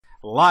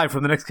Live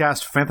from the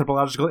Nextcast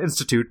Fanthropological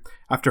Institute.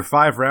 After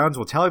 5 rounds,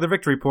 we'll tally the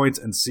victory points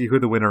and see who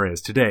the winner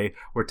is. Today,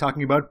 we're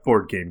talking about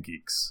Board Game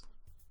Geeks.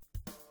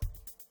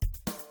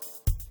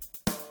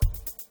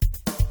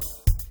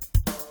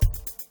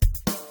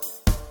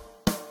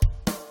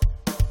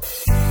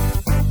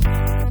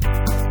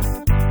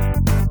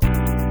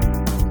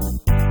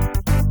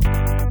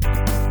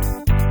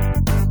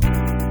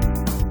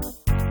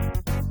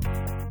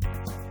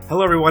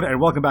 Hello everyone, and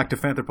welcome back to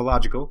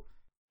Fanthropological.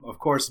 Of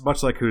course,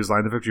 much like Whose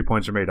Line, the victory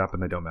points are made up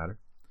and they don't matter.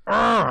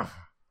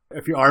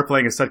 If you are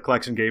playing a set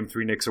collection game,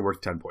 3 Nicks are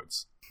worth 10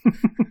 points.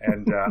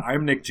 And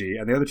I'm Nick G,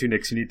 and the other 2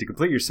 Nicks you need to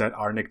complete your set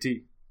are Nick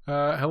T.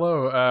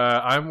 Hello,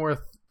 I'm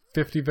worth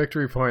 50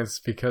 victory points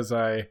because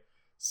I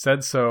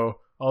said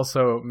so.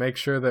 Also, make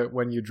sure that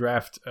when you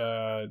draft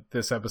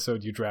this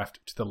episode, you draft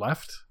to the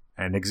left.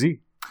 And Nick Z.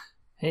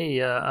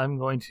 Hey, I'm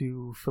going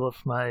to fill up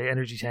my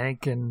energy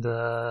tank and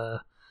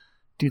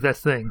do that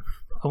thing.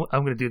 I'm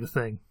going to do the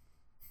thing.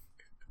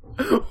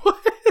 What?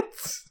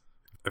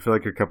 I feel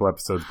like you're a couple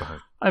episodes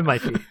behind. I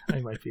might be.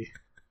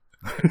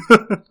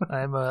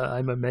 I'm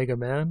a mega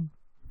man.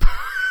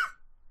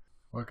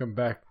 Welcome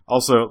back.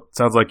 Also,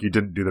 sounds like you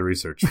didn't do the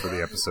research for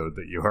the episode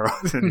that you are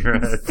on in your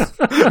head.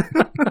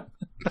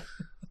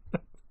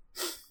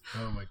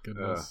 Oh my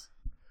goodness.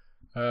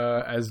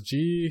 As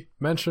G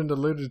mentioned,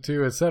 alluded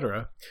to,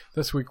 etc.,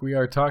 this week we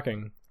are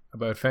talking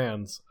about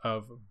fans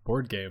of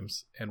board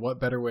games. And what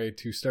better way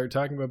to start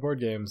talking about board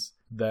games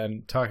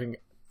than talking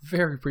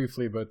very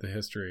briefly about the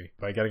history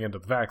by getting into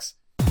the facts.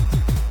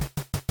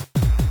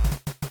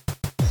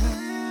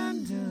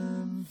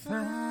 Random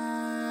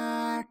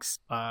facts.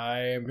 I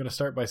am going to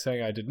start by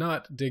saying I did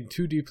not dig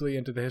too deeply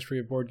into the history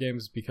of board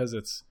games because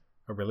it's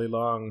a really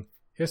long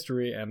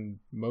history, and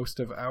most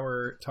of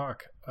our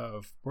talk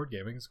of board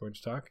gaming is going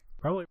to talk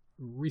probably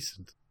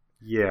recent.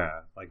 Yeah,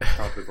 like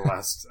probably the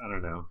last,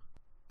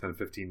 10,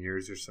 15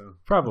 years or so.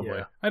 Probably.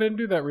 Yeah. I didn't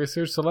do that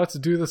research, so let's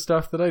do the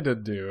stuff that I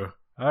did do.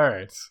 All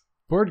right.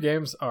 Board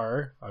games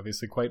are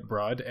obviously quite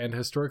broad and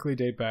historically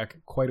date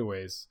back quite a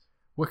ways.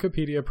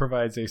 Wikipedia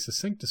provides a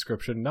succinct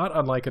description, not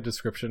unlike a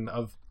description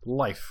of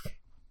life,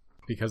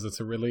 because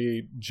it's a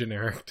really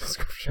generic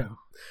description.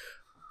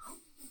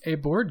 A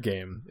board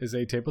game is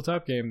a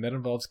tabletop game that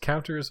involves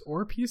counters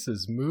or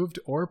pieces moved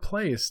or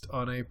placed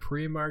on a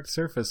pre-marked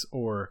surface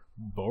or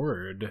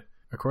board,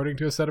 according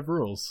to a set of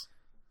rules.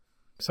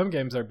 Some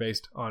games are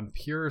based on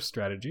pure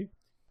strategy,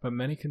 but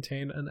many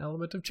contain an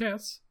element of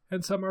chance,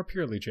 and some are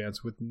purely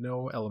chance with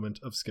no element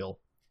of skill.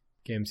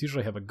 Games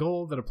usually have a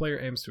goal that a player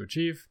aims to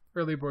achieve.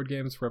 Early board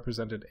games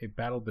represented a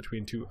battle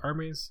between 2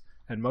 armies,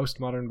 and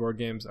most modern board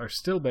games are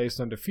still based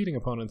on defeating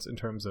opponents in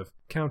terms of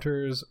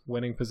counters,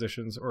 winning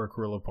positions, or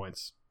accrual of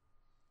points.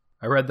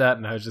 I read that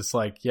and I was just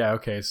like, yeah,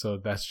 okay, so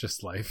that's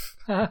just life.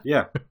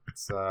 Yeah,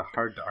 it's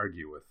hard to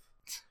argue with.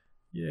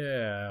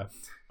 Yeah.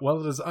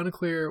 While it is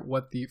unclear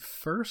what the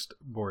first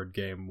board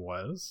game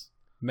was,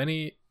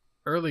 many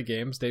early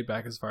games date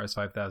back as far as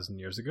 5,000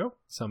 years ago.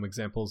 Some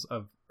examples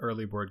of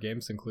early board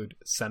games include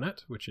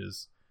Senet, which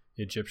is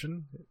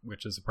Egyptian,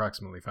 which is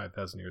approximately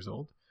 5,000 years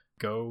old.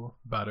 Go,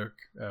 Baduk,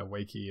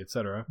 Weiqi,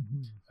 etc.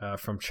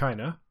 From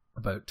China,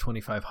 about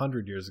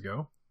 2,500 years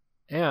ago.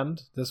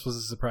 And, this was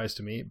a surprise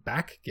to me,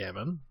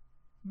 Backgammon,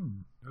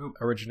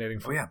 originating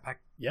from... Oh yeah,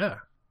 Yeah.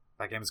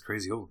 Backgammon is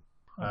crazy old.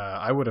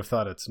 I would have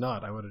thought it's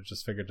not. I would have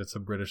just figured it's a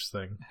British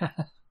thing.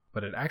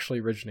 But it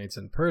actually originates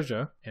in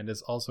Persia and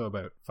is also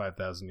about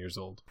 5,000 years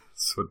old.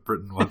 That's what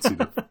Britain wants you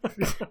to...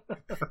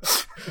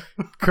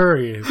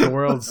 Curry, the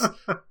world's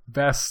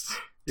best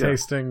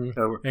tasting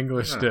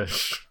English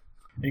dish.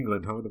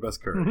 England, home of the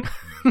best curry.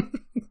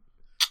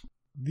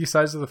 The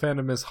size of the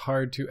fandom is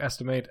hard to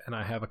estimate, and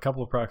I have a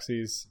couple of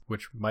proxies,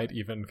 which might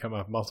even come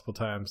up multiple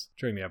times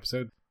during the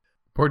episode.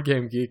 Board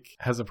Game Geek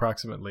has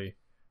approximately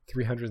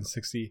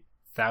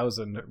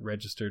 360,000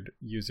 registered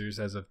users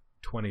as of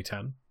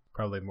 2010,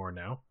 probably more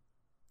now.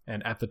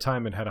 And at the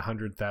time, it had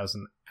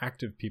 100,000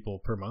 active people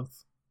per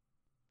month.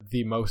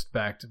 The most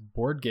backed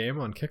board game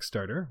on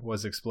Kickstarter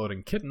was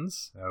Exploding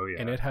Kittens,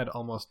 and it had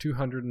almost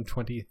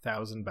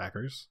 220,000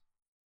 backers.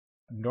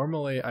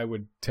 Normally, I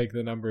would take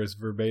the numbers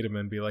verbatim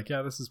and be like,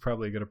 yeah, this is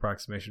probably a good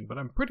approximation, but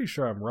I'm pretty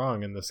sure I'm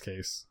wrong in this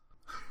case.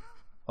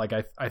 Like,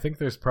 I think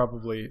there's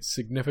probably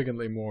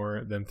significantly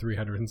more than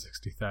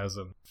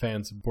 360,000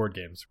 fans of board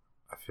games.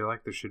 I feel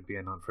like there should be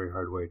a not very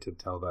hard way to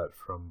tell that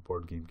from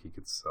Board Game Geek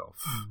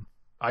itself.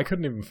 I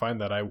couldn't even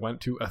find that. I went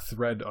to a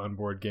thread on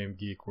Board Game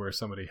Geek where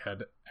somebody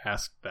had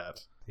asked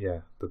that.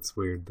 Yeah, that's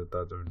weird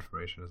that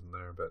information isn't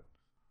there, but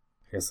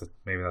I guess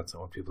maybe that's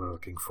not what people are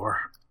looking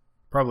for.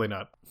 Probably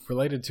not.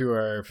 Related to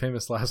our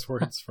famous last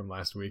words from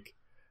last week,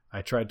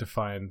 I tried to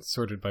find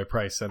sorted by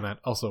price, and that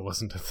also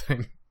wasn't a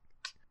thing.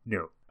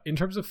 No. In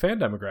terms of fan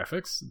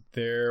demographics,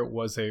 there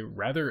was a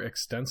rather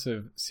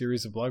extensive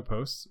series of blog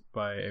posts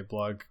by a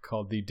blog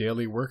called The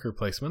Daily Worker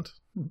Placement.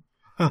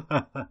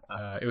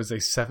 It was a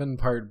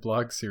 7-part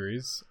blog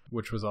series,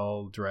 which was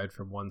all derived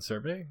from one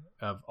survey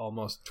of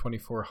almost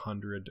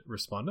 2,400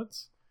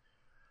 respondents.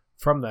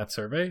 From that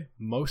survey,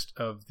 most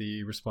of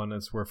the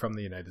respondents were from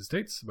the United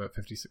States, about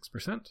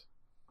 56%.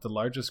 The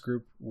largest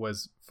group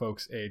was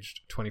folks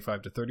aged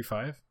 25 to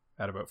 35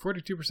 at about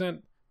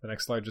 42%. The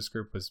next largest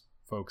group was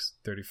folks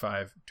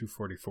 35 to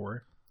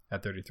 44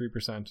 at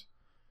 33%.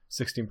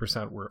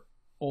 16% were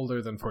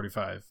older than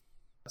 45.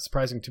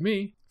 Surprising to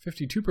me,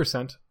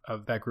 52%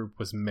 of that group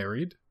was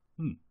married,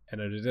 and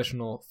an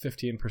additional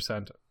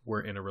 15%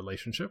 were in a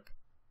relationship.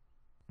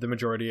 The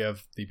majority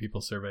of the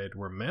people surveyed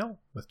were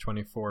male, with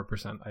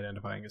 24%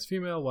 identifying as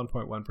female,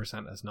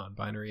 1.1% as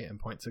non-binary, and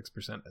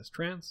 0.6% as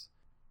trans.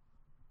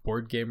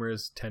 Board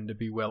gamers tend to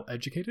be well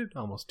educated.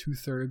 Almost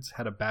 2/3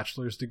 had a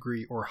bachelor's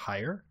degree or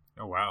higher.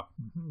 Oh, wow.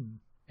 Mm-hmm.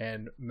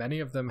 And many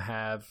of them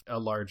have a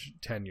large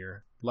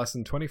tenure. Less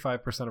than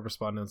 25% of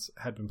respondents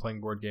had been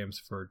playing board games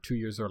for 2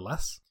 years or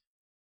less,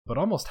 but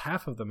almost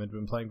half of them had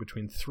been playing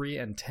between 3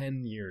 and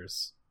 10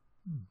 years.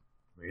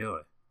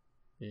 Really?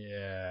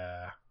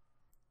 Yeah.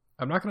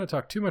 I'm not going to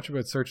talk too much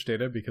about search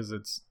data because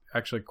it's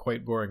actually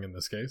quite boring in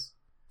this case.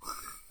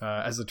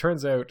 As it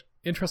turns out,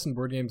 interest in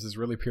board games is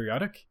really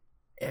periodic.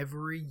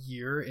 Every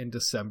year in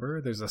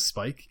December, there's a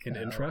spike in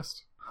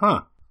interest.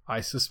 Huh.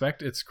 I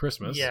suspect it's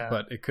Christmas,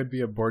 but it could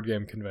be a board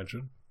game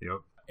convention.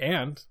 Yep.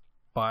 And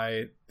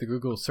by the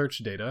Google search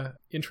data,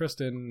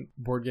 interest in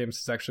board games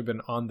has actually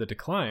been on the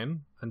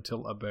decline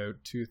until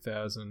about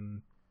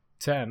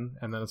 2010,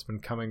 and then it's been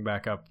coming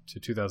back up to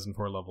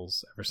 2004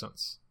 levels ever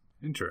since.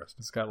 Interesting.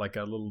 It's got like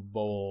a little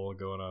bowl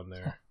going on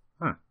there.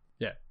 Huh.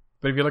 Yeah.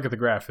 But if you look at the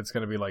graph, it's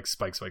going to be like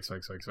spike, spike,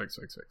 spike, spike, spike,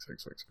 spike, spike, spike,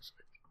 spike, spike,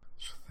 spike.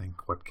 I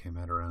think what came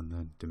out around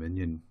then?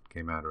 Dominion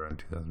came out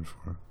around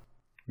 2004.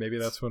 Maybe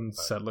that's when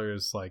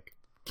settlers like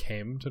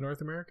came to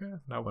North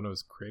America, not when it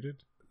was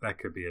created. That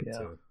could be it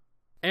too.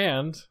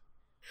 And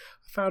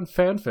I found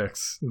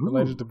fanfics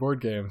related to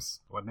board games.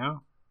 What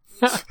now?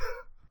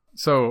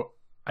 So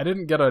I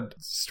didn't get a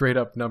straight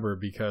up number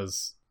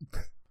because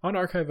on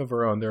Archive of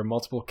Our Own, there are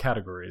multiple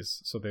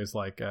categories. So there's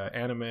like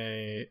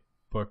anime,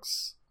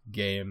 books,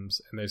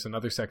 games, and there's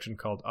another section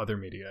called Other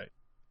Media.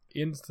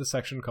 In the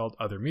section called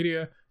Other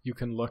Media, you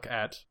can look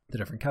at the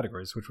different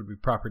categories, which would be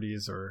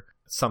properties or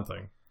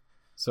something.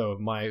 So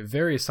my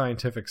very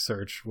scientific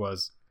search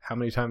was how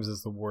many times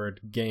is the word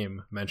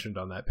game mentioned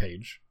on that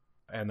page?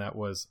 And that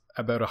was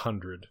about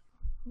 100.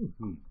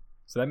 Mm-hmm.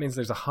 So that means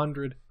there's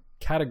 100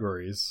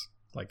 categories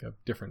like of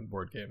different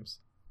board games.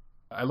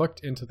 I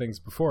looked into things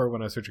before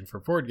when I was searching for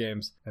board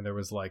games, and there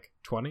was like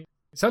 20.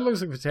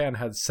 Settlers of Catan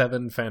had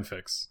 7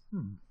 fanfics,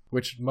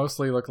 which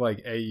mostly look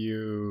like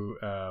AU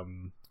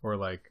or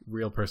like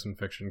real person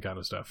fiction kind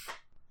of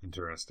stuff.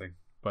 Interesting.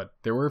 But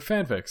there were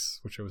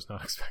fanfics, which I was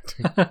not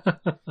expecting.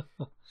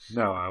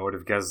 No, I would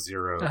have guessed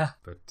 0,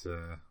 but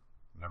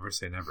never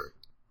say never.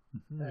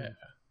 Yeah.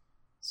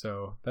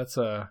 So that's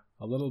a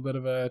little bit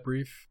of a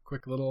brief,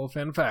 quick little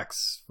fan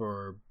facts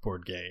for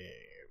board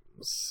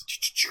games.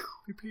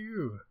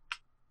 Pew-pew.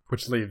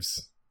 Which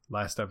leaves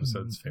last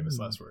episode's famous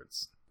last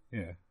words.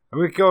 Yeah.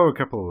 We could go a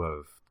couple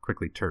of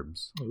quickly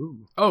terms.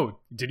 Ooh. Oh,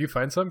 did you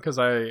find some? Because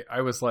I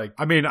was like...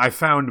 I mean, I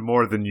found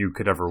more than you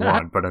could ever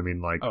want, but I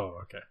mean, like, Oh,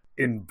 okay.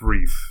 in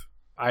brief.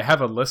 I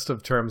have a list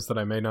of terms that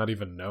I may not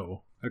even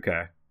know. Okay.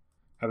 I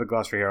have a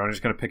glossary here. I'm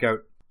just going to pick out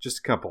just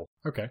a couple.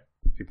 Okay.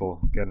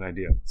 People get an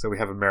idea. So we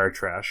have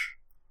Ameritrash.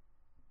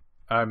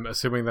 I'm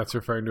assuming that's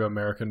referring to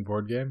American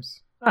board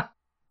games?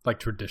 Like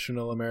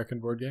traditional American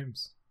board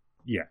games?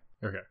 Yeah.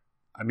 Okay.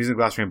 I'm using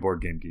glossary on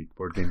Board Game Geek.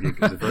 Board Game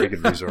Geek is a very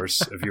good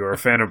resource if you are a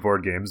fan of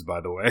board games,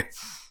 by the way.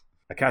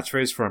 A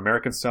catchphrase for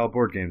American-style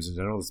board games in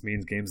general. This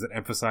means games that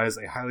emphasize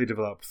a highly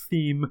developed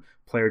theme,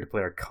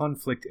 player-to-player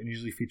conflict, and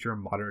usually feature a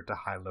moderate to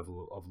high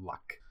level of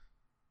luck.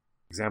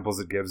 Examples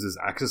it gives is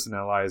Axis and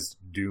Allies,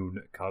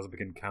 Dune,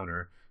 Cosmic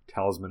Encounter,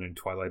 Talisman, and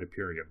Twilight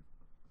Imperium.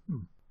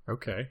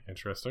 Okay,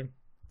 interesting.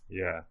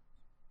 Yeah.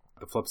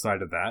 The flip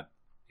side of that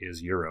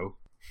is Euro.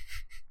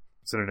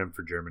 Synonym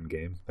for German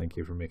game. Thank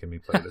you for making me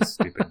play this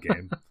stupid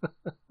game.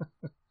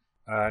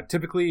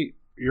 Typically,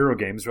 Euro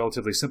games,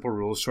 relatively simple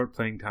rules, short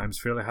playing times,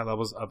 fairly high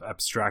levels of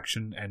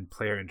abstraction, and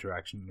player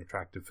interaction and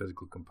attractive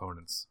physical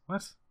components.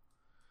 What?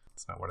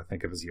 That's not what I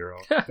think of as Euro.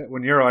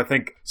 When Euro, I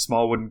think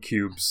small wooden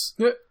cubes,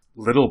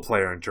 little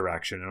player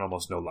interaction, and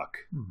almost no luck.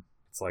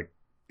 It's like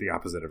the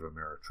opposite of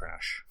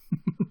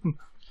Ameritrash.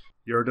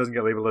 Euro doesn't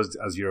get labeled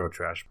as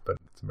Eurotrash, but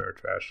it's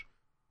Ameritrash.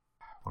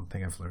 One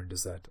thing I've learned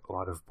is that a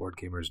lot of board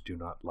gamers do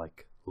not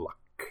like luck.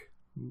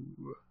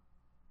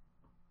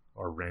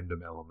 Or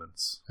random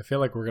elements. I feel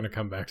like we're going to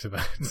come back to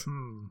that.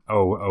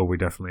 Oh, we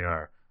definitely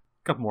are.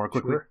 A couple more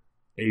quickly. Sure.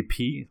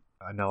 AP,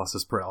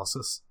 analysis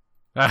paralysis.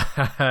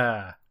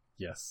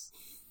 Yes.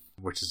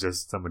 Which is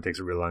just someone takes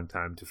a real long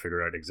time to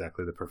figure out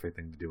exactly the perfect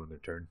thing to do in their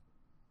turn.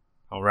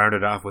 I'll round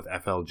it off with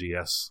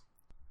FLGS.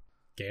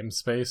 Game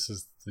space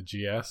is the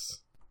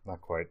GS?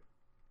 Not quite.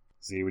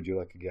 Z, would you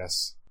like a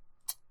guess?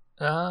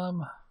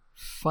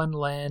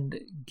 Funland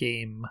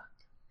game.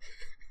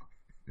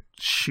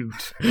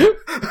 Shoot.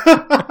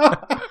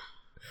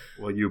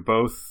 Well, you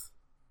both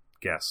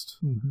guessed.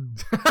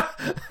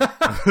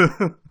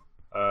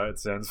 It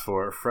stands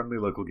for Friendly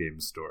Local Game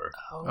Store.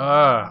 Oh,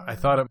 I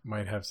thought it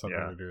might have something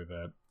Yeah. to do with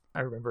that.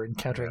 I remember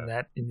encountering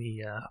that in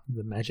the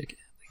Magic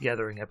the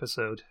Gathering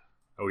episode.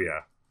 Oh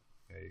yeah,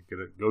 you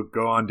gotta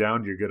go on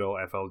down to your good old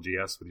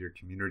FLGS with your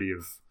community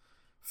of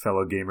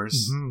fellow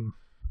gamers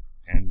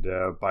and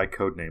buy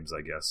code names,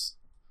 I guess.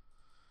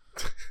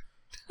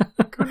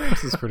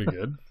 Codenames is pretty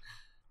good.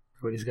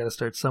 Everybody's got to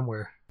start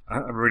somewhere.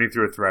 I'm reading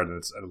through a thread, and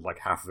it's like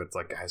half of it's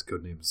like, guys,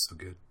 code names is so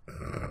good.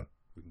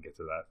 We can get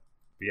to that.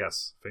 But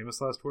yes, famous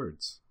last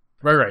words.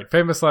 Right.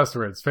 Famous last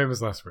words.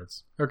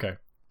 Okay.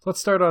 Let's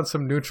start on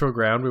some neutral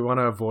ground. We want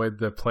to avoid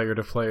the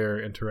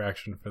player-to-player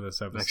interaction for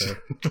this episode.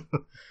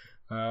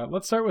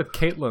 Let's start with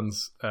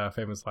Caitlin's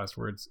famous last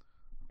words.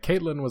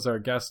 Caitlin was our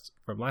guest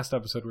from last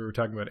episode. We were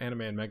talking about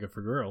anime and manga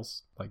for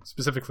girls, like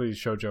specifically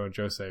shoujo and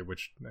josei,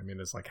 which I mean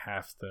is like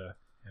half the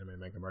anime and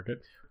manga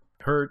market.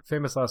 Her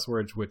famous last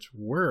words, which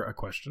were a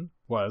question,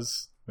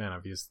 was, man,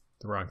 I've used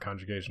the wrong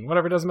conjugation.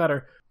 Whatever, doesn't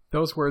matter.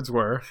 Those words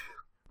were,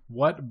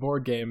 what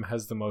board game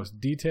has the most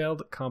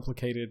detailed,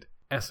 complicated,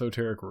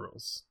 esoteric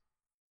rules?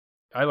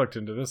 I looked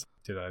into this.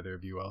 Did either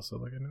of you also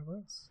look into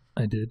this?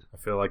 I did. I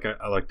feel like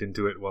I looked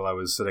into it while I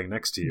was sitting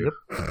next to you.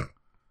 Yep.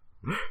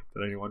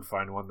 Did anyone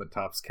find one that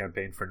tops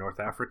Campaign for North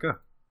Africa?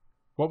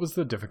 What was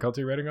the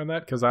difficulty rating on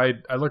that? Because I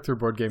looked through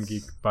Board Game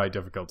Geek by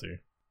difficulty.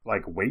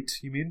 Like weight,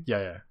 you mean?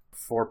 Yeah.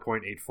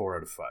 4.84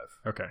 out of 5.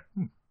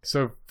 Okay.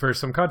 So for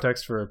some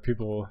context for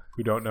people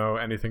who don't know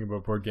anything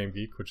about Board Game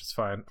Geek, which is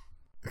fine,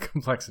 the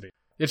complexity.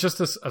 It's just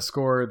a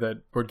score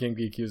that Board Game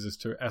Geek uses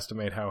to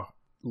estimate how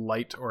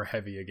light or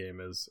heavy a game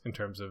is in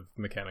terms of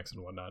mechanics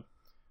and whatnot.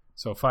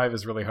 So 5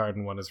 is really hard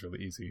and 1 is really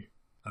easy.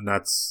 And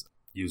that's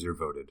user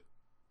voted.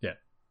 Yeah.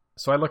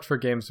 So I looked for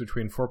games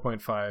between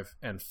 4.5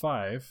 and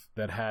 5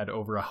 that had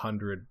over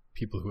 100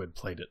 people who had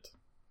played it.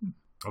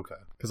 Okay.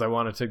 Because I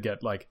wanted to get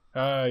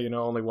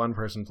only one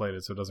person played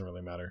it, so it doesn't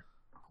really matter.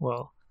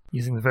 Well,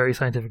 using the very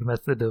scientific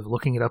method of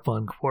looking it up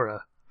on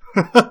Quora,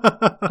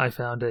 I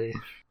found a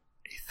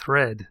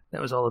thread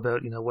that was all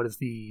about, what is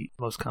the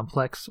most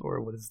complex or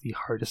what is the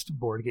hardest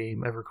board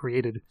game ever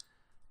created.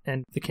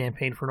 And the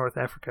Campaign for North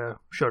Africa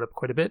showed up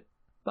quite a bit.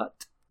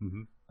 But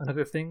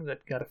another thing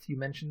that got a few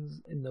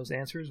mentions in those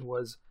answers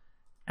was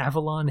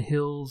Avalon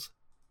Hill's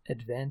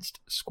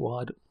Advanced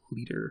Squad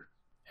Leader.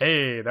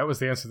 Hey, that was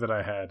the answer that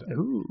I had.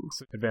 Ooh.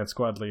 Advanced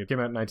Squad Leader came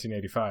out in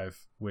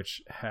 1985,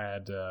 which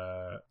had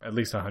at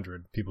least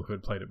 100 people who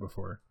had played it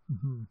before.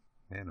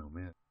 Man, oh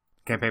man.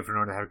 Campaign for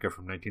North Africa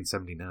from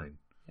 1979.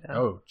 Yeah.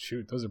 Oh,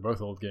 shoot. Those are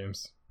both old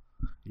games.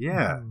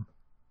 Yeah.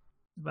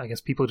 I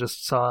guess people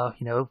just saw,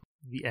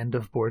 the end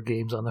of board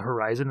games on the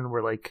horizon and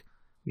were like,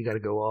 we got to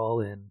go all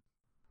in.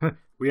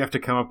 We have to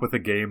come up with a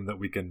game that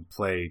we can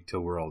play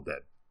till we're all dead.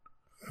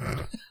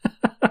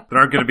 There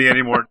aren't going to be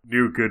any more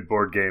new good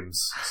board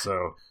games,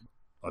 so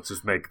let's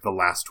just make the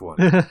last one.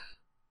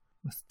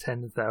 With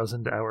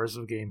 10,000 hours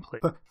of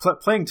gameplay.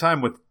 Playing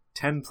time with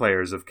 10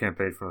 players of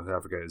Campaign for North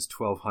Africa is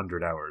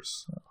 1,200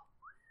 hours.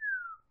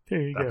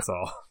 There you That's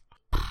all.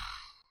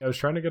 I was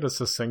trying to get a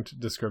succinct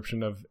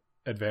description of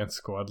Advanced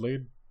Squad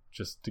Lead,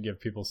 just to give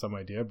people some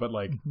idea, but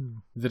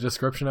the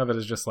description of it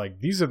is just like,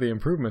 these are the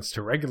improvements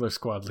to regular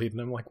Squad Lead,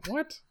 and I'm like,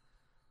 what?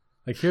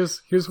 Like,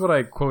 here's what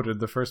I quoted,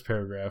 the first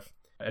paragraph.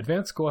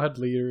 Advanced Squad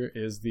Leader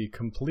is the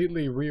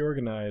completely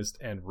reorganized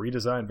and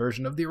redesigned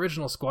version of the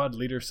original Squad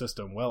Leader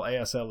system. While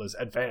ASL is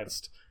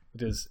advanced,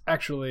 it is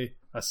actually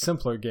a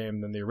simpler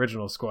game than the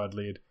original Squad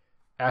Lead.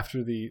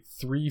 After the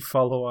 3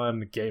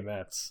 follow-on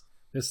gamettes,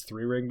 this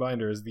 3-ring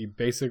binder is the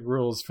basic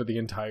rules for the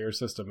entire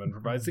system and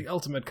provides the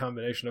ultimate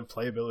combination of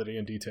playability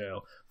and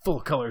detail. Full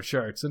color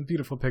charts and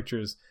beautiful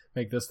pictures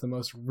make this the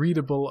most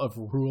readable of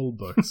rule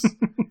books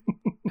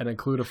and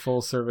include a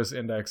full service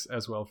index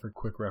as well for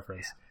quick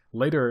reference.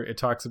 Later, it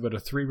talks about a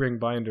 3-ring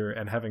binder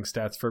and having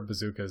stats for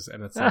bazookas,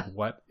 and it's like,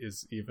 what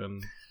is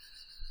even...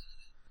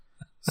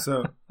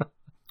 So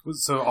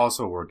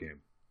also a war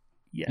game.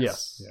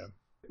 Yes. Yeah.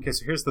 Okay,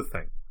 so here's the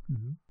thing.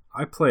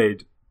 I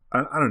played,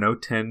 I don't know,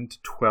 10 to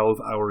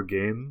 12 hour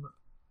game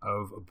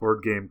of a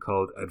board game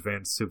called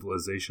Advanced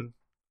Civilization,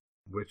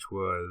 which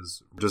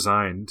was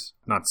designed,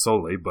 not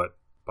solely, but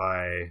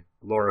by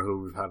Laura,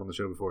 who we've had on the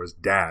show before, as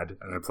dad,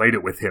 and I played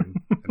it with him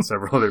and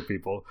several other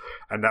people,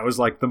 and that was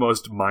like the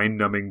most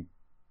mind-numbing,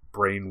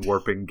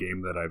 brain-warping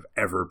game that I've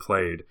ever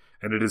played,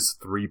 and it is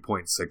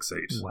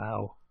 3.68.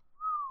 Wow.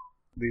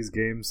 These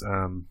games,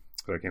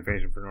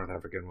 Campaign for North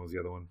Africa, and what was the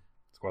other one?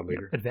 Squad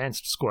Leader? Yep.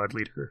 Advanced Squad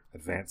Leader.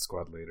 Advanced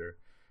Squad Leader.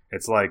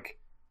 It's like,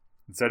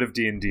 instead of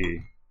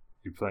D&D,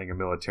 you're playing a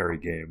military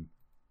game,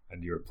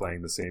 and you're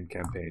playing the same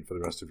campaign for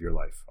the rest of your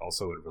life.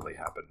 Also, it really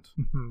happened.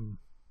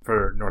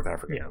 For North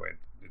Africa, anyway.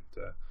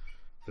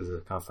 There's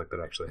a conflict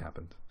that actually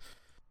happened.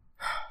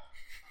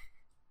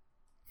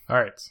 All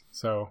right,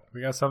 so we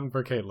got something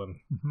for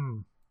Caitlin.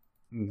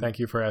 Thank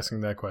you for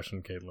asking that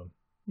question, Caitlin.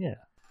 Yeah.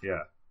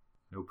 Yeah.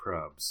 No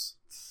probs.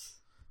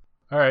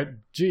 All right,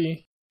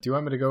 G, do you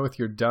want me to go with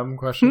your dumb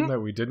question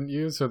that we didn't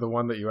use, or the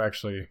one that you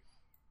actually...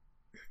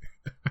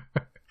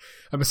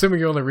 I'm assuming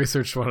you only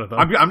researched one of them.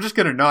 I'm just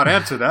going to not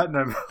answer that, and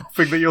I'm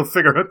hoping that you'll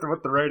figure out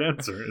what the right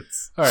answer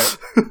is. All right.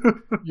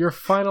 Your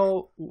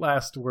final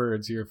last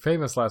words, your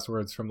famous last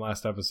words from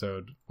last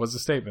episode was a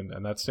statement,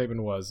 and that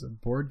statement was,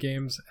 board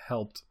games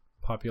helped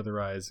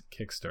popularize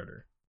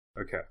Kickstarter.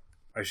 Okay.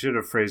 I should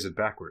have phrased it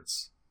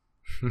backwards.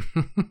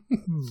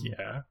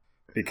 Yeah.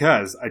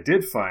 Because I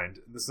did find,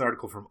 this is an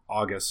article from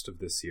August of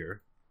this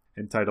year,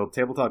 entitled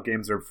Tabletop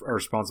Games are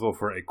responsible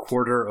for a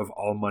quarter of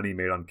all money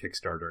made on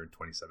Kickstarter in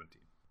 2017.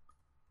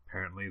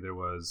 Apparently there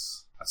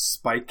was a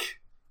spike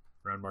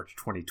around March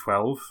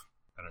 2012,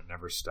 and it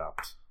never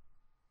stopped.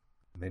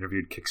 And they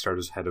interviewed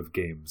Kickstarter's head of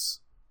games,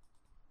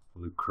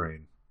 Luke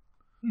Crane,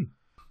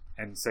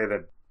 and say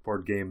that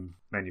board game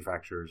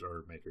manufacturers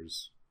or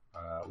makers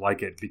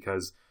like it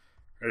because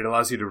it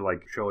allows you to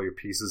like show your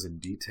pieces in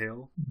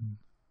detail.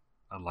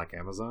 Unlike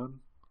Amazon,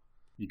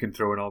 you can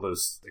throw in all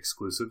those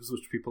exclusives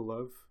which people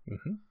love,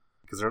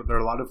 because there are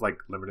a lot of like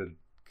limited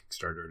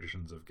Kickstarter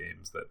editions of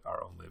games that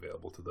are only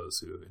available to those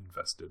who have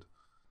invested.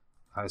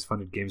 Highest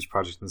funded games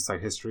project in the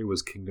site history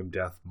was Kingdom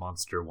Death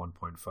Monster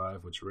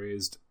 1.5, which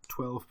raised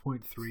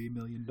 $12.3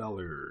 million.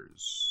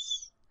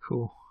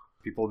 Cool.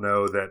 People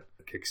know that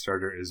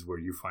Kickstarter is where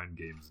you find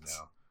games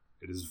now.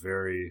 It is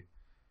very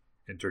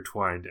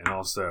intertwined, and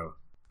also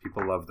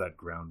people love that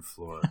ground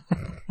floor.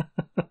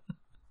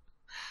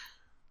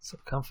 So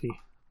comfy.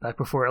 Back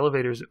before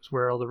elevators, it was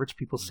where all the rich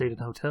people stayed in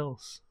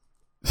hotels.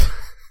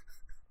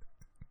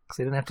 Because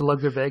they didn't have to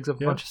lug their bags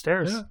up a bunch of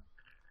stairs.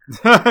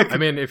 Yeah. I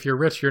mean, if you're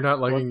rich, you're not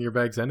lugging your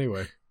bags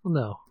anyway. Well,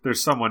 no.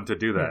 There's someone to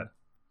do that.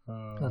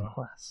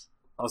 Nonetheless.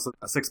 Also,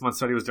 a 6-month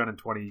study was done in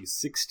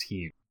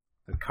 2016.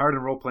 The card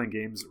and role-playing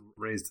games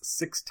raised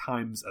 6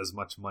 times as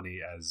much money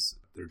as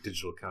their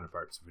digital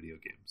counterparts in video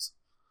games.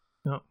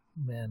 Oh,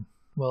 man.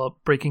 Well,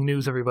 breaking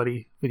news,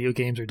 everybody. Video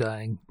games are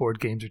dying. Board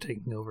games are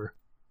taking over.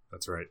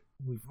 That's right.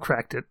 We've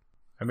cracked it.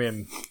 I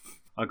mean,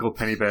 Uncle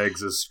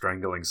Pennybags is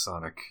strangling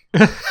Sonic.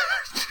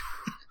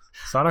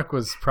 Sonic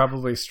was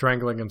probably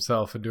strangling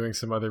himself and doing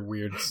some other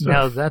weird stuff.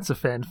 Now that's a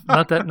fan.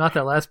 Not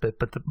that last bit,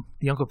 but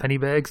the Uncle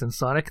Pennybags and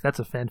Sonic. That's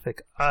a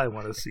fanfic I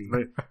want to see.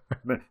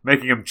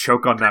 Making him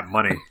choke on that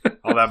money.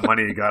 All that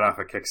money he got off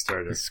of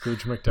Kickstarter. Is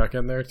Scrooge McDuck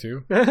in there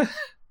too?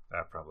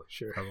 Probably.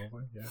 Sure.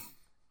 Probably, yeah.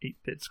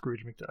 8-bit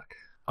Scrooge McDuck.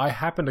 I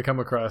happened to come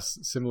across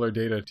similar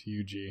data to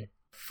UG.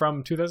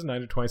 From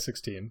 2009 to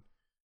 2016,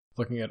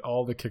 looking at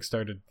all the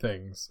Kickstarted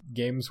things,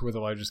 games were the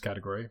largest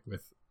category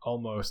with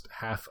almost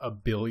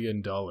 $500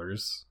 million.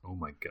 Oh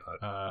my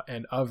god.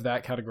 And of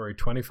that category,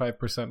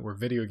 25% were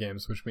video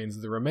games, which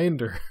means the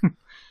remainder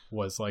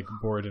was like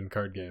board and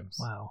card games.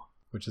 Wow.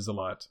 Which is a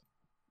lot.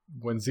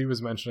 When Z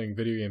was mentioning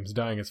video games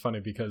dying, it's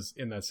funny because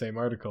in that same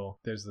article,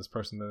 there's this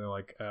person that they're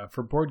like,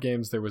 for board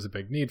games, there was a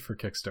big need for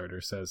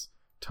Kickstarter, says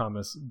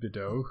Thomas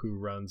Bideau, who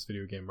runs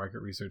video game market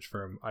research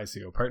firm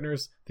ICO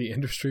Partners. The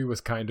industry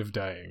was kind of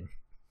dying.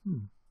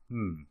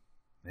 Man,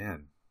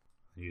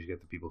 you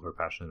get the people who are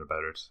passionate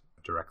about it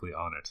directly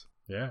on it.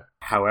 Yeah.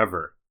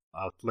 However,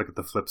 I'll look at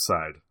the flip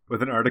side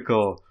with an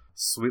article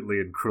sweetly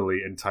and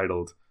cruelly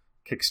entitled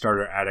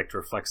Kickstarter Addict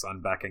Reflects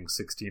on Backing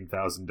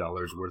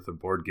 $16,000 Worth of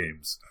Board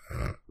Games.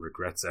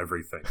 Regrets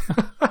everything.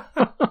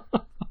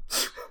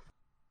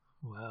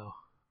 Wow.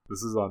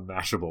 This is on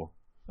Mashable.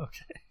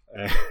 Okay.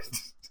 And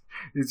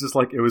he's just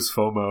like, it was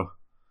FOMO.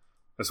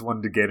 I just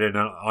wanted to get in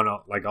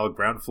on like all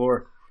ground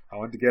floor. I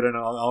wanted to get in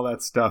on all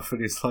that stuff.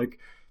 And he's like,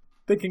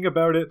 thinking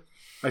about it,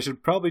 I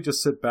should probably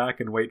just sit back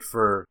and wait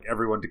for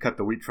everyone to cut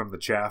the wheat from the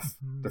chaff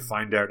to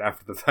find out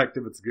after the fact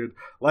if it's good,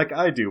 like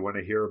I do when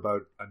I hear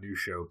about a new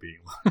show being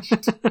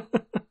launched,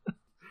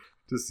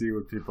 to see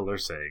what people are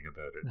saying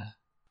about it.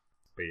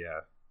 But yeah,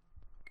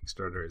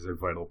 Kickstarter is a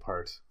vital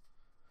part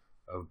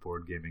of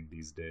board gaming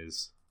these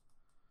days.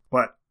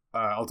 But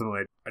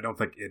ultimately, I don't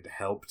think it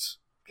helped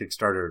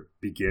Kickstarter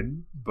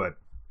begin, but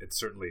it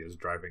certainly is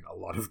driving a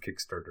lot of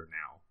Kickstarter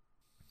now.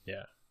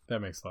 Yeah, that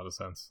makes a lot of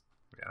sense.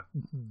 Yeah.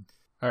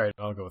 All right,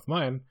 I'll go with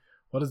mine.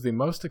 What is the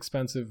most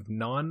expensive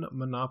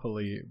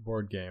non-Monopoly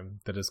board game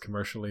that is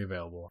commercially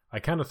available? I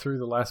kind of threw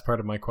the last part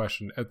of my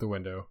question out the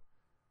window.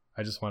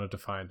 I just wanted to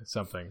find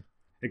something.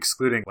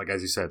 Excluding, like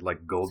as you said,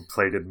 like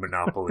gold-plated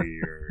Monopoly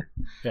or...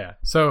 Yeah,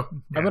 so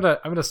yeah.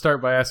 I'm gonna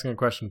start by asking a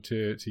question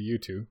to you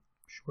two.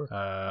 Sure.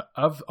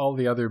 Of all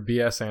the other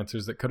BS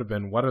answers that could have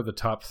been, what are the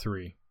top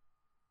 3?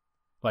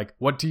 Like,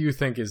 what do you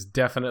think is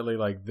definitely,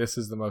 like, this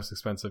is the most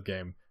expensive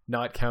game?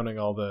 Not counting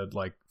all the,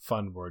 like,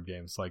 fun board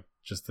games. Like,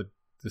 just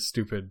the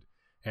stupid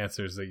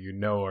answers that you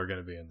know are going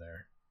to be in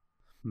there.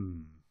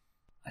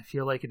 I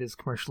feel like it is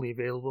commercially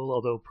available,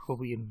 although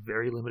probably in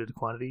very limited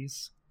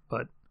quantities.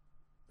 But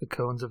the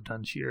Cones of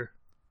Dunshire.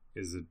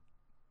 Did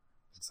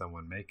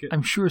someone make it?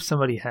 I'm sure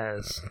somebody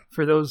has.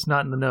 For those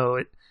not in the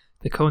know,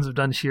 the Cones of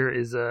Dunshire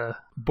is a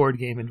board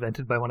game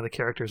invented by one of the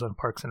characters on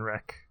Parks and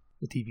Rec,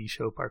 the TV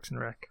show Parks and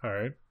Rec. All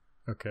right.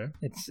 Okay.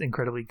 It's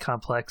incredibly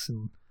complex,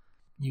 and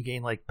you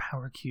gain like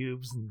power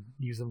cubes and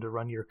use them to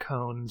run your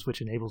cones,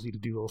 which enables you to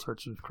do all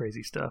sorts of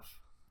crazy stuff.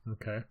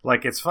 Okay.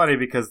 Like, it's funny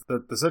because the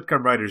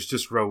sitcom writers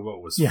just wrote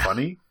what was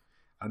funny,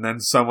 And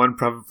then someone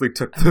probably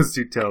took those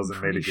details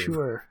and made a game.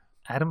 Sure.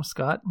 Adam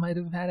Scott might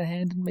have had a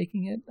hand in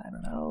making it. I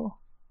don't know.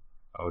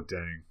 Oh,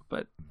 dang.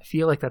 But I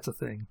feel like that's a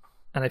thing.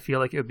 And I feel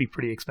like it would be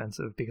pretty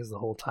expensive because of the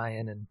whole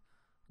tie-in and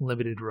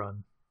limited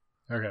run.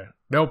 Okay.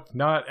 Nope,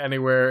 not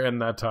anywhere in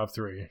that top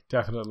 3.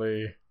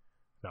 Definitely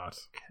not.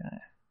 Okay.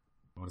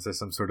 I want to say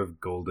some sort of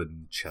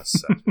golden chess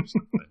set or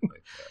something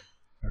like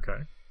that.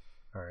 Okay.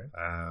 All right.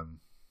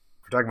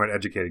 If we're talking about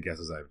educated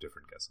guesses, I have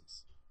different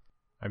guesses.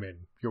 I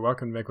mean, you're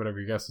welcome to make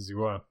whatever guesses you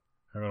want.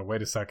 I'm going to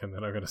wait a second,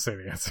 then I'm going to say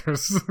the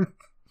answers.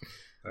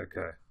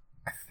 Okay.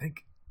 I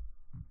think...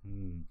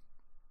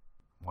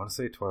 I want to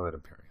say Twilight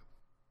Imperium.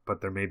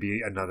 But there may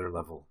be another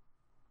level.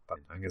 But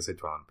I'm going to say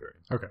Twilight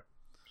Imperium. Okay.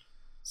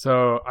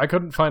 So, I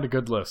couldn't find a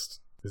good list,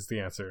 is the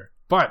answer.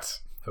 But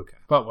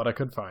what I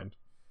could find.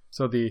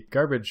 So, the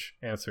garbage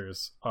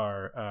answers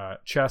are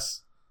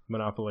chess,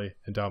 Monopoly,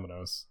 and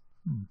dominoes.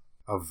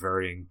 Of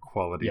varying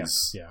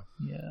qualities. Yeah.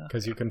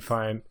 Because you can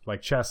find,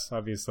 like, chess,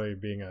 obviously,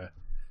 being a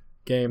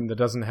game that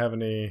doesn't have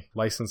any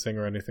licensing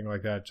or anything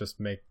like that, just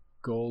make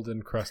gold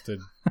encrusted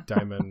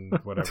diamond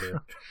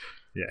whatever.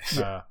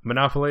 Yeah.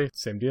 Monopoly,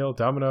 same deal.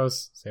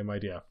 Dominoes, same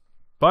idea.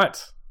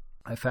 But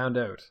I found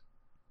out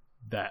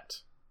that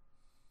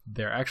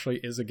there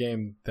actually is a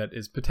game that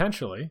is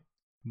potentially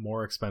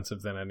more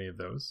expensive than any of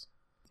those,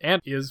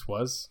 and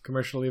was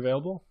commercially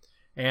available,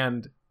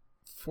 and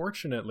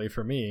fortunately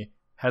for me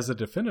has a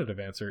definitive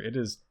answer. It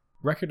is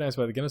recognized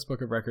by the Guinness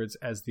Book of Records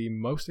as the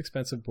most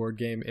expensive board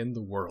game in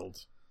the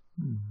world.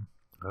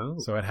 Oh.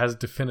 So it has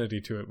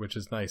Definity to it, which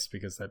is nice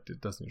because that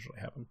doesn't usually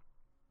happen.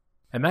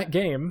 And that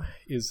game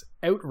is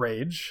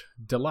Outrage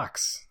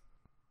Deluxe.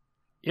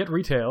 It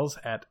retails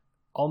at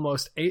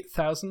almost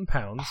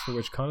 £8,000, for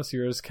which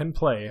connoisseurs can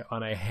play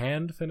on a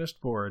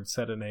hand-finished board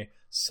set in a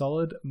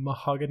solid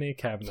mahogany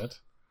cabinet.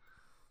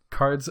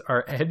 Cards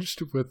are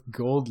edged with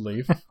gold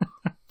leaf.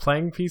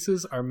 Playing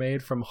pieces are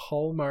made from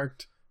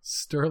hallmarked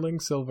sterling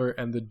silver,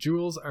 and the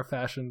jewels are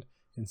fashioned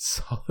in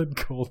solid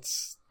gold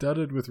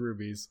studded with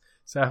rubies,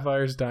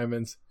 sapphires,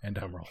 diamonds, and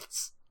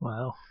emeralds.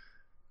 Wow.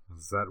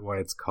 Is that why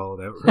it's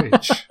called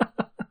Outrage?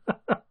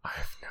 I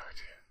have no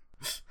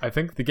idea. I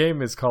think the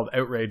game is called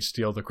Outrage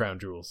Steal the Crown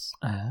Jewels.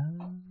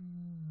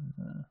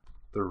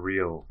 The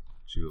real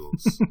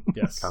jewels.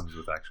 Yes. Comes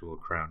with actual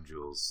crown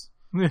jewels.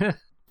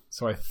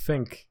 So I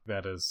think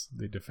that is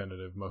the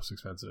definitive most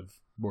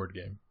expensive board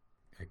game.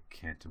 I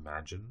can't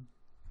imagine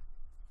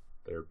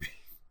there be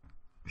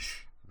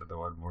another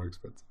one more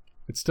expensive.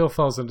 It still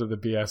falls into the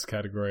BS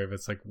category of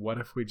it's like, what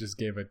if we just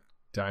gave a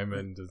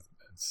diamond and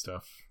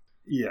stuff?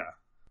 Yeah,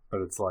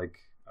 but it's like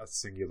a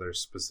singular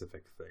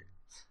specific thing.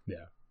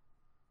 Yeah.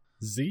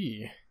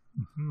 Z,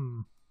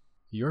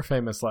 your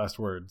famous last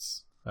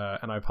words.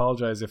 And I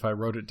apologize if I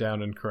wrote it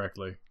down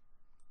incorrectly,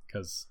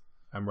 because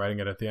I'm writing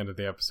it at the end of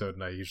the episode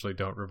and I usually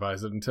don't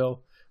revise it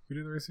until we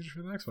do the research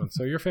for the next one.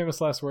 So your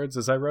famous last words,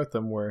 as I wrote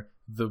them, were: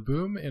 the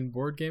boom in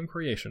board game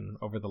creation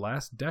over the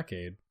last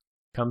decade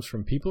comes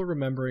from people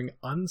remembering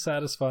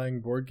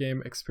unsatisfying board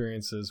game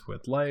experiences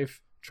with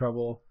Life,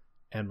 Trouble,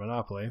 and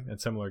Monopoly,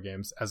 and similar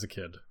games as a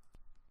kid.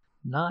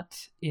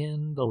 Not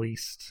in the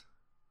least.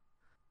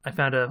 I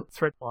found a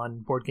thread on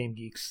Board Game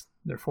Geeks,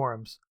 their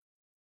forums,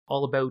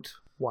 all about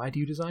why do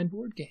you design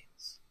board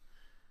games?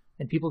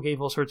 And people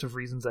gave all sorts of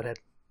reasons that had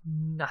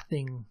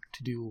nothing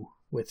to do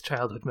with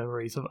childhood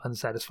memories of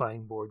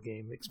unsatisfying board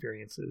game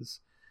experiences.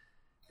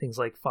 Things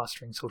like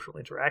fostering social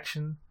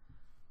interaction,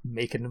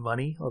 making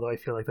money, although I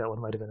feel like that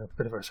one might have been a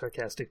bit of a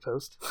sarcastic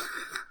post.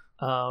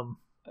 A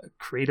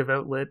creative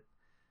outlet,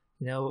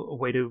 a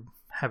way to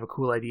have a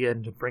cool idea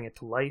and to bring it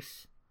to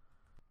life.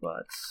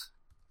 But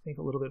I think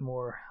a little bit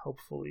more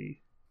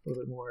helpfully, a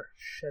little bit more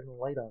shedding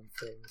light on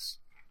things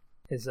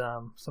is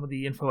some of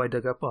the info I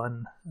dug up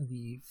on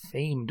the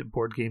famed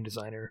board game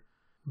designer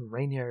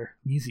Rainier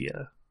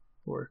Knizia,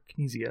 or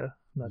Knizia,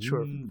 I'm not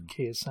sure if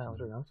K is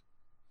silent or not,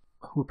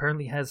 who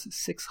apparently has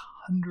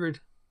 600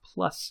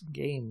 plus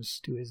games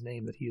to his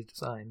name that he has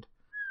designed.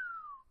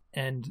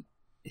 And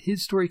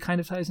his story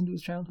kind of ties into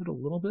his childhood a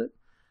little bit,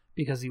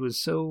 because he was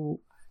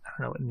so,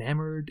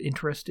 enamored,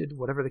 interested,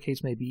 whatever the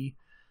case may be,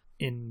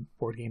 in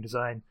board game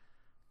design.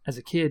 As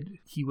a kid,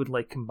 he would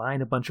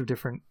combine a bunch of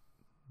different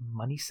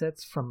money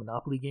sets from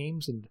Monopoly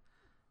games and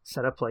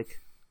set up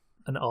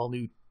an all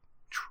new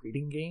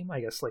trading game, I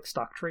guess, like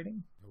stock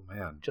trading. Oh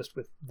man. Just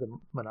with the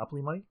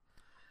Monopoly money.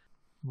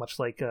 Much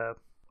like other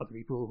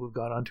people who've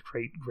gone on to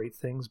create great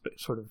things, but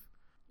sort of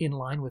in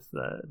line with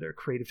their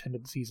creative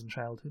tendencies in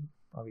childhood.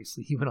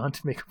 Obviously, he went on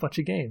to make a bunch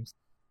of games.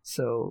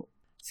 So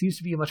it seems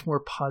to be a much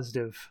more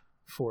positive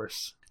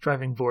force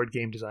driving board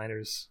game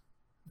designers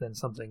than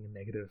something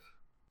negative.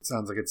 It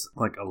sounds like it's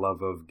like a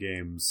love of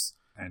games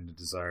and a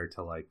desire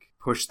to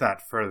push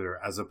that further,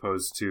 as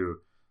opposed to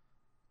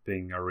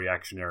being a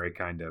reactionary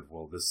kind of,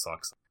 well, this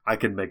sucks, I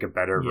can make a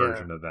better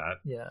version of that.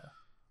 Yeah.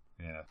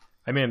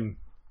 I mean,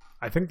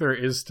 I think there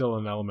is still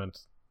an element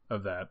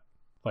of that.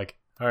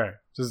 All right,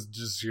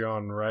 just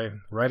going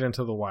right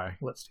into the why.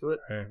 Let's do it.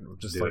 Right?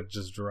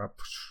 Just drop.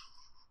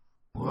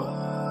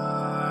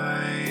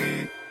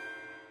 Why?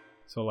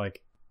 So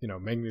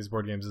making these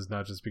board games is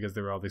not just because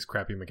there were all these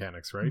crappy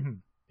mechanics, right? Mhm.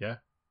 Yeah.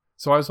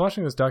 So I was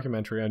watching this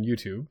documentary on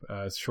YouTube.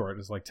 It's short.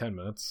 It's like 10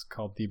 minutes,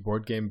 called The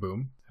Board Game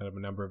Boom. It had a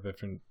number of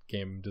different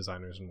game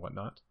designers and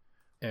whatnot.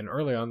 And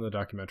early on in the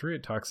documentary,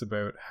 it talks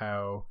about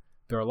how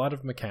there are a lot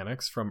of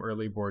mechanics from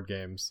early board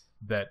games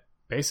that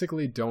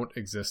basically don't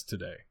exist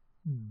today.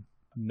 Hmm.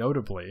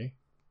 Notably,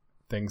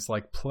 things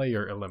like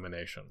player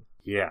elimination.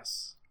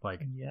 Yes.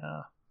 Like,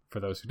 Yeah. for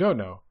those who don't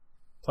know,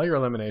 player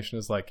elimination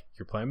is like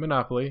you're playing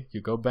Monopoly, you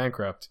go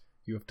bankrupt,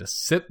 you have to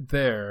sit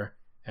there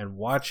and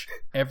watch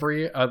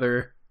every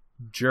other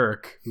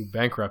jerk who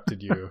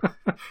bankrupted you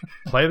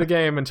play the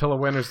game until a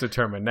winner's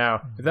determined.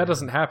 Now, if that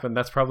doesn't happen,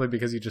 that's probably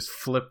because you just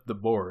flipped the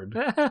board.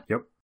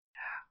 Yep.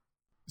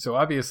 So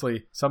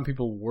obviously, some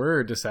people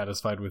were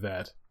dissatisfied with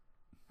that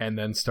and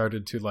then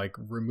started to like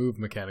remove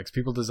mechanics.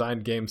 People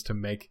designed games to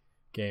make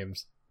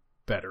games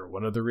better.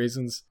 One of the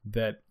reasons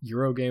that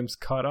Euro games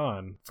caught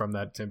on from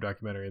that same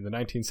documentary in the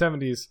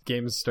 1970s,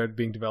 games started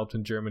being developed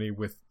in Germany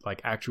with like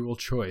actual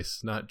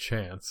choice, not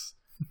chance,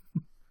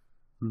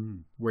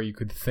 where you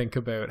could think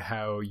about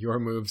how your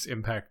moves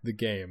impact the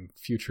game,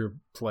 future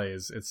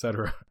plays,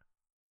 etc.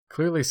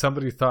 Clearly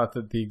somebody thought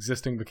that the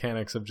existing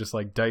mechanics of just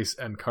like dice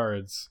and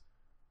cards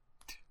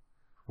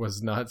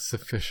was not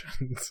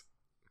sufficient.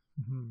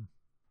 Mhm.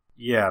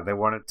 Yeah, they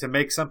wanted to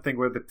make something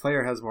where the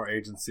player has more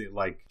agency,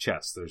 like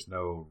chess. There's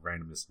no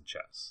randomness in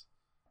chess,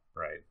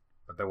 right?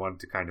 But they wanted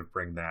to kind of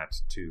bring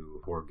that to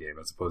a board game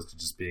as opposed to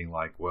just being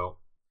like, well,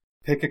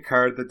 pick a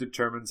card that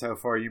determines how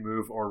far you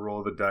move, or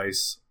roll the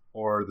dice,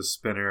 or the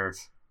spinner,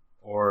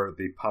 or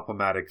the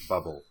pop-o-matic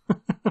bubble.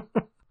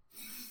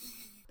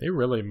 They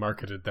really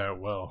marketed that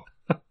well.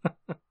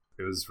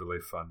 It was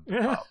really fun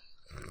to pop,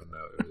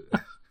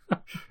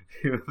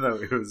 even though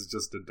it was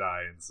just a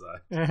die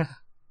inside.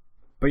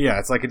 But yeah,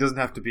 it's like it doesn't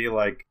have to be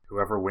like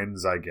whoever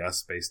wins, I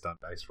guess, based on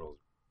dice rolls.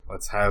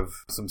 Let's have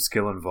some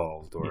skill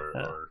involved,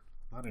 or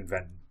not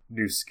invent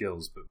new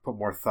skills, but put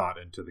more thought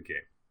into the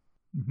game.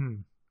 Mm-hmm.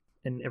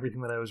 And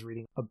everything that I was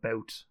reading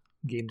about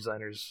game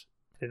designers,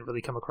 I didn't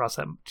really come across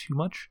that too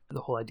much,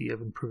 the whole idea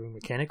of improving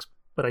mechanics,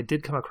 but I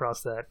did come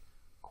across that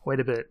quite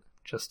a bit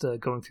just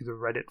going through the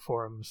Reddit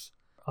forums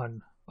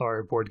on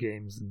our board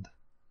games and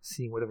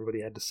seeing what everybody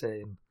had to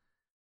say. And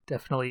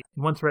definitely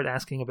in one thread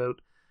asking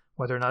about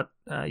whether or not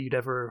you'd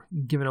ever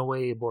given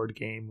away a board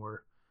game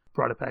or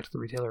brought it back to the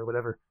retailer or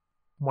whatever.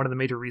 One of the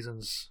major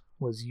reasons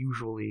was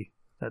usually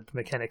that the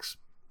mechanics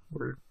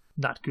were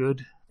not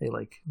good. They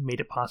like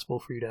made it possible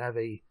for you to have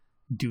a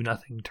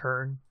do-nothing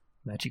turn.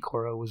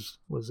 Machikoro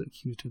was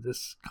accused of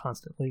this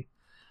constantly.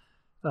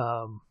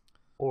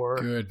 Or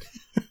Good.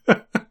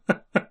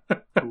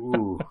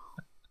 Ooh.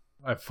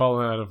 I've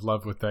fallen out of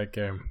love with that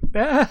game.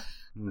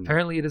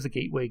 apparently it is a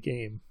gateway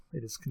game.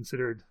 It is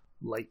considered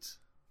light.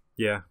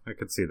 Yeah, I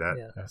could see that.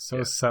 Yeah. So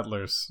is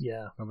Settlers.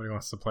 Yeah. Nobody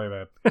wants to play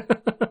that.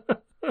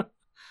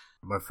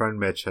 My friend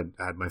Mitch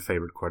had my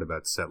favorite quote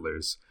about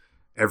Settlers.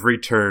 Every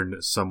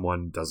turn,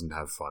 someone doesn't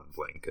have fun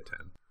playing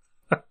Catan.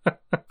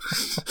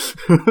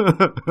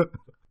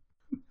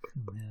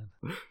 Man.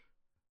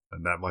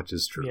 And that much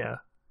is true. Yeah.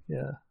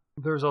 Yeah.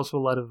 There's also a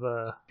lot of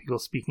people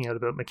speaking out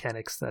about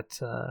mechanics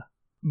that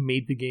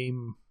made the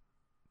game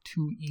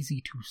too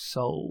easy to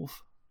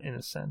solve, in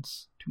a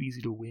sense. Too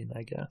easy to win,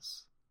 I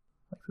guess.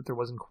 Like that there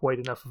wasn't quite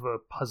enough of a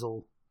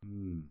puzzle.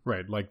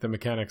 Right, like the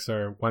mechanics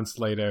are, once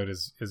laid out,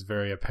 is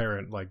very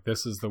apparent. Like,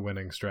 this is the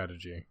winning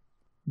strategy.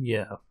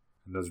 Yeah.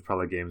 And those are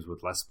probably games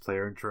with less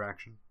player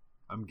interaction,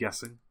 I'm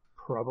guessing.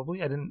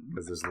 Probably. I didn't...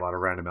 Because there's a lot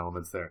of random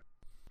elements there.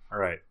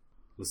 Alright,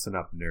 listen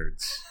up,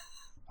 nerds.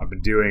 I've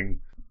been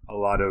doing a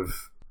lot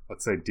of,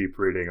 let's say, deep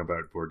reading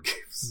about board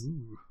games.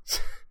 Ooh.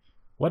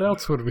 What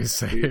else would we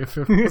say if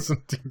it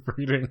wasn't deep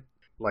reading?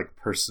 Like,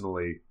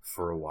 personally,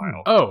 for a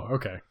while. Oh,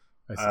 okay.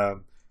 I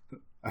see.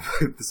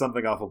 The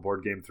Something Awful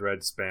board game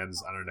thread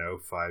spans, I don't know,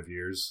 5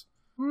 years.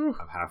 Woo.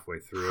 I'm halfway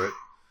through it.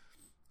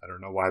 I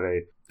don't know why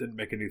they didn't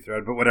make a new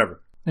thread, but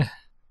whatever.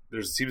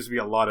 There seems to be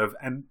a lot of,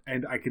 and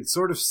I can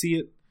sort of see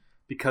it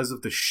because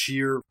of the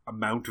sheer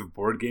amount of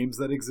board games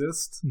that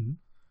exist. Mm-hmm.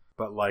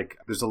 But like,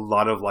 there's a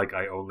lot of like,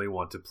 I only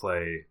want to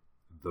play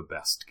the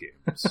best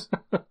games.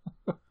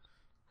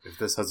 If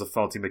this has a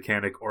faulty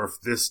mechanic, or if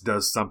this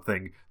does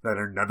something that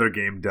another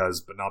game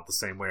does, but not the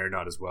same way or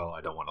not as well,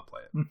 I don't want to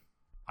play it.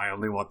 I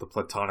only want the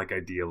platonic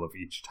ideal of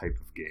each type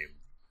of game.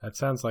 That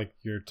sounds like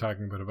you're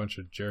talking about a bunch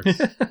of jerks.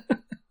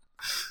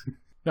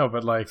 No,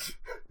 but like...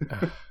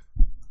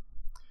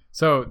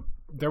 So,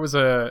 there was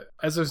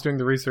as I was doing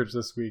the research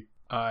this week,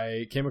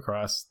 I came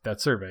across that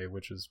survey,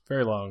 which is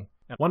very long.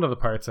 And one of the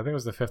parts, I think it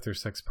was the 5th or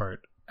 6th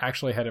part,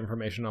 actually had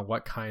information on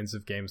what kinds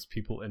of games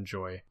people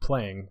enjoy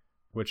playing,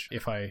 which,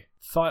 if I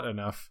thought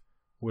enough,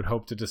 would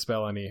hope to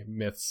dispel any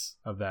myths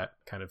of that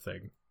kind of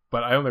thing.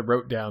 But I only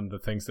wrote down the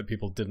things that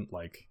people didn't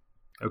like.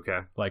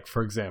 Okay. Like,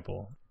 for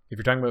example, if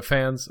you're talking about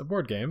fans of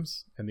board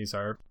games, and these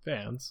are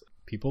fans,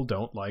 people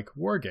don't like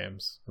war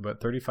games.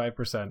 About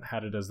 35%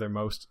 had it as their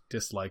most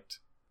disliked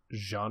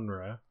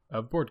genre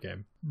of board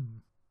game.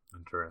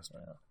 Interesting.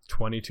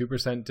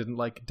 22% didn't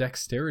like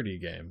dexterity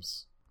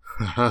games.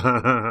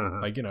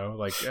 Like,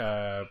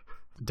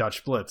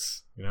 Dutch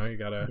Blitz. You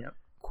gotta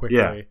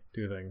quickly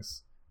do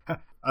things.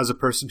 As a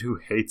person who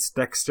hates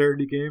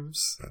dexterity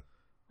games,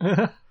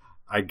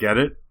 I get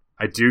it.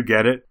 I do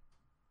get it.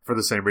 For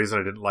the same reason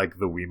I didn't like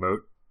the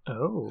Wiimote.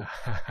 Oh.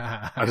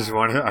 I just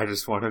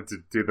wanted to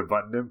do the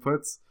button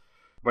inputs.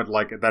 But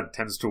like that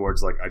tends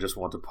towards like I just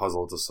want a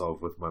puzzle to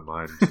solve with my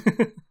mind.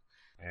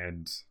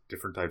 And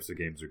different types of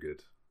games are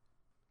good.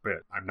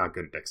 But I'm not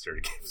good at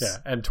dexterity games. Yeah,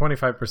 and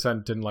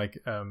 25% didn't like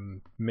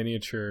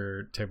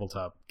miniature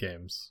tabletop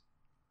games.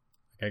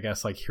 I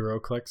guess like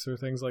HeroClix or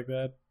things like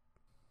that.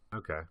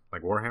 Okay.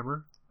 Like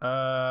Warhammer?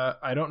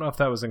 I don't know if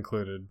that was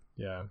included.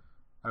 Yeah.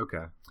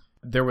 Okay.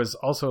 There was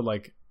also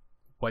like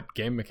what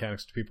game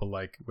mechanics do people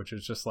like, which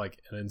is just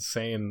like an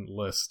insane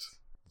list.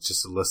 It's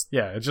just a list.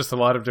 Yeah, it's just a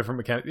lot of different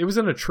mechanics. It was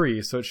in a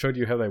tree, so it showed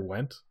you how they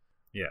went.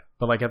 Yeah.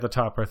 But like at the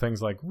top are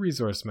things like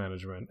resource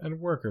management and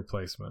worker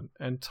placement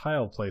and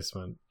tile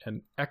placement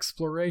and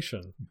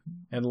exploration.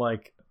 And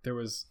like there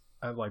was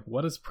like,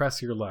 what is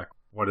press your luck?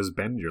 What is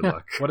bend your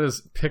luck? What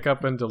is pick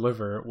up and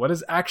deliver? What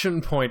is action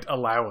point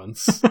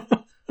allowance?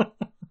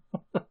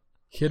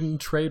 Hidden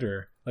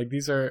trader. Like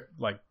these are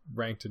like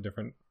ranked in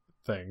different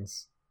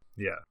things.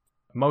 Yeah.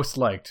 Most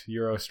liked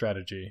Euro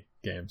strategy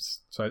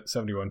games. So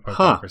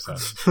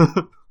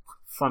 71.5%.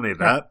 Funny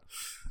that.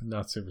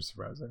 Not super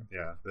surprising.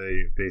 Yeah.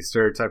 The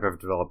stereotype I've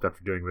developed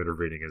after doing a bit of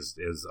reading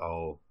is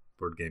all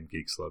board game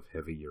geeks love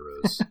heavy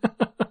Euros.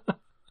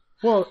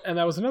 Well, and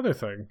that was another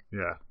thing.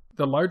 Yeah.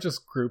 The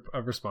largest group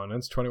of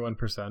respondents,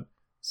 21%,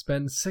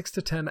 spend 6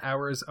 to 10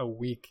 hours a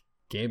week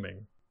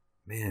gaming.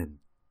 Man.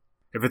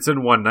 If it's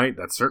in one night,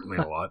 that's certainly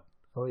a lot.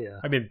 Oh, yeah.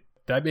 I mean,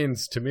 that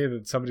means to me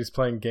that somebody's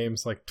playing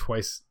games like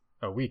twice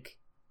a week.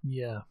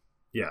 Yeah.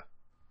 Yeah.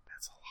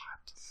 That's a lot.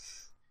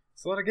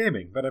 It's a lot of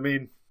gaming, but I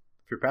mean,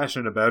 if you're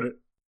passionate about it,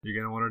 you're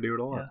going to want to do it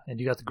a lot. Yeah. And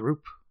you got the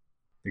group.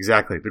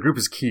 Exactly. The group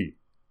is key,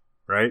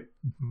 right?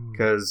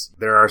 Because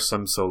there are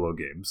some solo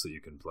games that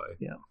you can play.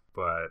 Yeah.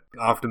 But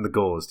often the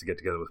goal is to get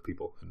together with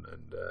people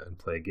and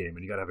play a game.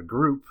 And you got to have a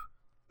group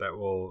that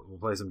will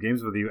play some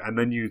games with you. And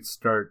then you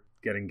start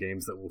getting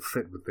games that will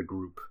fit with the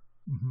group.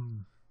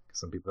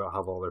 Some people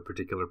have all their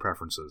particular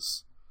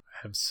preferences.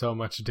 I have so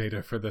much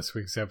data for this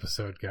week's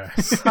episode,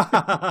 guys.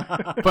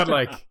 But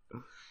like,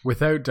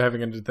 without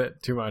diving into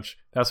that too much,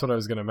 that's what I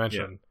was going to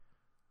mention. Yeah.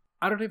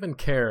 I don't even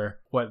care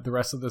what the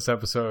rest of this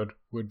episode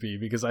would be,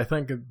 because I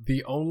think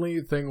the only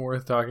thing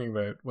worth talking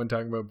about when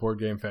talking about board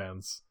game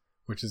fans,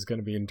 which is going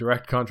to be in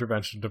direct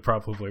contravention to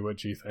probably what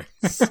G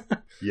thinks.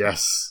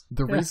 Yes.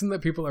 The reason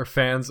that people are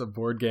fans of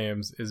board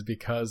games is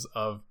because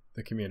of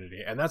the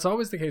community. And that's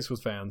always the case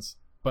with fans.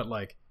 But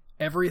like,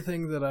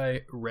 everything that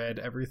I read,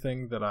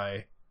 everything that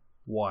I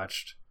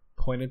watched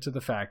pointed to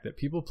the fact that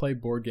people play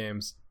board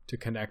games to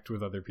connect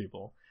with other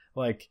people.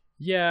 Like,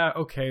 yeah,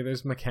 okay,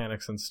 there's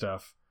mechanics and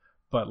stuff,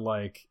 but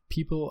like,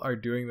 people are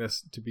doing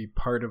this to be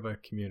part of a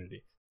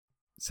community.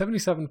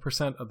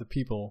 77% of the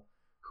people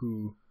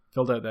who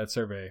filled out that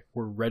survey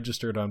were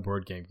registered on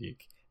BoardGameGeek,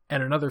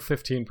 and another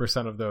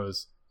 15% of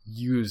those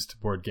used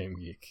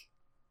BoardGameGeek.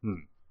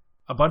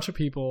 A bunch of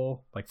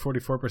people, like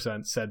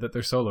 44%, said that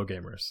they're solo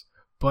gamers.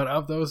 But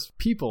of those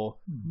people,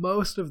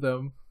 most of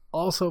them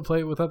also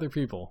play with other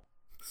people.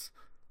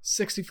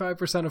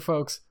 65% of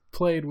folks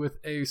played with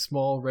a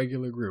small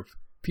regular group.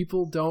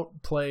 People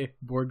don't play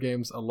board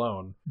games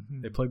alone.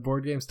 They play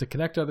board games to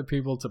connect to other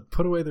people, to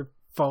put away their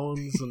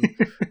phones and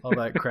all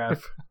that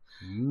crap.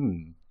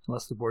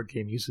 Unless the board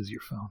game uses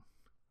your phone.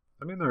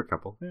 I mean, there are a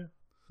couple.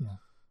 Yeah.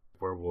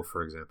 Werewolf,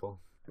 for example.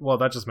 Well,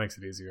 that just makes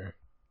it easier.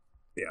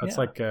 Yeah. It's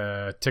like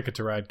a Ticket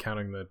to Ride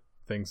counting the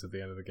things at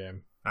the end of the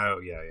game. Oh,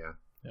 yeah.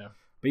 Yeah.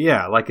 But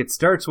yeah, like it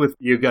starts with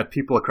you've got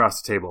people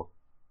across the table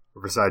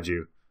beside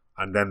you,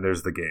 and then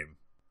there's the game.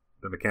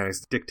 The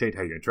mechanics dictate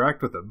how you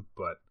interact with them,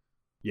 but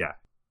yeah,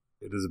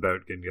 it is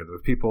about getting together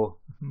with people,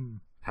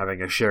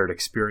 having a shared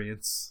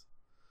experience.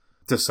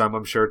 To some,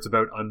 I'm sure it's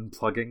about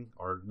unplugging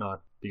or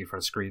not being in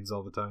front of screens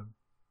all the time.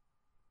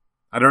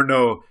 I don't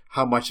know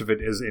how much of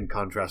it is in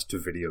contrast to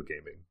video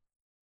gaming,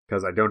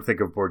 because I don't think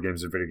of board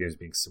games and video games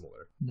being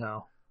similar.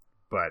 No.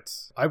 But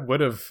I would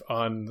have,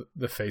 on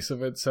the face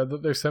of it, said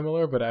that they're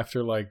similar, but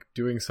after like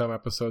doing some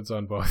episodes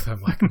on both,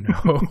 I'm like,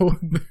 no,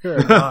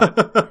 they're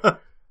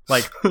not.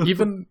 Like,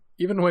 even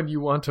when you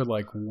want to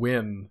like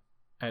win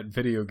at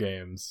video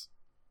games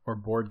or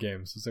board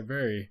games, they're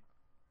very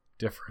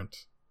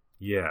different.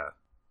 Yeah.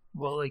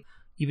 Well, like,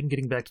 even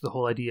getting back to the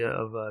whole idea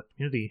of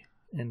community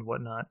and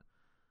whatnot,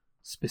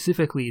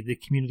 specifically the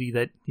community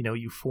that,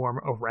 you form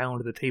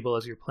around the table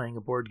as you're playing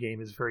a board game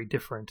is very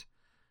different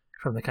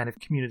from the kind of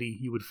community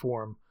you would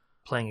form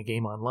playing a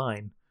game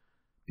online.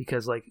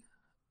 Because, like,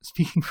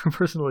 speaking from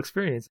personal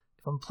experience,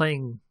 if I'm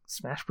playing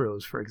Smash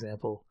Bros, for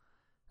example,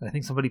 and I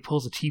think somebody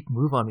pulls a cheap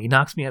move on me,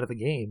 knocks me out of the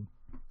game,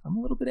 I'm a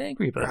little bit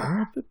angry about it. I'm a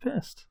little bit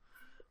pissed.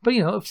 But,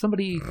 if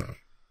somebody,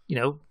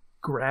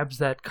 grabs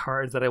that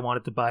card that I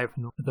wanted to buy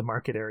from the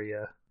market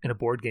area in a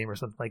board game or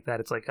something like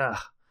that, it's like,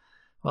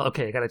 well,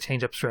 okay, I got to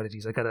change up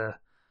strategies. I got to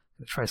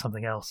try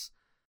something else.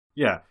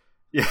 Yeah.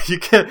 Yeah, you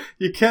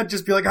can't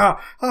just be like,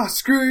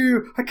 screw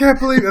you, I can't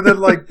believe it, and then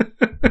like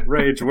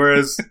rage.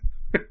 Whereas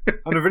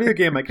on a video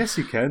game, I guess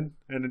you can,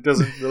 and it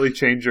doesn't really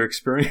change your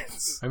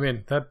experience. I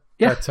mean,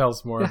 that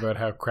tells more about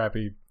how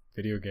crappy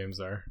video games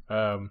are.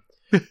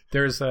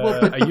 There's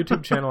a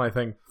YouTube channel, I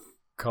think,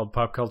 called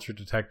Pop Culture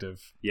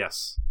Detective.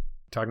 Yes.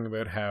 Talking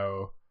about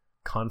how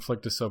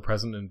conflict is so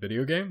present in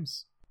video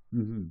games.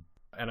 Mm-hmm.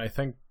 And I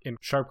think in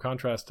sharp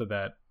contrast to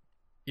that,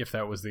 if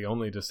that was the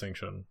only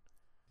distinction,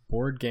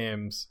 board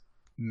games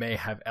may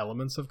have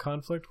elements of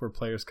conflict where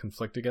players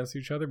conflict against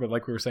each other, but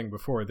like we were saying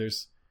before,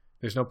 there's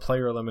no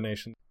player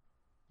elimination.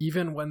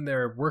 Even when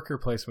they're worker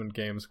placement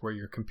games where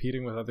you're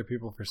competing with other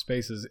people for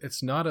spaces,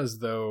 it's not as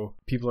though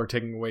people are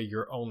taking away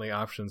your only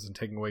options and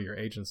taking away your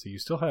agency. You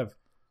still have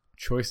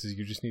choices,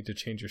 you just need to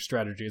change your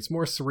strategy. It's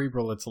more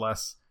cerebral, it's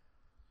less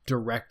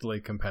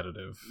directly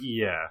competitive.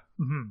 Yeah.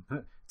 Mm-hmm.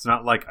 It's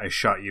not like I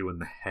shot you in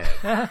the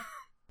head.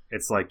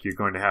 It's like you're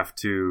going to have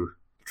to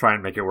try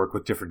and make it work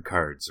with different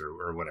cards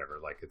or whatever.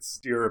 Like, it's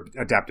your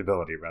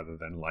adaptability rather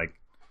than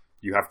like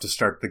you have to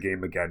start the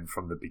game again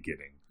from the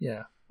beginning.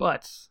 Yeah,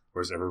 but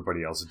whereas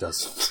everybody else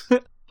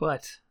doesn't.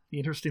 But the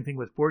interesting thing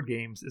with board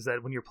games is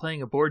that when you're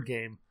playing a board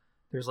game,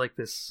 there's like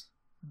this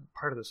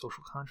part of the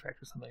social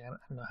contract or something. I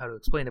don't know how to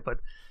explain it, but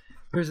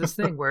there's this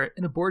thing where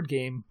in a board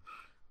game,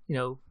 you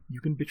know, you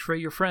can betray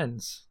your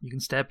friends, you can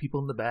stab people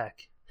in the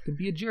back, you can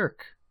be a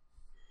jerk,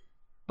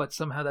 but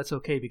somehow that's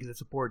okay because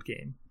it's a board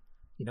game.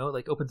 You know, it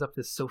like opens up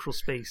this social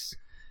space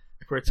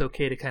where it's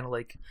okay to kind of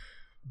like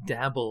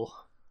dabble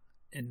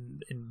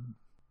in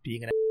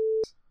being an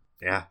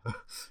yeah,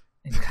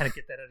 and kind of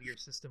get that out of your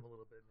system a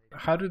little bit.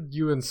 Maybe. How did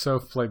you and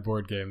Soph play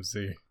board games,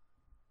 Z?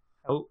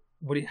 How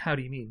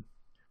do you mean?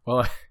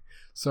 Well,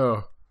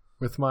 so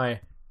with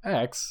my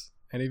ex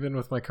and even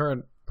with my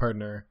current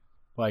partner,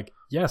 like,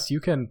 yes, you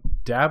can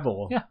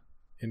dabble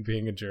in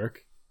being a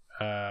jerk.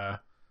 I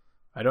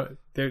don't.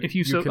 If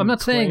you so, I'm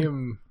not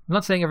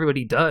saying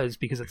everybody does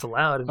because it's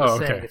allowed. I'm just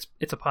saying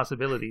it's a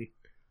possibility.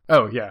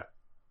 Oh yeah.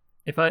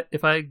 If I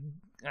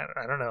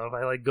don't know, if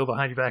I like go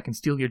behind your back and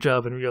steal your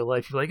job in real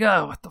life, you're like,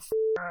 oh, what the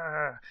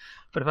f-?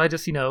 But if I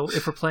just,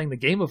 if we're playing the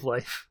game of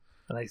life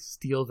and I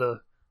steal the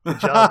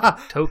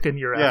job token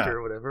you're after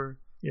or whatever,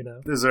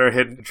 Is there a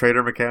hidden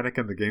trader mechanic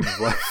in the game of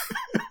life?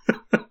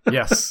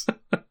 Yes.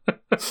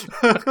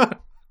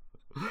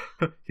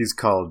 He's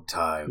called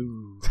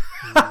Time.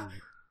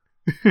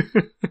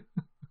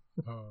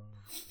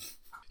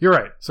 You're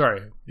right.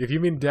 Sorry. If you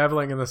mean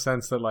dabbling in the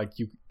sense that like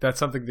that's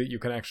something that you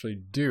can actually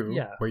do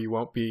where you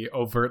won't be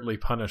overtly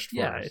punished for it.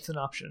 Yeah, it's an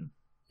option.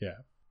 Yeah.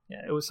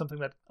 Yeah, it was something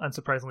that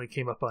unsurprisingly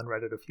came up on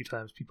Reddit a few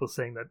times. People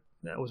saying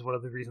that was one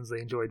of the reasons they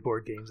enjoyed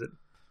board games. It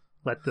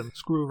let them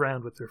screw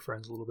around with their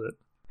friends a little bit.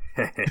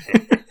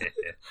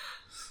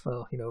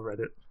 Well,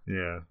 Reddit.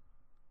 Yeah.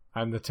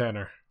 I'm the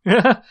Tanner.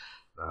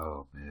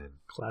 Oh, man.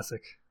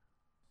 Classic.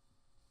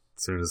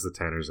 As soon as the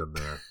Tanner's in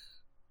there,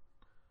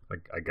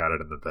 I got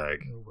it in the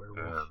bag.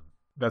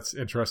 That's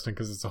interesting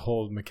because it's a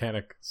whole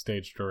mechanic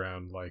staged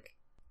around, like,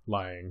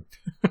 lying.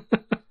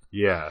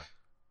 Yeah.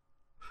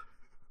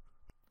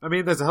 I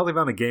mean, there's a healthy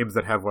amount of games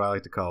that have what I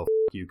like to call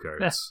you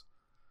cards.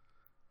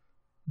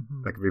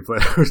 That can be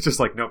played. It's just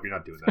like, nope, you're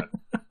not doing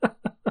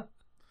that.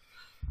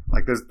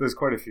 Like, there's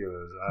quite a few of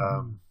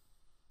those.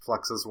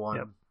 Flux is one.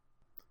 Yep.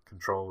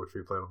 Control, which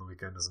we played on the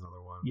weekend, is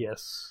another one.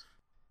 Yes.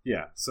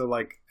 Yeah, so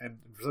like, and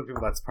for some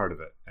people that's part of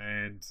it.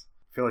 And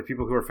I feel like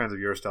people who are fans of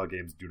Euro-style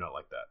games do not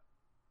like that.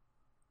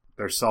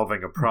 They're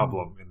solving a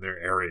problem in their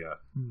area,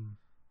 and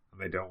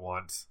they don't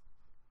want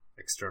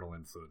external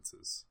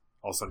influences.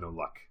 Also, no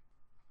luck.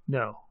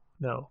 No.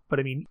 But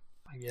I mean,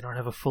 I don't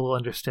have a full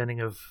understanding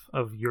of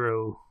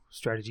Euro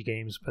strategy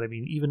games, but I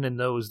mean, even in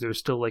those, there's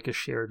still like a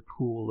shared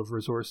pool of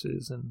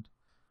resources, and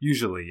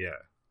usually, yeah.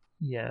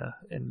 Yeah,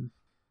 and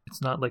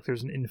it's not like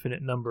there's an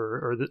infinite number,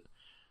 or that.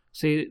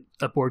 Say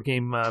a board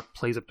game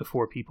plays up to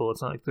 4 people. It's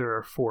not like there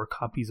are 4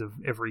 copies of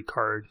every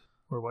card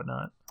or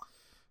whatnot.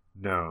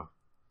 No.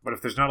 But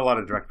if there's not a lot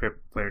of direct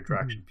player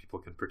interaction, people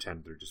can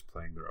pretend they're just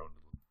playing their own.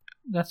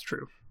 That's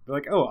true. They're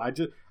like, oh, I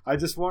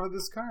just wanted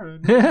this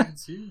card. I know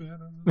you,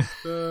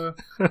 man.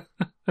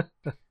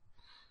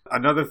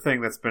 Another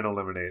thing that's been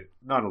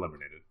not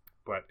eliminated,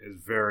 but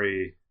is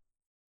very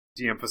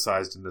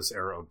de-emphasized in this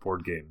era of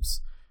board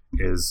games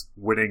is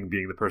winning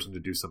being the person to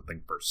do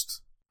something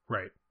first.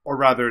 Right. Or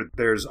rather,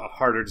 there's a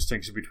harder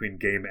distinction between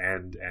game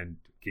end and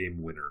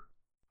game winner.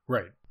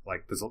 Right.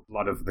 Like, there's a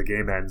lot of the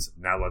game ends,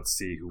 now let's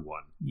see who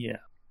won. Yeah.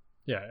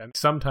 Yeah, and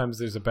sometimes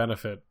there's a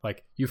benefit.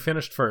 Like, you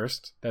finished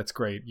first, that's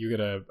great. You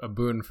get a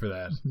boon for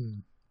that.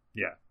 Mm-hmm.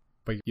 Yeah.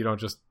 But you don't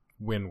just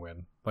win.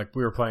 Like,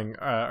 we were playing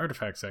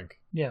Artifact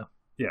Sync. Yeah.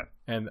 Yeah.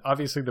 And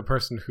obviously the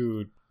person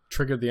who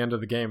triggered the end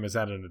of the game is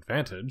at an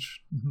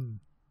advantage. Mm-hmm.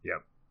 Yeah.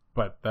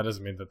 But that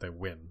doesn't mean that they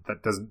win.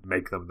 That doesn't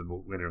make them the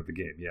winner of the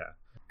game, yeah.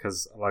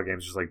 Because a lot of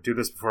games are just like, do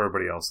this before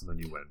everybody else and then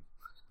you win.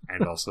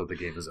 And also the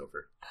game is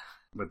over.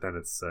 But then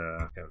it's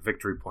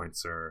victory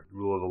points or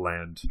rule of the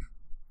land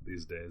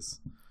these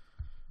days.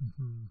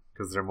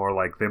 Because they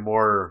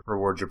more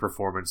reward your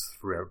performance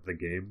throughout the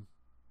game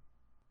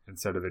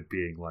instead of it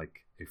being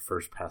like a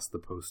first past the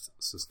post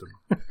system.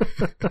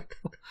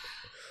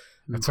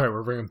 That's right,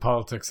 we're bringing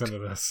politics into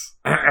this.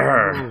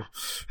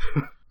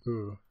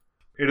 Ooh.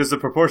 It is a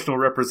proportional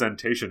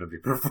representation of the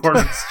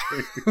performance.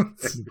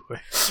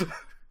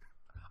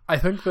 I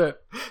think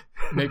that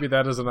maybe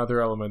that is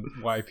another element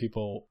why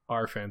people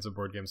are fans of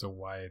board games and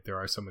why there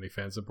are so many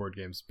fans of board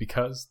games,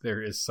 because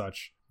there is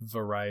such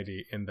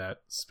variety in that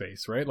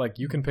space, right? Like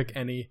you can pick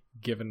any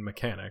given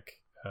mechanic.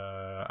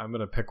 I'm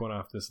going to pick one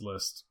off this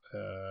list.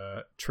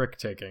 Trick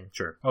taking.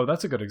 Sure. Oh,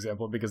 that's a good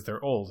example because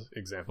they're old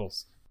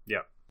examples.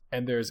 Yeah.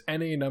 And there's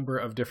any number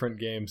of different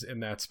games in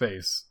that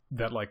space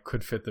that like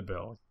could fit the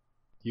bill.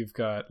 You've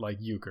got like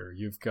euchre.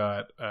 You've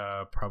got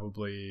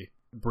probably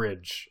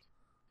bridge.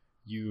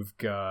 You've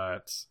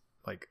got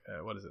like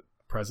what is it?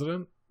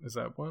 President? Is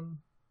that one?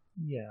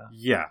 Yeah.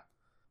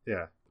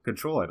 Yeah.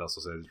 Control, I'd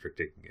also say, is a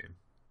trick-taking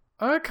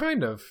game.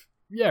 Kind of.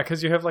 Yeah,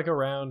 because you have like a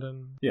round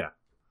and yeah.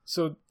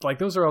 So like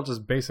those are all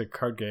just basic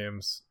card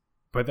games,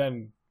 but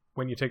then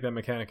when you take that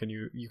mechanic and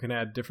you can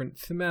add different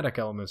thematic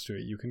elements to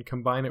it, you can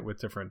combine it with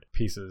different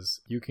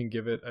pieces. You can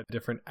give it a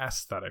different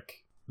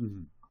aesthetic.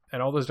 Mm-hmm.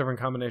 And all those different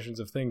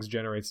combinations of things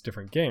generates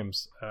different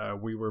games.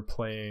 We were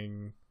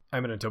playing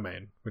Eminent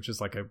Domain, which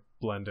is like a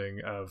blending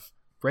of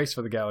Race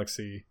for the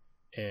Galaxy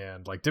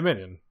and like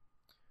Dominion.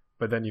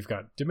 But then you've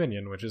got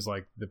Dominion, which is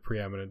like the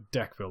preeminent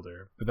deck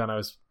builder. But then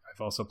I've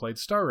also played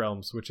Star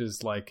Realms, which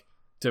is like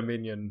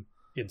Dominion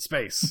in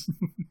space.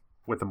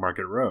 With a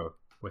market row.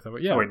 Oh,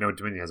 wait, no,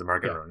 Dominion has a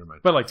market row. Never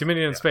mind. But like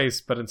Dominion in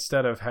space, but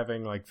instead of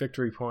having like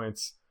victory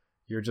points,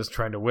 you're just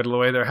trying to whittle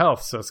away their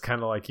health. So it's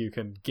kind of like you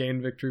can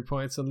gain victory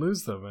points and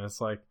lose them. And it's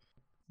like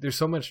there's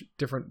so much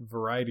different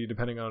variety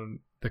depending on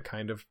the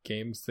kind of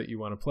games that you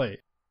want to play.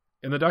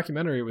 In the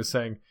documentary, it was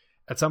saying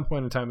at some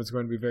point in time, it's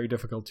going to be very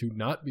difficult to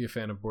not be a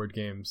fan of board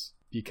games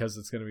because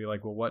it's going to be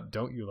like, well, what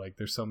don't you like?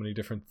 There's so many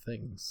different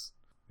things.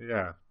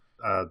 Yeah.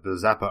 The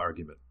Zappa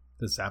argument.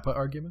 The Zappa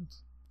argument?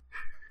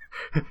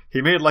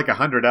 He made like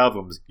 100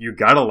 albums. You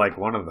gotta like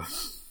one of them.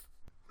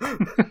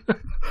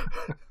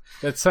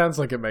 That sounds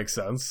like it makes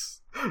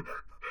sense.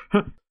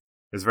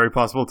 It's very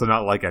possible to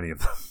not like any of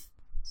them.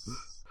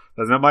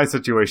 That's not my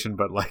situation,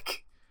 but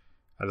like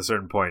at a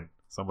certain point,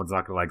 someone's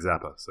not gonna like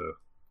Zappa, so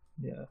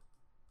yeah,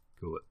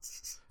 cool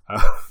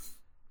it.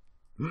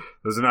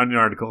 There's an Onion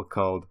article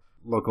called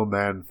 "Local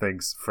Man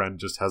Thinks Friend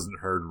Just Hasn't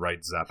Heard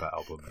Right Zappa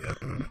Album Yet."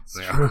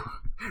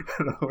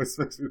 It always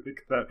makes me think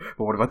of that.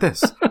 But what about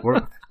this?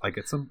 Like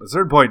at a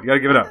certain point, you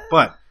gotta give it up.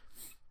 But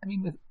I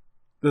mean,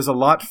 there's a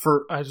lot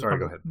for. I just Sorry,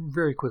 want go to ahead.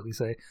 very quickly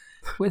say,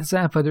 with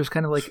Zappa, there's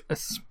kind of like a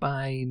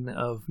spine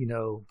of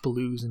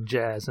blues and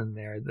jazz in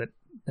there that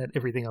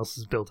everything else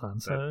is built on.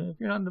 So if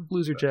you're not into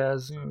blues or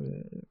jazz,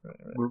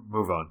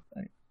 Move on.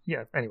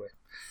 Yeah. Anyway.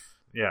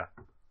 Yeah.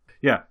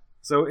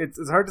 So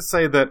it's hard to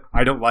say that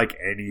I don't like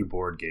any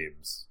board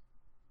games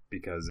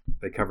because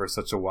they cover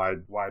such a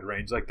wide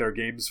range. Like there are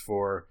games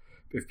for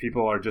if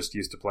people are just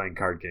used to playing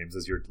card games,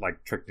 as you're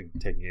like taking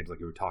games like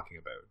you were talking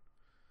about.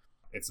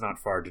 It's not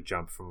far to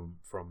jump from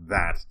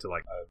that to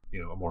like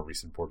a more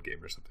recent board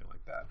game or something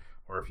like that.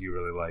 Or if you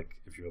really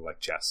like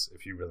chess,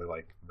 if you really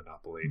like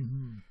Monopoly.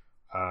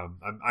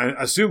 Mm-hmm. I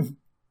assume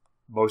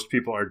most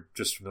people are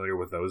just familiar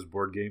with those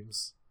board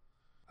games,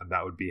 and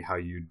that would be how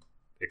you'd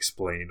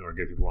explain or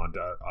get people onto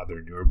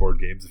other newer board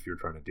games if you're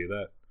trying to do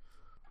that.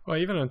 Well,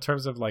 even in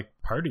terms of like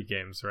party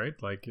games, right?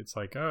 Like it's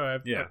like,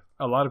 a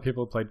lot of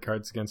people played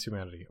Cards Against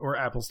Humanity or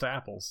Apples to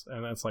Apples,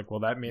 and that's like, well,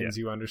 that means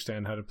you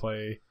understand how to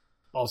play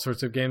all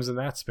sorts of games in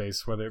that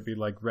space, whether it be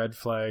like red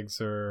flags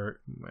or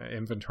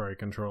inventory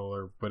control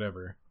or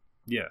whatever.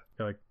 Yeah.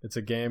 You're like, it's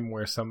a game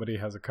where somebody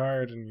has a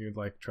card and you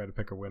like try to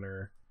pick a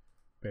winner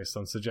based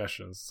on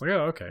suggestions. It's like,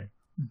 oh, okay.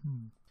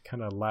 Mm-hmm.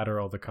 Kind of ladder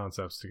all the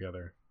concepts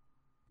together.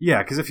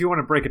 Yeah, because if you want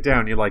to break it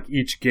down, you like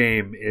each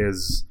game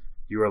is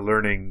you are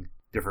learning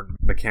different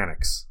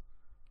mechanics,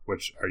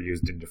 which are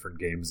used in different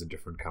games and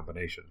different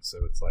combinations. So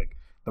it's like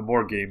the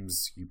more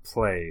games you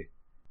play,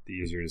 the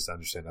easier it is to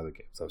understand other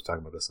games. I was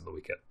talking about this on the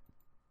weekend.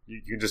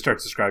 You can just start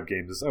to describe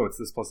games as, oh, it's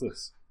this plus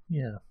this.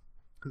 Yeah.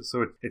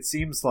 So it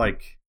seems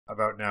like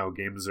about now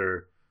games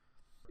are,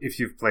 if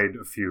you've played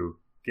a few,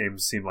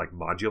 games seem like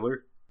modular.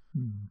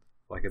 Mm.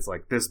 Like it's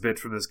like this bit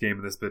from this game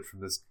and this bit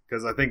from this.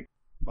 Because I think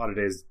a lot of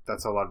days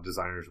that's how a lot of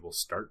designers will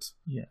start.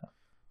 Yeah.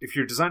 If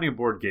you're designing a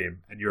board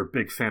game and you're a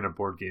big fan of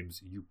board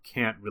games, you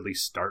can't really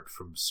start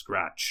from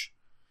scratch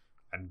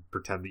and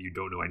pretend that you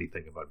don't know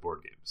anything about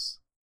board games.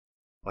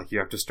 Like you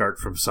have to start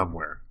from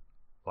somewhere.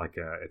 Like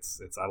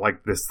it's I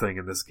like this thing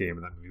in this game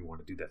and that made me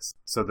want to do this.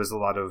 So there's a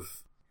lot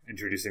of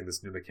introducing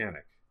this new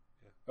mechanic.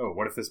 Oh,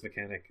 what if this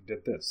mechanic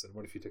did this? And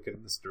what if you took it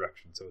in this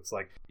direction? So it's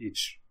like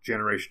each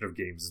generation of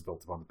games is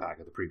built upon the back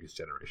of the previous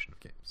generation of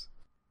games.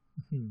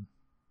 Mm-hmm.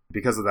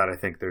 Because of that, I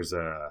think there's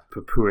a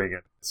poo-pooing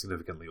at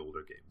significantly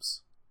older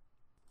games.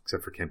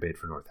 Except for Camp 8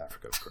 for North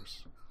Africa, of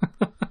course.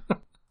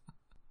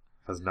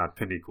 Has not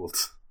been equaled.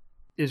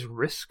 Is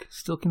Risk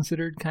still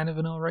considered kind of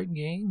an alright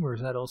game, or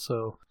is that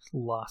also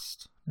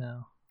lost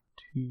now?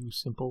 Too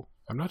simple?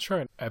 I'm not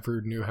sure I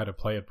ever knew how to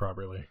play it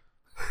properly.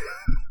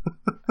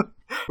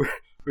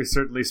 We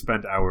certainly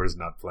spent hours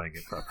not playing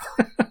it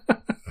properly.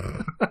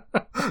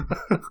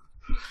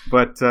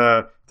 But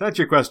to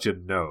answer your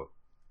question, no.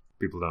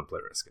 People don't play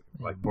Risk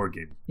anymore. Like board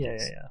game. Yeah.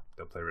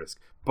 Don't play Risk.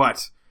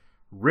 But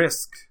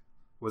Risk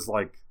was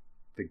like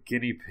the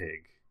guinea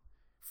pig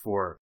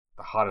for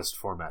the hottest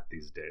format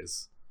these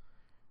days,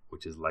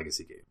 which is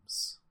legacy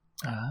games.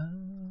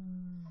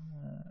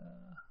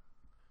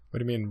 What do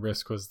you mean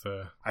Risk was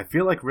the... I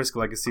feel like Risk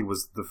Legacy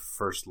was the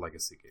first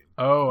legacy game.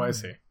 Oh, I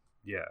see.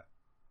 Yeah.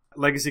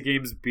 Legacy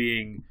games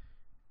being,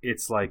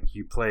 it's like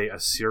you play a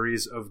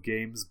series of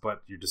games,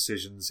 but your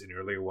decisions in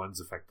earlier ones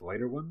affect the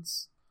later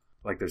ones.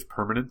 Like there's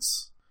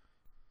permanence.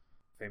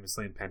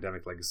 Famously in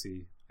Pandemic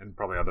Legacy, and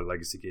probably other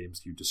legacy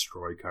games, you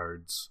destroy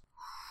cards.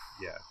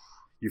 Yeah.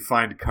 You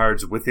find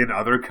cards within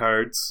other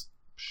cards.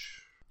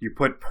 You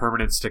put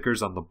permanent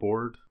stickers on the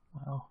board.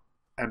 Wow.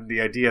 And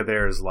the idea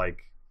there is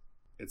like,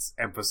 it's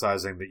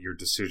emphasizing that your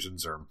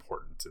decisions are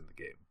important in the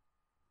game.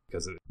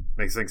 Because it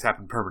makes things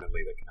happen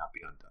permanently that cannot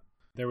be undone.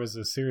 There was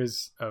a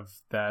series of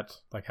that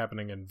like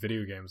happening in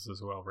video games as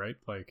well, right?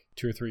 Like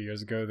 2 or 3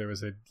 years ago, there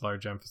was a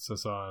large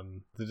emphasis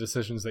on the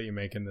decisions that you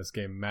make in this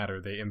game matter.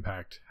 They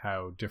impact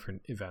how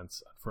different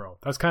events unfurl.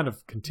 That's kind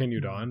of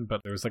continued on,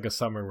 but there was like a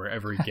summer where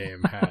every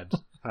game had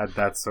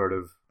that sort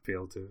of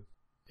feel to it.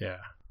 Yeah.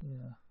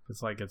 Yeah.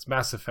 It's like it's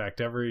Mass Effect.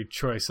 Every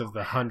choice of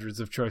the hundreds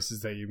of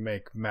choices that you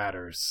make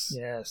matters.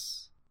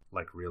 Yes.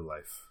 Like real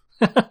life.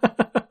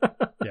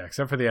 Yeah,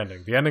 except for the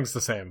ending. The ending's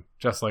the same,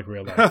 just like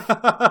real life.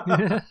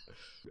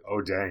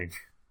 Oh, dang.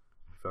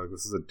 I feel like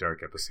this is a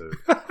dark episode.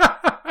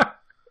 But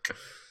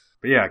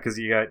yeah, because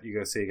you got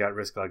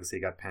Risk Legacy,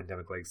 you got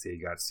Pandemic Legacy,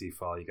 you got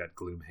Seafall, you got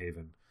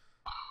Gloomhaven,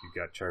 you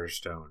got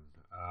Charterstone.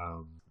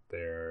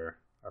 There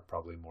are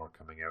probably more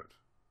coming out.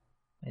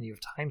 And you have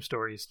Time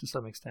Stories to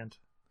some extent.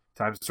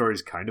 Time Story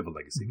is kind of a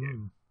legacy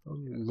game. A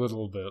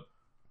little bit.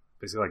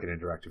 Basically like an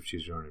interactive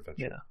choose your own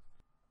adventure.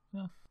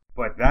 Yeah.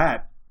 But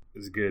that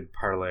is a good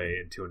parlay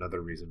into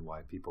another reason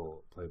why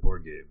people play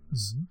board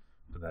games.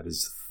 Mm-hmm. And that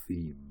is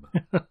theme.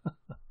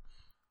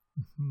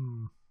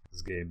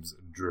 This game's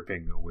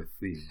dripping with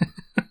theme.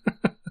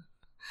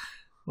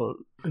 Well,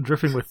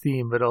 dripping with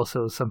theme, but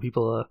also some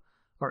people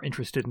are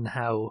interested in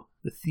how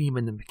the theme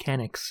and the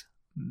mechanics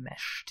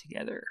mesh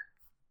together.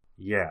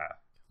 Yeah.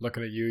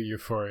 Looking at you,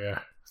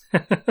 Euphoria.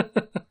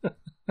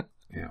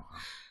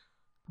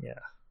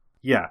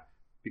 Yeah,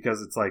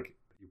 because it's like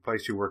you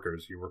place your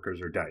workers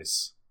are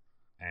dice,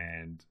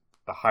 and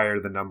the higher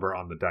the number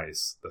on the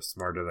dice, the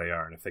smarter they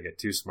are, and if they get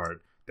too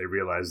smart, they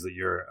realize that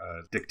you're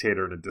a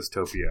dictator in a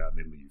dystopia and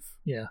they leave.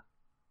 Yeah.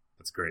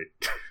 That's great.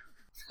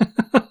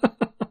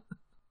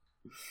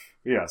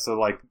 Yeah, so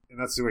like in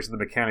that situation, the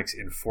mechanics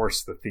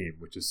enforce the theme,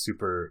 which is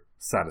super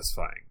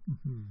satisfying.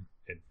 Mm-hmm.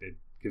 It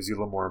gives you a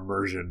little more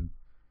immersion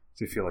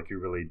to feel like you're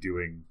really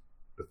doing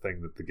the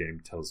thing that the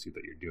game tells you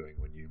that you're doing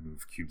when you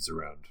move cubes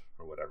around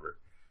or whatever.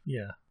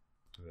 Yeah.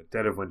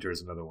 Dead of Winter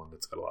is another one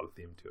that's got a lot of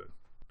theme to it.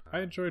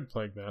 I enjoyed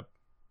playing that.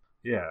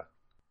 Yeah.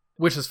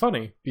 Which is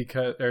funny,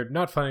 because, or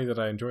not funny that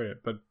I enjoyed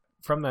it, but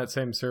from that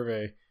same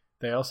survey,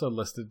 they also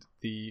listed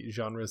the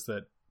genres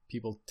that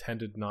people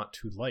tended not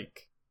to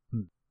like.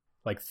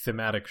 Like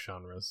thematic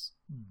genres.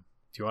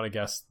 Do you want to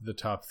guess the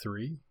top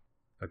 3?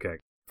 Okay.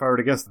 If I were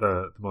to guess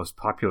the most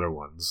popular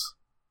ones,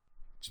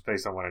 just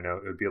based on what I know,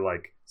 it would be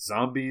like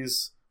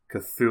zombies,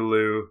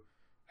 Cthulhu,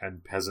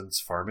 and peasants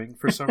farming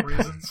for some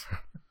reason.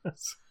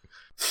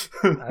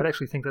 I'd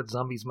actually think that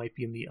zombies might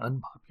be in the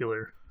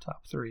unpopular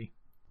top 3.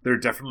 There are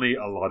definitely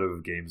a lot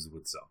of games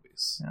with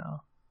zombies. Yeah.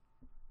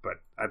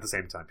 But at the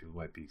same time, people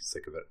might be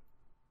sick of it.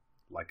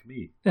 Like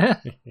me.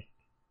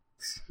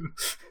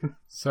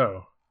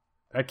 So,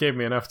 that gave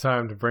me enough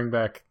time to bring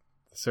back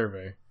the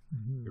survey.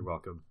 You're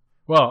welcome.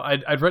 Well,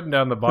 I'd written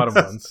down the bottom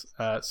ones.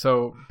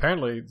 So,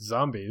 apparently,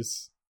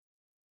 zombies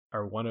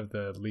are one of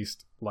the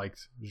least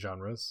liked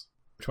genres.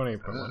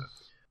 28.1.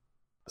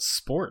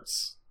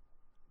 Sports.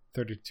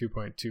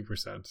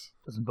 32.2%.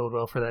 Doesn't bode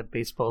well for that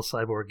baseball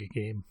cyborg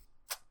game.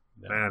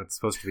 No. Man, it's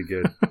supposed to be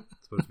good.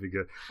 It's supposed to be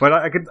good. But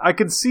I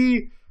can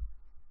see,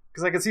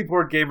 because I can see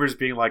board gamers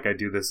being like, I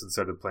do this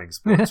instead of playing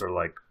sports or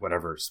like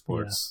whatever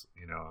sports,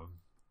 you know,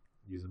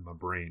 using my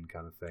brain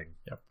kind of thing.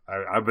 Yep.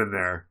 I've been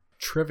there.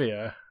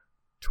 Trivia,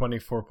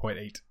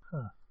 24.8.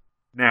 Huh.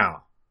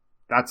 Now,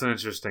 that's an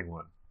interesting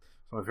one.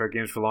 One of my favorite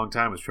games for a long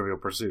time was Trivial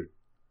Pursuit,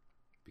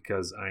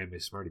 because I am a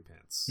smarty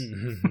pants.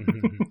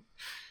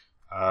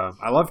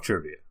 I love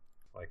trivia,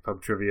 like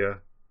pub trivia,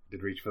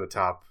 did Reach for the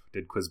Top,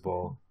 did Quiz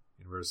Bowl,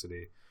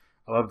 University.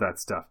 I love that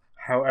stuff.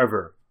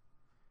 However,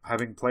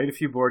 having played a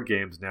few board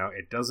games now,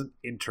 it doesn't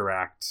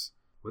interact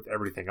with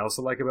everything else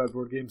I like about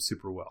board games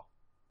super well.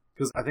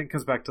 Because I think it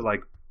comes back to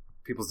like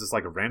people's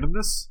dislike of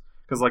randomness.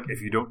 Because like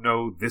if you don't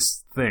know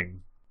this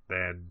thing,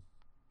 then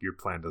your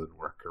plan doesn't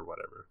work or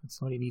whatever.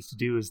 That's what he needs to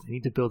do, is they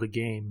need to build a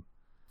game.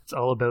 It's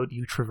all about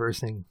you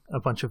traversing a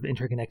bunch of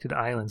interconnected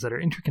islands that are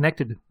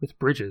interconnected with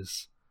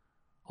bridges,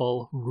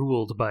 all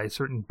ruled by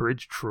certain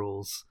bridge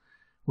trolls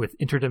with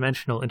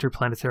interdimensional,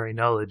 interplanetary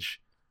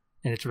knowledge,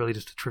 and it's really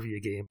just a trivia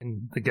game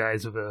in the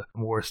guise of a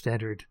more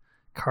standard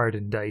card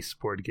and dice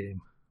board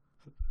game.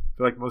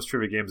 feel like most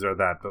trivia games are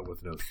that, but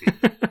with no theme.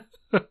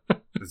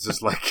 It's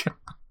just like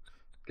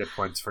get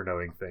points for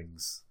knowing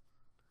things,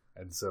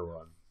 and so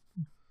on.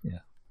 Yeah.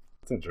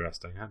 It's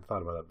interesting. I hadn't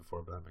thought about that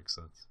before, but that makes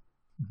sense.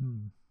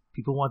 Mm-hmm.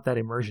 People want that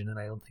immersion, and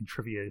I don't think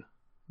trivia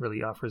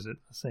really offers it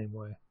the same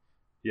way.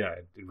 Yeah,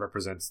 it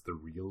represents the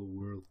real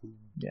world.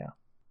 Yeah.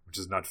 Which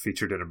is not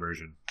featured in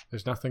immersion.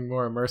 There's nothing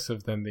more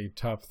immersive than the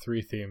top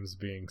 3 themes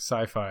being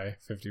sci-fi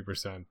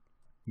 50%,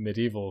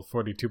 medieval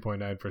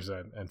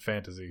 42.9%, and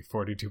fantasy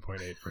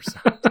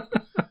 42.8%.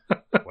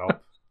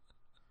 Well,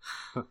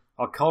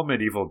 I'll call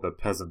medieval the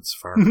peasants'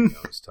 farming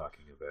I was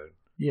talking about.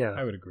 Yeah.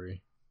 I would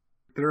agree.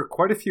 There are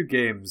quite a few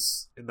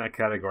games in that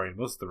category, and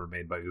most of them are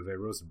made by Uwe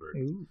Rosenberg.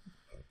 Ooh.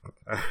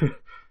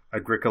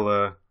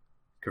 Agricola,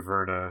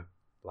 Caverna,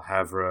 Le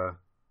Havre,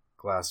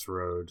 Glass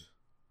Road.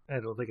 I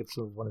don't think it's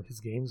one of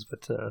his games,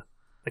 but the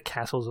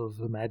Castles of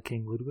the Mad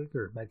King Ludwig,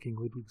 or Mad King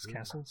Ludwig's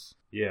Castles.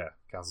 Yeah,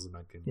 Castles of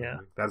Mad King Yeah.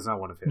 Ludwig. That is not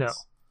one of his. No.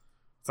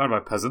 It's not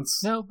about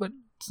peasants. No, but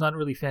it's not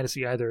really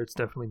fantasy either. It's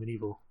definitely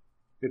medieval.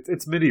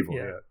 It's medieval,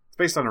 Yeah. yeah. It's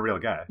based on a real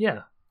guy.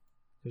 Yeah.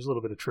 There's a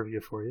little bit of trivia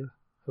for you.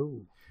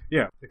 Oh.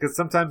 Yeah, because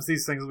sometimes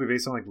these things will be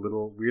based on like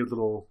weird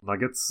little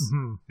nuggets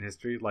Mm-hmm. in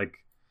history.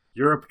 Like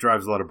Europe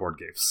drives a lot of board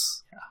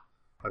games. Yeah.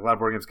 Like a lot of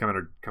board games come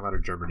out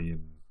of Germany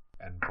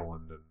and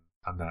Poland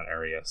and that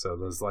area. So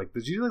there's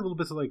usually a little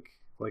bit of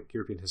like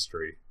European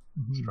history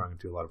strung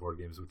into a lot of board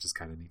games, which is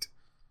kind of neat.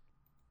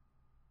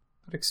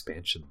 But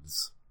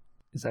expansions.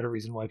 Is that a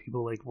reason why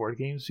people like board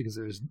games? Because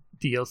there's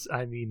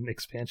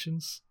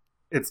expansions?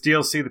 It's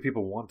DLC that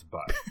people want to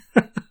buy.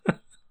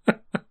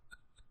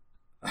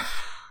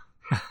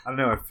 I don't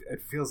know.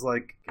 It feels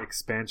like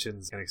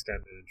expansions can extend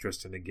an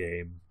interest in a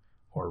game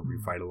or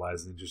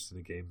revitalize an interest in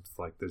a game. It's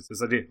like there's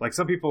this idea. Like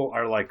some people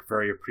are like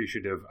very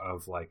appreciative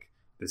of like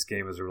this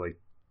game is a really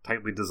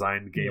tightly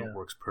designed game. Yeah. It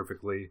works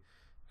perfectly,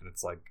 and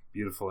it's like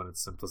beautiful in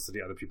its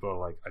simplicity. Other people are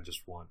like, I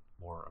just want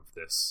more of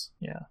this.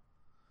 Yeah.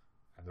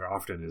 And there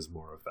often is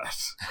more of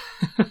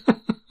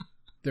that.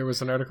 There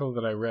was an article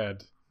that I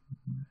read,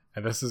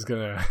 and this is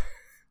gonna...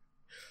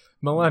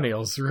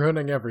 Millennials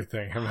ruining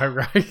everything, am I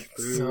right?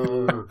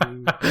 So,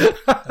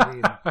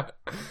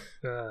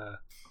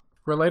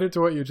 Related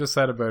to what you just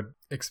said about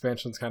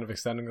expansions kind of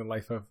extending the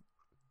life of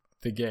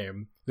the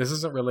game, this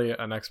isn't really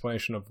an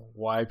explanation of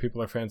why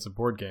people are fans of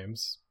board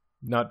games,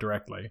 not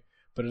directly,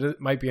 but it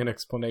might be an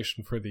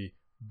explanation for the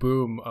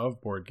boom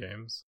of board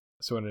games.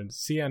 So in a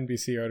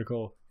CNBC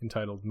article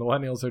entitled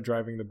 "Millennials Are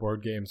Driving the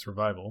Board Games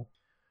Revival,"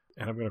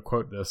 and I'm going to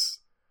quote this.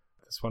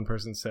 This one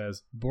person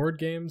says, board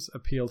games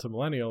appeal to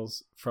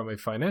millennials from a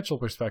financial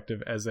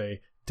perspective as a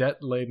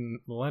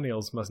debt-laden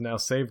millennials must now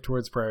save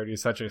towards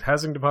priorities such as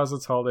housing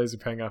deposits, holidays, or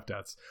paying off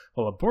debts.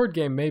 While a board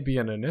game may be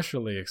an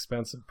initially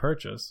expensive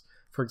purchase,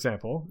 for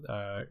example,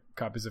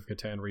 copies of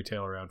Catan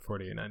retail around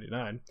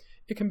 $48.99,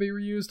 it can be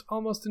reused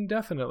almost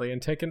indefinitely and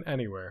taken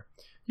anywhere.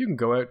 You can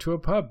go out to a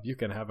pub, you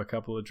can have a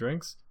couple of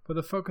drinks, but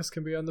the focus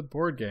can be on the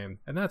board game,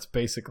 and that's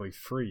basically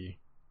free.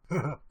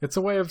 It's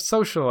a way of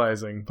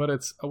socializing, but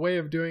it's a way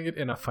of doing it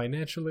in a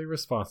financially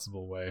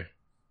responsible way.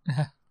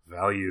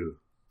 Value.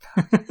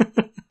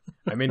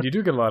 I mean, you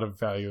do get a lot of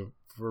value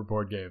for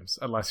board games,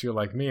 unless you're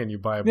like me and you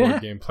buy a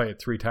board game, play it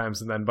 3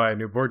 times, and then buy a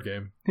new board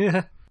game.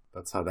 Yeah.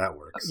 That's how that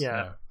works.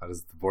 Yeah. That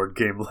is the board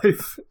game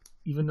life.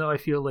 Even though I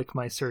feel like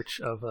my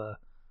search of, I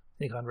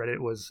think on Reddit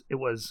was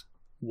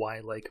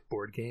why like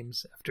board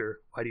games after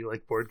why do you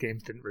like board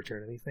games didn't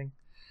return anything.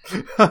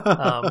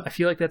 I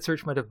feel like that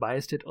search might have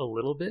biased it a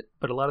little bit,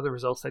 but a lot of the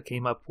results that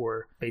came up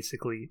were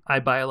basically, I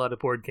buy a lot of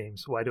board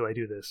games, why do I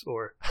do this?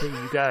 Or, hey,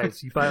 you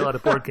guys, you buy a lot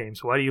of board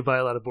games, why do you buy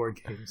a lot of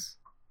board games?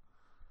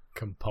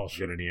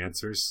 Compulsion. Get any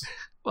answers?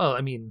 Well,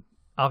 I mean,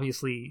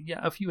 obviously, yeah,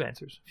 a few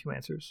answers.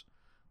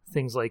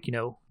 Things like,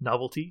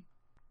 novelty,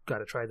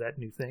 gotta try that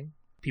new thing.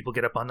 People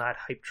get up on that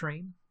hype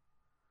train,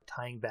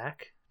 tying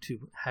back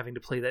to having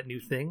to play that new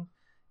thing.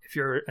 If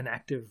you're an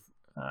active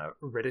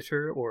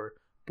Redditor or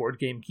Board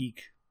Game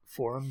Geek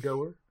forum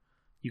goer,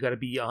 you got to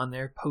be on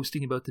there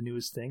posting about the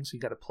newest thing, so you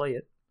got to play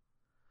it.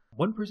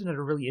 One person had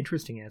a really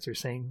interesting answer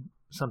saying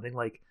something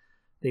like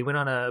they went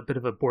on a bit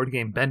of a board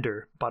game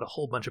bender, bought a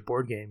whole bunch of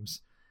board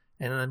games,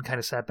 and then kind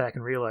of sat back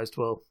and realized,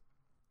 well,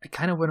 I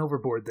kind of went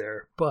overboard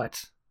there,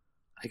 but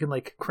I can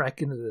like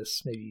crack into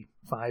this maybe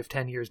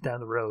 5-10 years down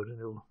the road and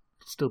it'll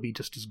still be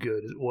just as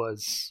good as it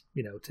was,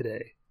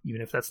 today,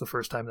 even if that's the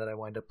first time that I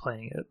wind up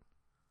playing it.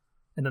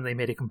 And then they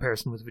made a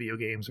comparison with video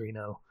games where,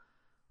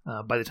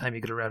 by the time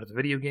you get around to the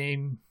video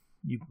game,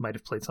 you might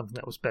have played something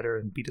that was better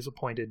and be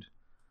disappointed,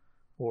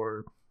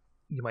 or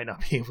you might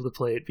not be able to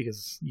play it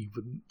because you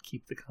wouldn't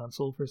keep the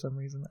console for some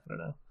reason. I don't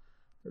know.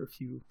 There are a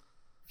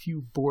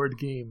few board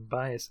game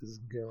biases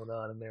going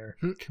on in their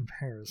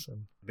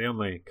comparison. The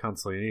only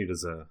console you need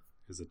is a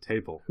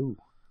table. Ooh,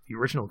 the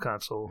original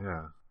console.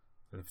 Yeah,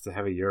 and if to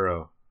have a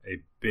Euro,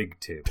 a big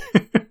table.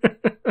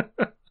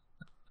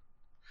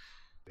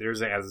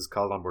 There's as it's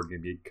called on Board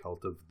Game Geek,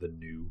 Cult of the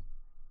New.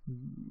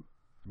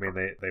 I mean,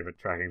 they have a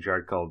tracking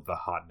chart called the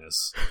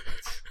Hotness,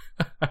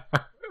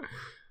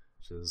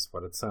 which is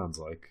what it sounds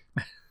like.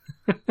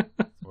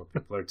 That's what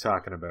people people are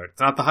talking about. It's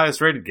not the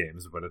highest rated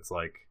games, but it's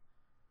like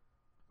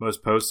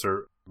most posts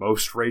are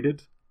most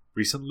rated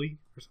recently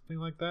or something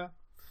like that.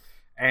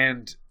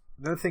 And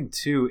another thing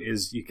too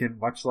is you can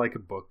watch like a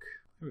book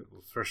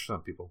for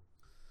some people.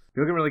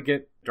 You can really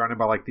get drawn in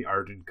by like the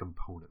art and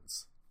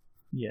components.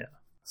 Yeah.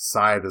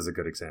 Scythe is a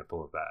good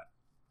example of that.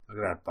 Look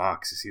at that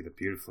box. You see the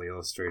beautifully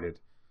illustrated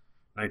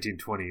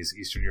 1920s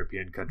Eastern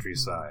European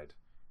countryside.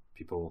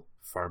 People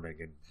farming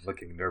and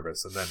looking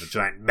nervous. And then a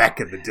giant mech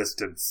in the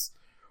distance.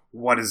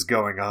 What is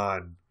going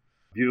on?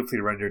 Beautifully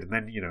rendered. And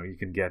then, you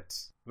can get,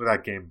 with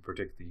that game in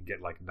particular, you can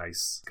get like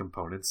nice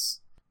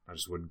components. Not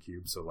just wooden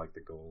cubes. So like the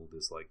gold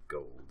is like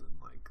gold.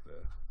 And like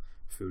the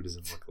food is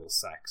in like little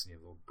sacks. And you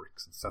have little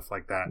bricks and stuff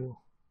like that.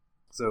 Cool.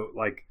 So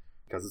like,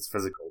 because it's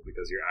physical,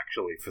 because you're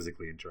actually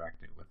physically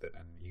interacting with it.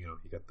 And, you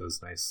get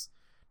those nice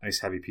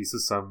heavy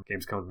pieces. Some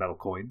games come with metal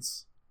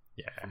coins.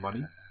 Yeah. For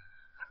money.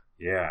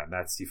 Yeah, and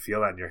you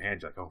feel that in your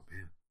hand. You're like, oh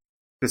man,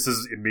 this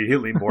is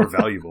immediately more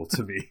valuable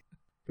to me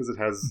because it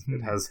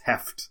has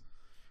heft,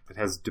 it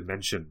has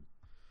dimension.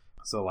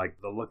 So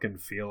like the look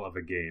and feel of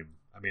a game.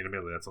 I mean,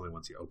 admittedly, that's only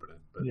once you open it,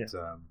 but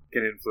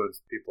can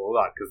influence people a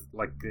lot because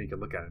like you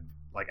can look at it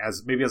like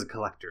as a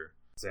collector.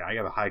 Say, I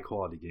have a high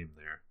quality game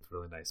there. It's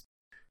really nice,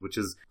 which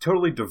is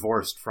totally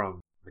divorced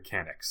from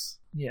mechanics.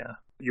 Yeah,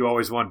 you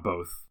always want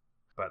both.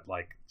 But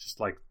just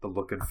the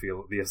look and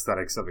feel, the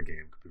aesthetics of a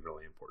game could be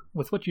really important.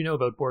 With what you know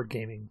about board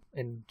gaming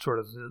and sort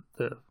of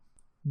the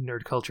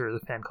nerd culture,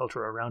 the fan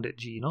culture around it,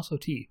 G, and also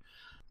T,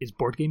 is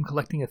board game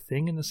collecting a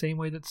thing in the same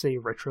way that, say,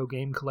 retro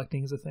game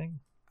collecting is a thing?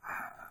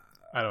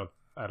 I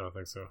don't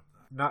think so.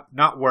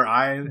 Not where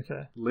I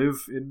live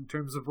in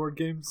terms of board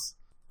games.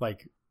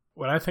 Like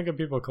when I think of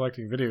people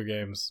collecting video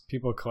games,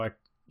 people collect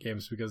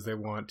games because they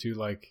want to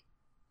like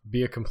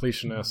be a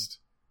completionist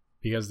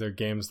because they're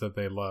games that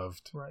they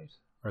loved. Right.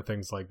 Or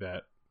things like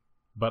that.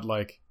 But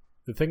like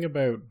the thing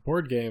about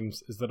board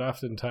games is that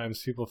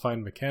oftentimes people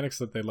find mechanics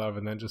that they love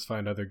and then just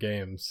find other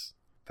games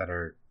that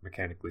are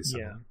mechanically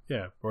similar.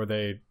 Yeah. Or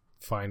they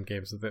find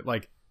games that they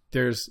like.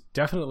 There's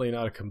definitely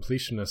not a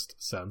completionist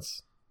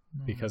sense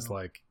because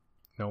like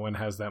no one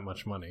has that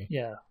much money.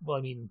 Yeah. Well,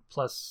 I mean,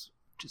 plus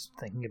just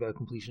thinking about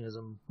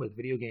completionism with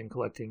video game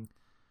collecting,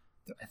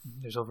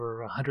 there's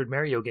over 100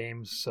 Mario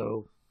games,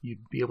 so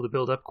you'd be able to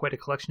build up quite a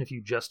collection if you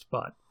just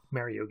bought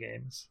Mario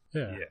games.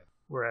 Yeah.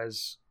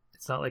 Whereas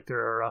it's not like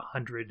there are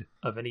 100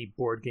 of any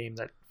board game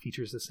that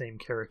features the same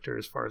character,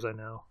 as far as I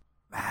know.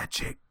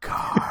 Magic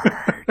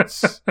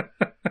cards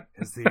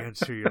is the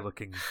answer you're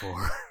looking for.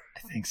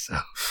 I think so.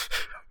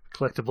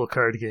 Collectible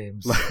card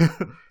games.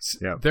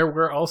 Yeah. There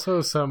were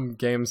also some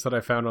games that I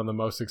found on the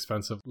most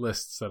expensive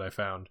lists that I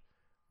found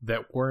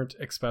that weren't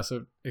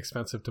expensive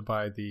to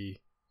buy the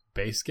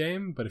base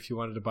game, but if you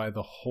wanted to buy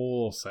the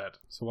whole set.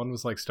 So one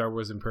was like Star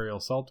Wars Imperial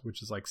Assault,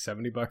 which is like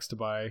 $70 to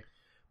buy.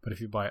 But if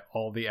you buy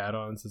all the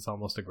add-ons, it's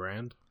almost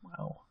 $1,000.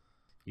 Wow.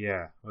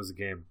 Yeah, it was a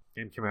game.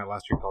 A game came out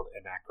last year called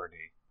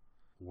Anachrony,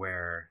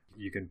 where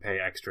you can pay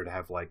extra to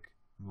have like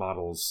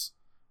models.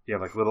 You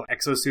have like little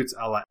exosuits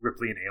a la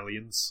Ripley and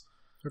Aliens.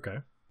 Okay.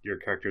 Your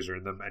characters are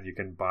in them, and you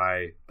can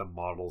buy the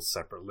models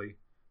separately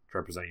to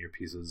represent your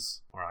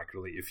pieces more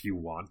accurately if you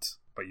want,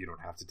 but you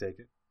don't have to take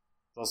it.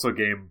 It's also a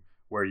game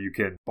where you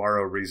can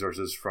borrow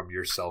resources from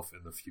yourself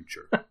in the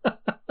future.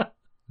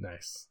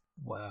 Nice.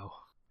 Wow.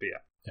 But yeah.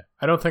 Yeah,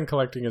 I don't think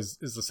collecting is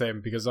the same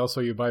because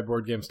also you buy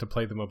board games to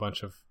play them a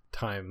bunch of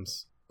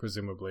times,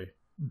 presumably.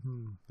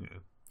 Mm-hmm. Yeah.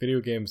 Video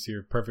games,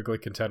 you're perfectly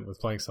content with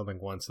playing something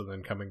once and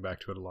then coming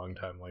back to it a long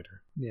time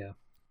later. Yeah.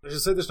 I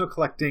should say there's no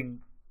collecting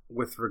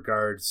with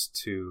regards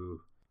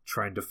to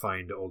trying to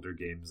find older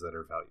games that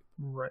are valuable.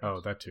 Right.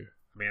 Oh, that too.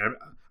 I mean,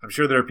 I'm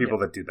sure there are people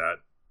that do that.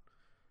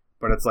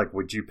 But it's like,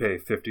 would you pay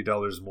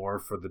 $50 more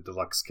for the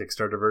deluxe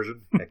Kickstarter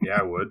version? Heck yeah,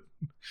 I would.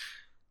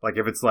 Like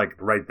if it's like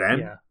right then?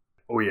 Yeah.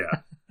 Oh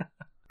yeah.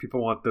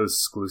 People want those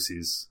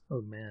exclusives.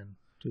 Oh man,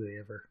 do they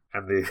ever.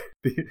 And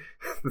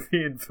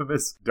the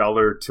infamous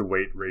dollar to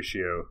weight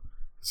ratio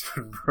has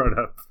been brought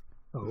up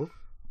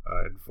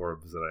in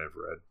forums that I have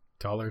read.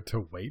 Dollar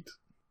to weight?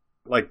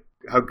 Like,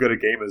 how good a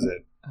game is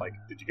it? Like,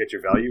 did you get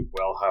your value?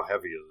 Well, how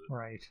heavy is it?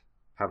 Right.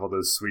 Have all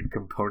those sweet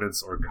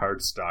components or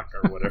card stock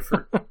or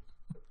whatever.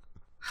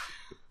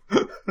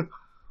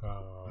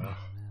 Oh man.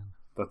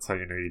 That's how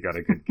you know you got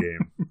a good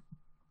game.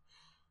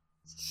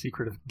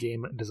 Secret of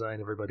game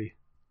design, everybody.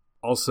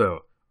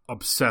 Also,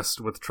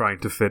 obsessed with trying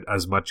to fit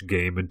as much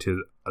game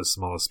into as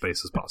small a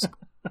space as possible.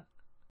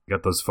 You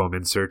got those foam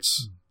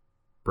inserts,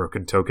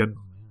 Broken Token.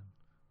 Oh, man.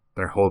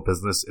 Their whole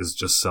business is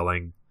just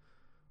selling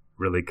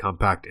really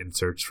compact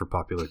inserts for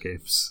popular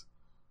games.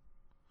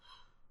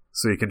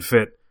 So you can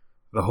fit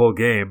the whole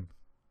game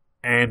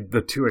and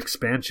the 2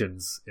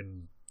 expansions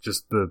in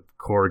just the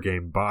core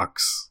game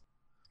box.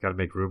 Got to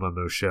make room on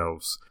those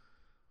shelves.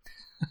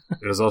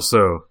 It is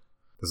also...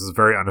 This is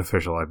very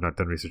unofficial. I've not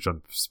done research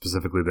on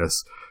specifically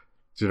this.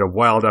 Did a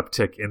wild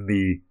uptick in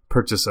the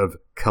purchase of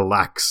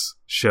Kallax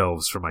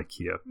shelves from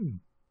IKEA.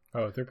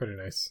 Oh, they're pretty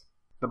nice.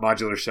 The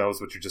modular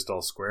shelves, which are just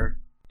all square.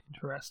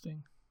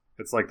 Interesting.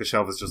 It's like the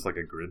shelf is just like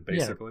a grid,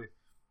 basically.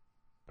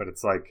 Yeah. But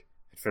it's like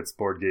It fits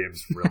board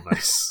games real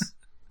nice.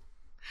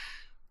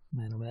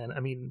 Man, oh man. I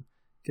mean,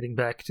 getting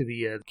back to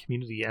the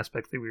community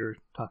aspect that we were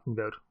talking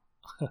about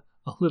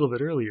a little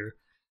bit earlier,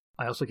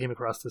 I also came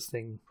across this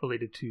thing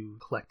related to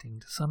collecting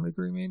to some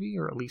degree, maybe,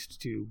 or at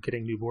least to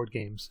getting new board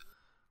games,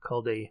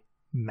 called a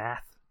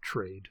math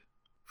trade,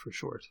 for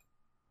short.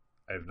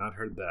 I have not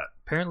heard that.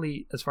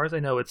 Apparently, as far as I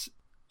know, it's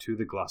To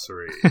the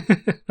glossary.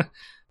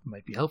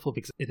 might be helpful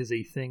because it is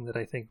a thing that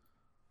I think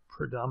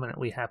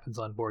predominantly happens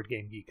on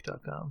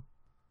BoardGameGeek.com.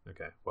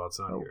 Okay, well, it's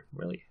not Oh, here.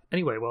 really?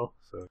 Anyway, well,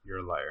 So you're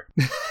a liar.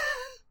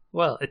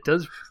 well, it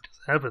does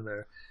happen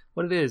there.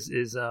 What it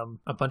is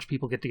a bunch of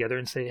people get together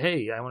and say,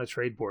 hey, I want to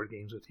trade board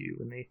games with you.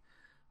 And they,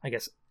 I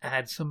guess,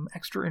 add some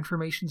extra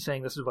information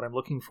saying this is what I'm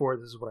looking for,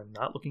 this is what I'm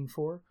not looking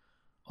for.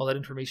 All that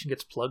information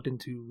gets plugged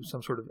into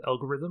some sort of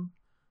algorithm.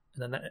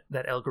 And then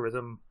that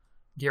algorithm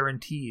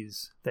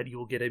guarantees that you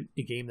will get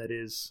a game that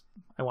is,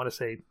 I want to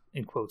say,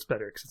 in quotes,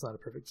 better, because it's not a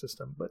perfect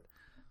system, but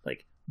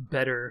like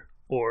better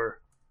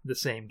or the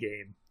same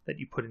game that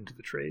you put into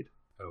the trade.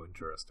 Oh,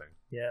 interesting.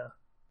 Yeah.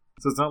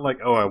 So it's not like,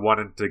 oh, I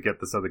wanted to get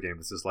this other game.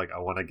 It's just like, I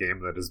want a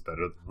game that is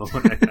better than the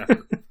one I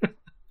have.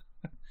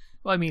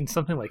 Well, I mean,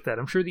 something like that.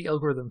 I'm sure the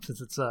algorithm,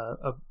 since it's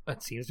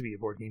it seems to be a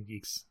Board Game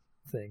Geeks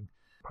thing,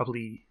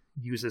 probably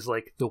uses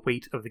like the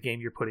weight of the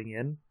game you're putting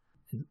in.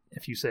 And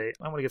if you say,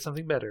 I want to get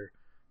something better,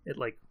 it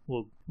like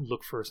will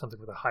look for something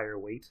with a higher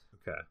weight.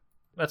 Okay.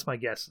 That's my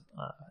guess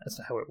as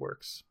to how it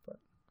works. But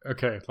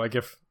Okay, like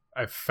if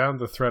I found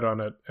the thread on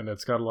it and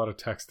it's got a lot of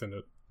text in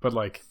it, but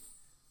like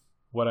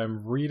what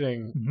I'm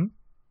reading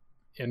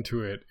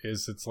into it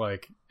is it's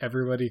like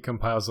everybody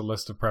compiles a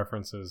list of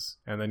preferences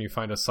and then you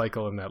find a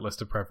cycle in that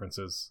list of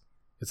preferences.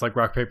 It's like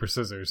rock, paper,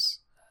 scissors.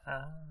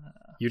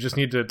 You just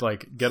need to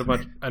like get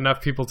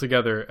enough people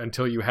together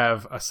until you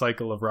have a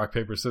cycle of rock,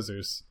 paper,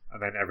 scissors.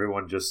 And then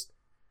everyone just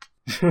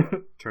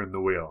turn the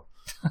wheel.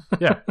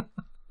 Yeah.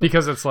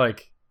 Because it's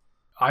like,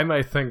 I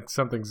might think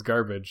something's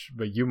garbage,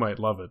 but you might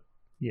love it.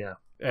 yeah.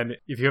 And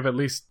if you have at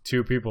least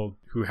two people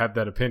who have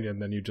that opinion,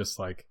 then you just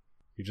make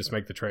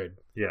the trade.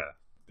 Yeah.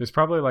 There's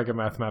probably like a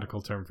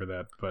mathematical term for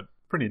that, but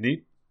Pretty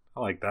neat. I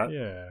like that.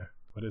 yeah.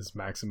 What is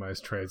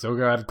maximized trades? Oh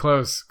god,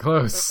 close.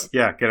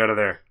 Yeah, get out of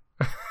there.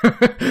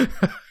 I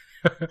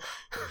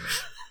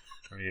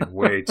mean,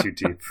 way too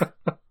deep.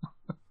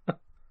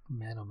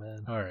 Man, oh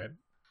man. All right.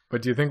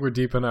 But do you think we're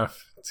deep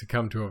enough to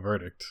come to a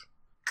verdict?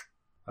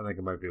 I think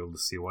I might be able to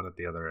see one at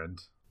the other end.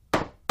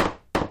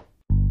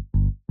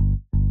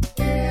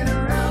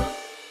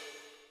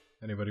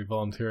 Anybody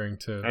volunteering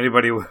to...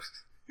 Anybody?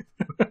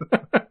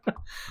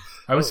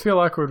 I always feel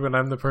awkward when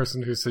I'm the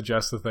person who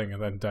suggests the thing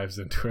and then dives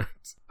into it.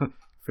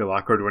 Feel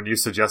awkward when you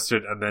suggest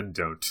it and then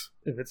don't.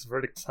 If it's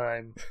verdict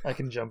time, I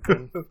can jump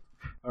in.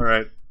 All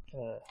right.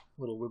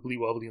 Little wibbly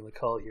wobbly in the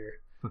call here.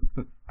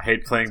 I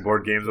hate playing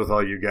board games with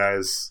all you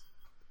guys.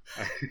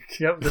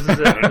 Yep, this is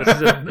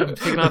it. I'm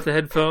taking off the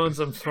headphones.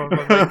 I'm throwing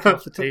my mic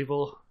off the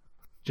table,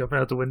 jumping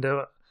out the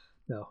window.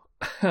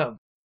 No.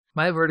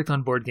 My verdict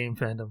on board game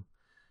fandom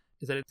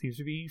is that it seems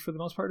to be, for the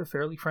most part, a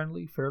fairly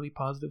friendly, fairly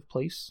positive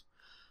place.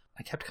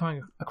 I kept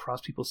coming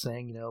across people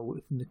saying, you know,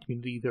 within the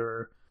community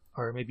there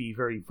are maybe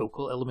very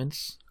vocal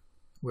elements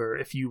where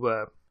if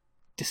you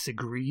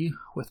disagree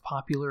with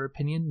popular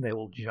opinion, they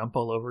will jump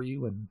all over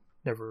you and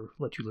never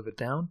let you live it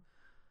down.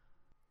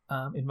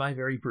 In my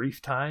very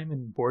brief time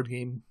in board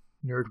game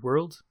nerd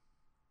world,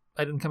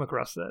 I didn't come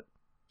across that.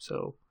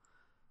 So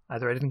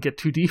either I didn't get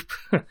too deep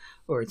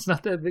or it's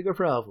not that big a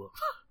problem.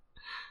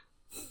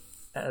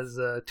 As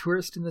a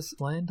tourist in this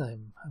land,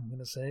 I'm going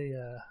to say,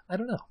 I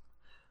don't know.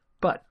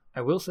 But I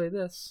will say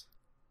this.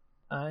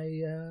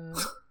 I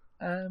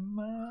am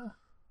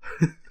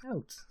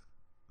out.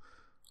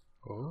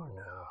 Oh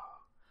no!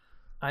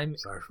 I'm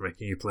sorry for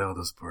making you play all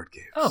those board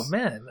games. Oh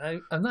man,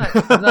 I'm not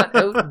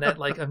out in that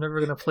like I'm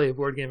never gonna play a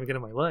board game again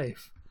in my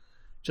life.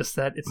 Just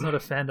that it's not a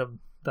fandom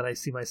that I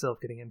see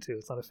myself getting into.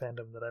 It's not a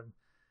fandom that I'm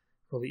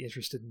really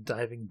interested in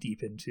diving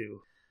deep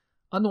into.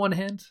 On the one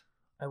hand,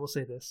 I will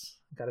say this.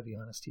 I gotta be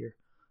honest here.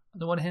 On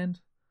the one hand,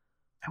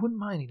 I wouldn't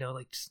mind,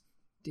 like just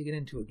digging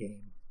into a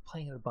game,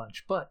 playing it a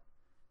bunch, but at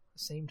the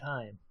same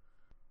time,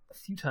 a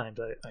few times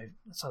I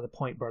saw the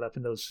point brought up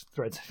in those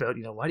threads about,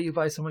 why do you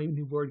buy so many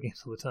new board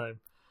games all the time?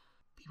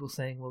 People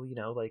saying, well,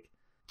 like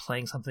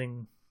playing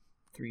something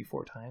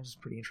 3-4 times is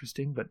pretty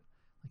interesting, but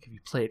like if you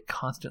play it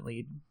constantly,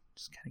 it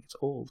just kind of gets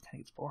old, kind of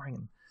gets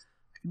boring,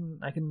 and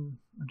I can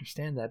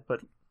understand that,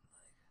 but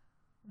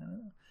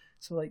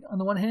so like on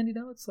the one hand,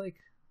 it's like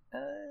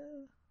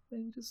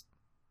maybe just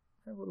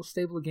have a little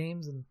stable of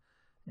games and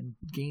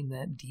gain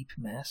that deep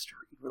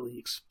mastery, really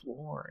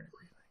explore and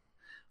everything.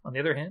 On the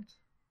other hand,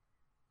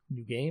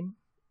 new game,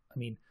 I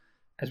mean,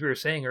 as we were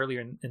saying earlier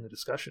in the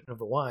discussion of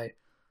the why,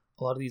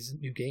 a lot of these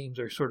new games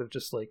are sort of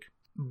just like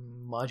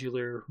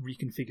modular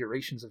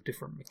reconfigurations of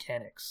different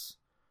mechanics.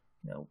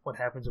 What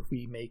happens if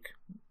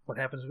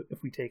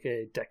we take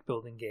a deck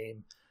building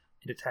game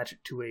and attach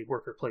it to a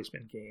worker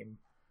placement game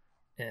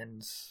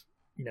and,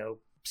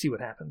 see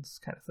what happens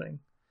kind of thing.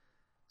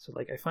 So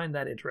like I find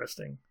that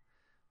interesting.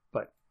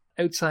 But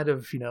outside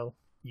of,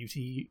 UT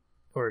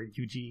or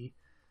UG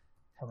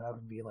coming out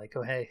and being like,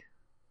 oh, hey,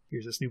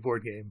 here's this new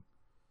board game.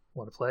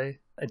 Want to play?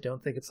 I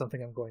don't think it's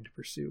something I'm going to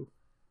pursue.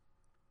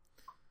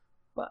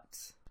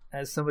 But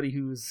as somebody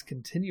who's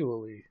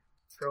continually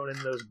thrown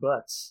in those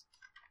butts,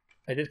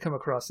 I did come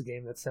across a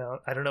game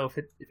I don't know if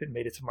it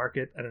made it to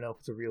market. I don't know if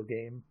it's a real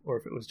game or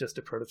if it was just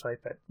a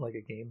prototype at like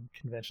a game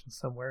convention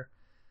somewhere.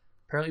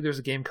 Apparently there's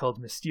a game called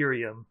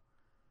Mysterium,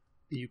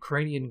 a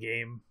Ukrainian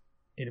game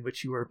in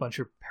which you are a bunch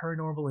of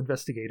paranormal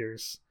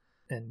investigators,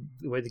 and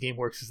the way the game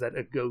works is that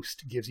a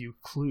ghost gives you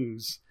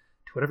clues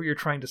to whatever you're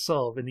trying to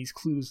solve, and these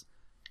clues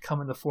come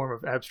in the form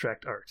of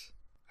abstract art.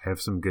 I have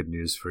some good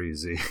news for you,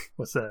 Z.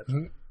 What's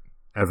that?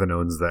 Evan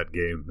owns that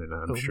game, and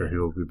I'm sure he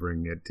will be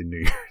bringing it to New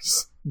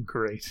Year's.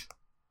 Great.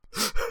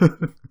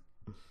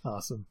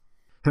 Awesome.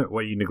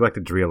 What you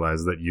neglected to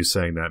realize that you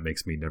saying that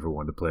makes me never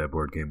want to play a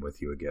board game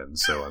with you again,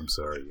 so I'm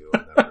sorry you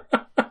will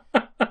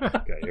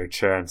never got your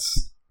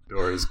chance.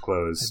 Door is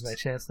closed. I had my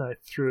chance now. I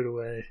threw it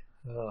away.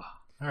 Oh.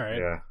 All right.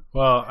 Yeah.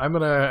 Well, I'm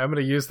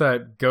gonna use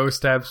that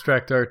ghost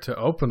abstract art to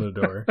open a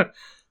door,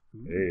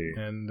 Hey.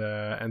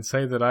 and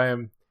say that I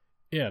am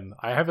in.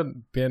 I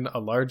haven't been a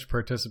large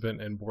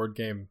participant in board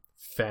game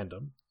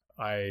fandom.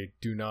 I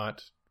do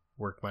not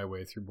work my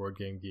way through Board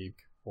Game Geek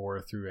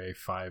or through a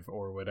 5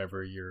 or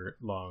whatever year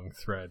long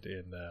thread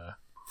in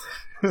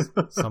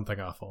something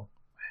awful.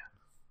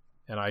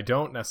 And I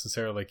don't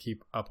necessarily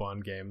keep up on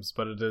games,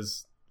 but it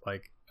is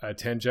like a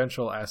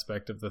tangential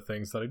aspect of the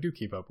things that I do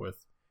keep up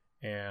with.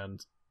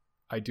 And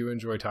I do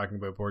enjoy talking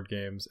about board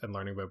games and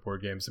learning about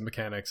board games and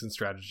mechanics and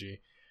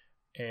strategy.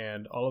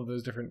 And all of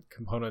those different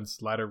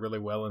components ladder really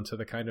well into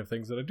the kind of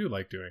things that I do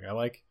like doing. I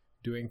like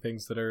doing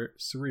things that are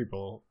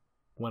cerebral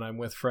when I'm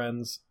with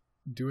friends,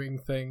 doing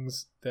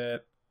things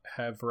that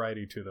have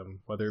variety to them,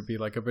 whether it be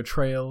like a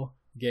betrayal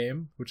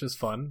game, which is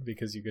fun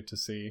because you get to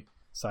see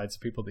sides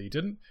of people that you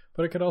didn't,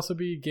 but it could also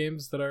be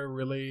games that are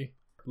really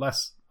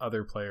less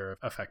other player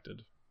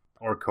affected.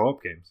 Or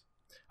co-op games.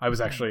 I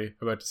was actually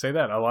about to say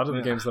that. A lot of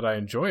the games that I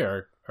enjoy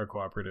are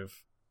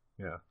cooperative.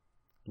 Yeah.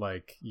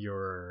 Like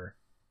your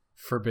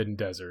Forbidden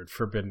Desert,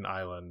 Forbidden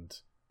Island,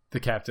 The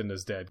Captain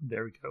is Dead.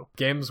 There we go.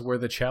 Games where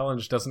the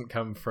challenge doesn't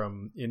come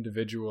from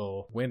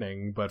individual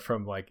winning, but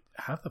from like,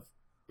 how the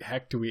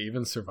heck do we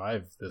even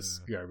survive this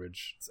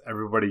garbage? It's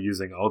everybody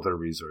using all their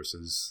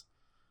resources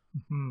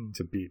Mm-hmm.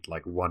 to beat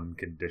like one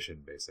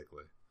condition,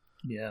 basically.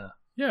 Yeah.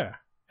 Yeah.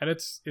 And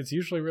it's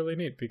usually really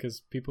neat because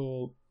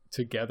people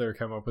together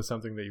come up with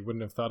something that you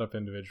wouldn't have thought of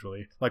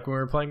individually. Like when we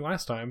were playing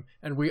last time,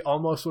 and we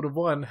almost would have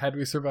won had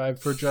we survived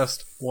for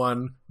just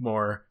one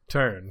more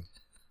turn.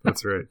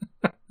 That's right.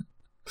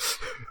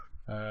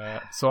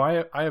 So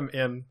I am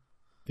in.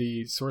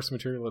 The source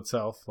material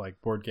itself,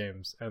 like board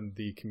games and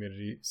the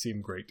community,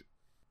 seem great.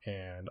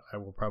 And I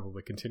will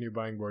probably continue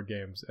buying board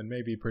games and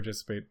maybe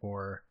participate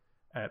more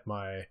at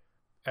my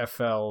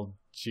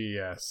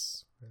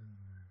FLGS.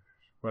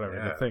 Whatever,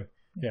 the thing.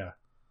 Yeah.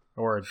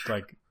 Or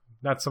like,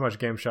 not so much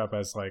Game Shop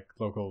as like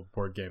local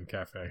board game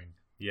cafe.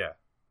 Yeah.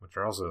 Which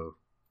are also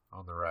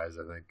on the rise,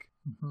 I think.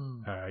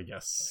 Mm-hmm.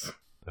 Yes.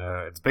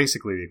 It's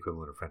basically the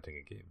equivalent of renting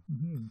a game.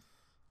 Mm-hmm.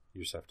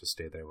 You just have to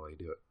stay there while you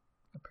do it.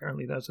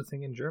 Apparently that's a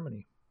thing in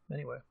Germany.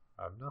 Anyway,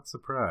 I'm not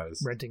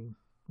surprised. renting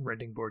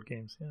board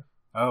games. Yeah.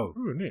 Oh,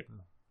 Ooh, neat.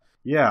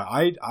 yeah.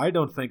 I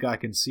don't think I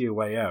can see a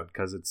way out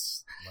because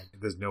it's like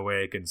there's no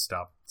way I can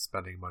stop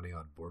spending money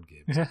on board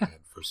games. I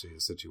can't foresee a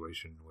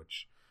situation in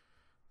which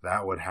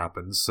that would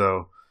happen.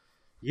 So,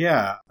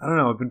 yeah, I don't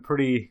know. I've been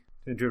pretty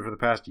into it for the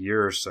past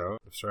year or so.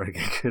 I've started to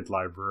get a good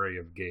library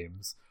of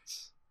games,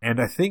 and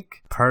I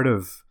think part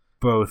of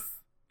both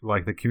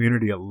like the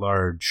community at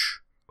large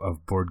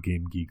of board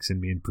game geeks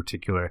and me in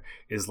particular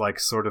is like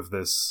sort of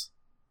this,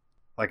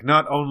 like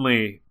not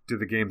only do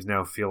the games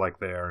now feel like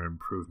they are an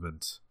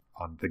improvement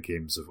on the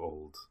games of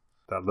old,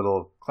 that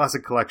little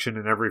classic collection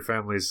in every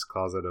family's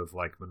closet of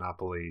like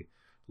Monopoly,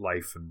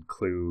 Life, and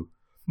Clue,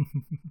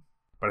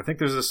 but I think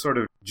there's this sort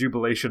of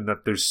jubilation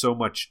that there's so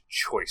much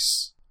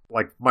choice,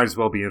 like might as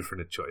well be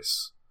infinite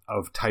choice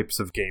of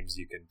types of games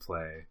you can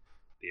play,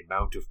 the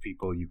amount of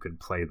people you can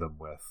play them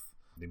with,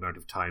 the amount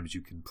of times you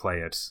can play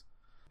it,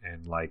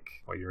 and like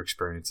what your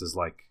experience is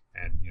like.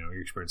 And you know,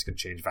 your experience can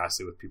change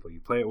vastly with people you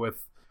play it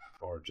with,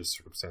 or just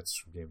circumstances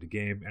from game to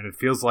game. And it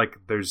feels like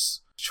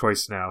there's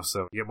choice now,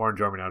 so you get more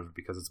enjoyment out of it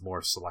because it's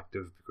more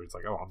selective, because it's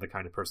like, oh, I'm the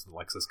kind of person that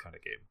likes this kind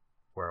of game,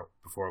 where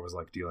before it was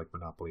like, do you like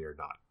Monopoly or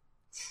not?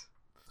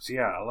 So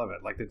yeah, I love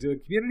it. Like the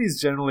community is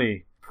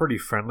generally pretty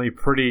friendly,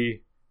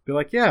 pretty be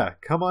like, yeah,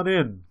 come on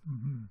in,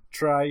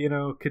 try, you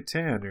know,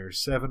 Catan or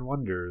Seven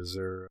Wonders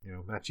or, you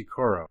know,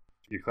 Machikoro,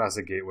 your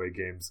classic gateway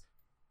games.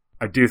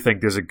 I do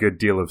think there's a good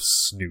deal of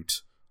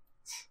snoot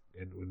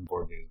in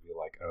board games. Be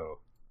like, oh,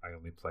 I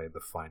only play the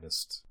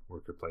finest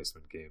worker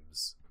placement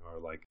games, or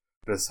like,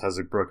 this has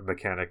a broken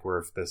mechanic where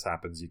if this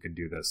happens you can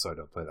do this, so I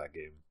don't play that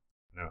game.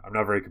 No, I'm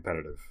not very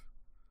competitive.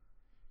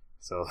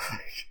 So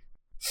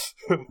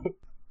like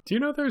Do you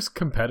know there's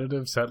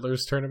competitive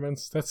Settlers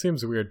tournaments? That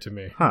seems weird to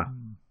me. Huh.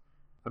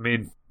 I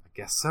mean, I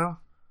guess so.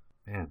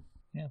 Man,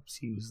 Yeah.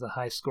 See who's the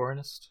high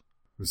scoringest.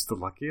 who's the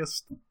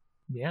luckiest?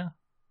 Yeah.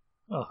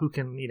 who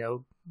can,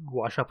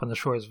 wash up on the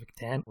shores of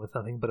Catan with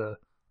nothing but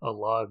a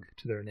log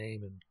to their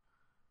name and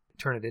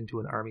turn it into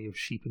an army of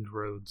sheep and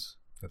roads.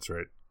 That's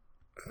right.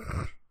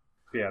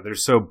 Yeah,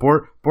 there's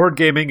board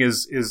gaming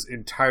is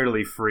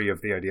entirely free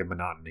of the idea of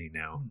monotony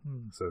now.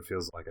 Mm-hmm. So it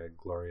feels like a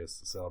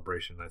glorious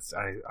celebration.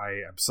 I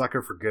am a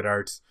sucker for good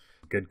art,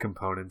 good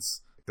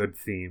components, good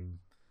theme,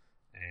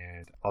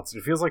 and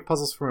it feels like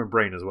puzzles for my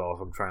brain as well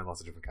if I'm trying lots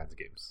of different kinds of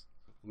games.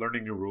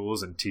 Learning new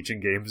rules and teaching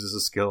games is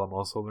a skill I'm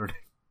also learning.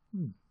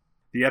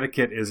 The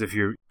etiquette is if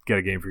you get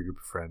a game for your group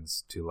of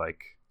friends to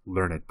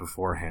learn it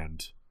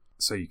beforehand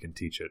so you can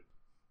teach it.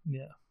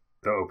 Yeah.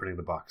 The opening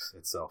the box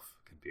itself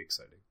can be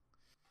exciting.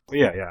 But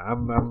yeah,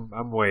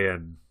 I'm way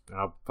in.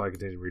 I'll probably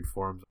continue to read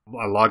forums.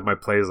 I log my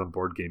plays on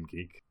Board Game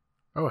Geek.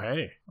 Oh,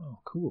 hey. Oh,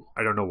 cool.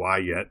 I don't know why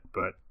yet,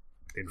 but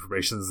the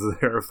information's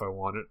there if I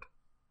want it.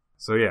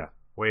 So yeah,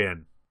 way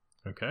in.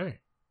 Okay.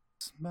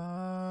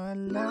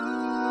 Spotlight.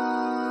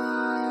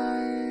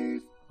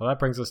 Well, that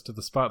brings us to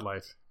the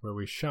spotlight, where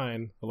we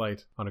shine the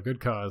light on a good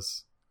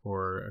cause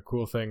or a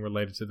cool thing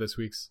related to this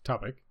week's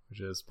topic, which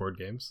is board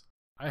games.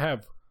 I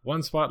have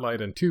one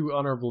spotlight and 2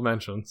 honorable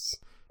mentions.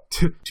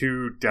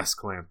 2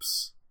 desk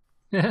lamps.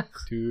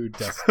 2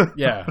 desk...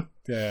 Yeah.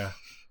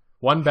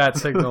 1 bat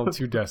signal,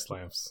 2 desk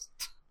lamps.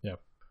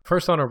 Yep.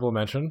 First honorable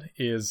mention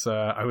is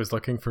I was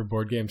looking for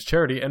Board Games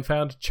Charity and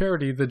found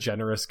Charity the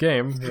Generous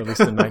Game,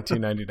 released in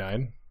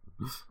 1999.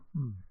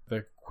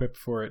 The quip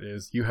for it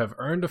is, you have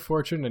earned a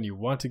fortune and you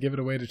want to give it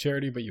away to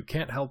charity, but you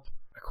can't help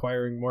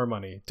acquiring more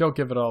money. Don't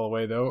give it all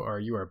away, though,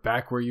 or you are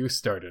back where you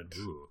started.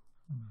 Ooh.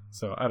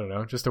 So, I don't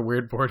know, just a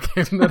weird board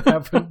game that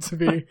happened to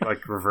be...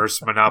 Like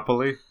reverse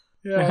Monopoly?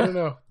 Yeah, I don't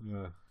know.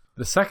 Yeah.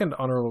 The second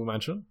honorable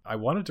mention, I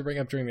wanted to bring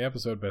up during the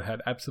episode, but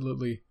had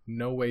absolutely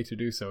no way to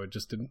do so. It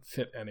just didn't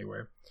fit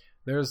anywhere.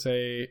 There's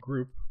a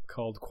group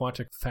called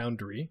Quantic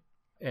Foundry,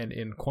 and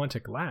in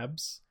Quantic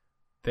Labs,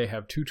 they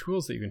have 2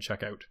 tools that you can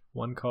check out.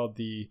 One called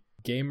the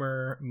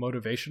Gamer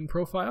Motivation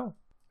Profile,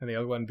 and the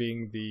other one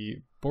being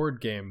the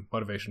Board Game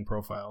Motivation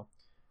Profile.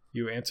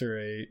 You answer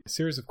a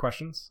series of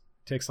questions.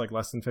 It takes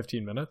less than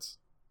 15 minutes.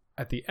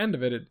 At the end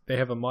of it, they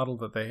have a model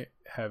that they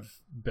have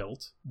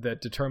built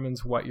that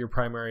determines what your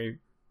primary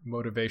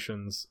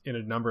motivations in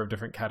a number of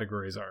different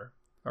categories are.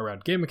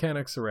 Around game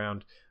mechanics,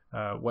 around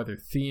whether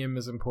theme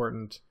is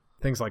important,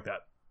 things like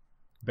that,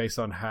 based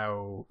on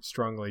how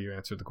strongly you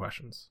answered the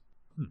questions.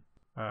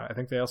 I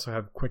think they also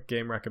have quick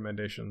game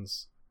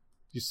recommendations.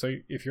 So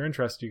if you're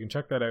interested, you can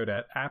check that out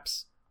at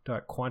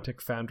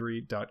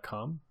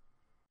apps.quanticfoundry.com.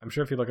 I'm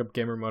sure if you look up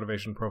Gamer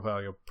Motivation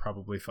Profile, you'll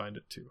probably find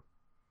it too.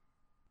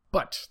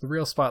 But the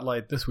real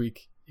spotlight this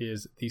week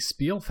is the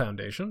Spiel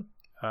Foundation.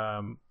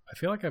 I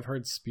feel like I've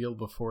heard Spiel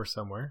before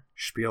somewhere.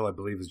 Spiel, I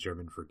believe, is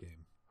German for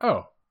game.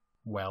 Oh,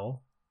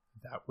 well,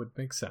 that would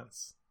make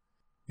sense.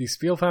 The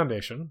Spiel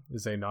Foundation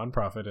is a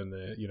nonprofit in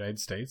the United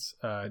States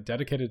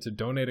dedicated to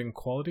donating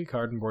quality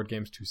card and board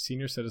games to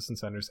senior citizen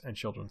centers and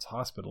children's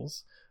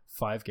hospitals,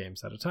 5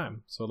 games at a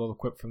time. So a little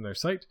quip from their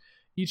site.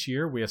 Each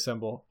year, we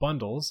assemble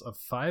bundles of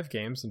 5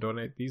 games and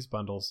donate these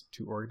bundles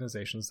to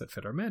organizations that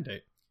fit our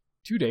mandate.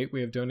 To date, we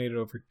have donated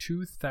over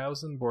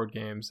 2,000 board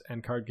games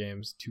and card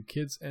games to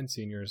kids and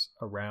seniors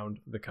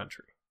around the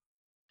country.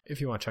 If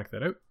you want to check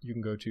that out, you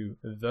can go to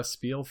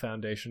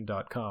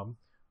thespielfoundation.com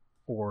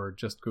or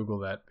just Google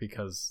that,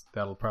 because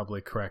that'll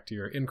probably correct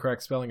your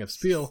incorrect spelling of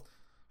Spiel.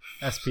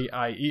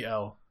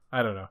 S-P-I-E-L.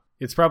 I don't know.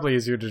 It's probably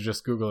easier to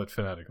just Google it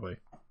phonetically.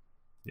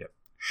 Yep.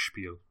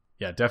 Spiel.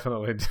 Yeah,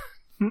 definitely.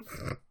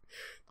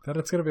 Thought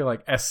it's going to be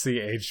like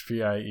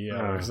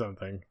S-C-H-P-I-E-L or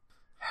something.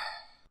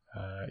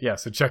 Yeah,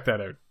 so check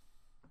that out.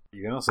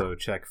 You can also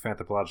check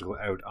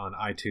Fanthropological out on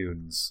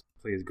iTunes.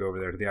 Please go over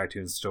there to the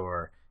iTunes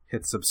store,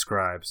 hit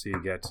subscribe so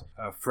you get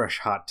fresh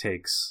hot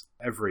takes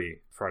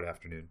every Friday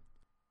afternoon.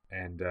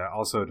 And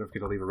also, don't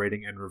forget to leave a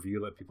rating and review.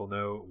 Let people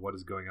know what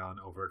is going on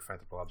over at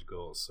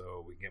Fanthropological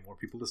so we can get more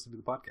people listening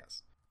to the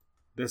podcast.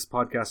 This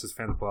podcast is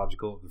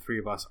Fanthropological. The 3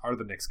 of us are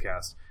the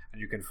Nixcast, and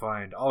you can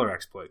find all our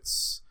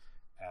exploits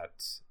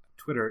at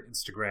Twitter,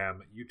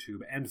 Instagram,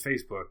 YouTube, and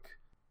Facebook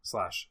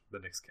 /The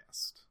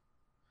Nixcast.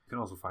 You can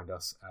also find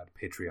us at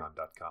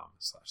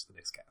patreon.com/The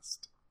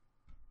Nixcast.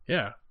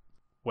 Yeah.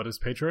 What is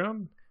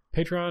Patreon?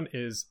 Patreon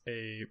is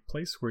a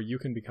place where you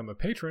can become a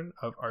patron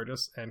of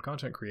artists and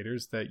content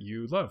creators that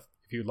you love.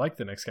 If you like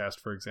the Nixcast,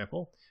 for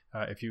example,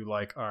 if you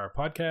like our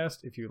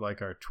podcast, if you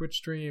like our Twitch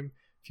stream,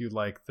 if you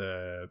like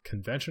the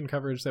convention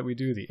coverage that we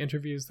do, the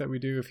interviews that we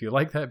do, if you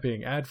like that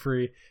being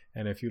ad-free,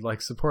 and if you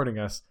like supporting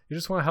us, you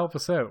just want to help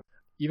us out,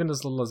 even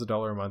as little as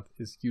 $1 a month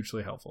is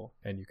hugely helpful.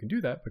 And you can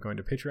do that by going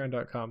to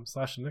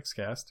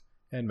patreon.com/TheNixcast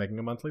and making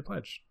a monthly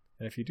pledge.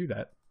 And if you do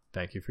that,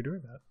 thank you for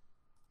doing that.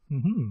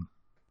 Mm-hmm.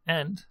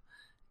 And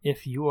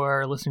if you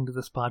are listening to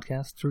this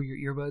podcast through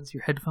your earbuds,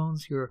 your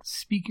headphones, your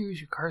speakers,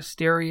 your car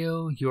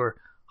stereo, your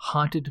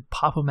haunted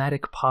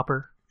Pop-O-Matic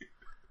popper,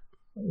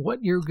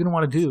 what you're going to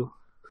want to do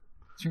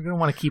is you're going to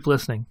want to keep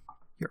listening.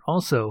 You're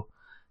also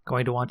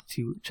going to want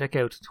to check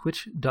out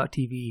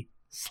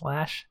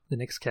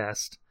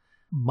twitch.tv/TheNixcast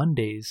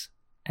Mondays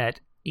at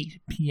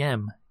 8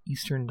 p.m.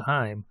 Eastern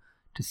Time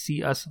to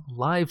see us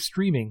live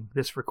streaming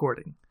this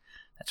recording.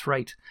 That's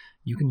right.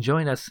 You can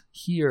join us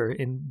here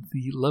in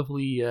the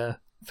lovely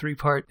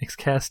three-part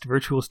Mixcast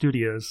virtual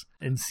studios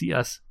and see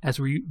us as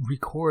we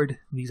record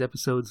these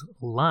episodes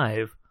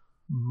live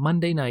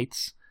Monday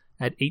nights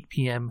at 8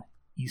 p.m.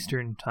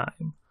 Eastern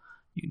Time.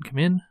 You can come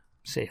in,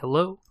 say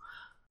hello,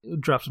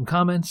 drop some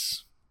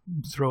comments,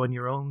 throw in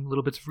your own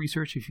little bits of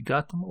research if you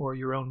got them, or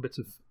your own bits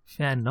of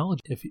fan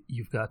knowledge if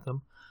you've got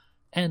them.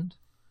 And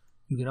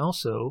you can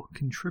also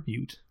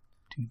contribute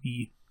to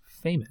the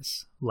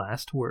famous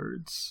last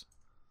words.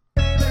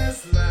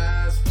 Famous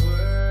last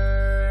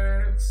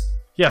words.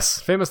 Yes,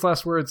 famous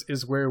last words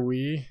is where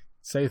we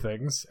say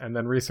things and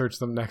then research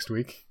them next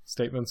week.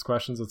 Statements,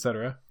 questions,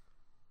 etc.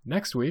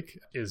 Next week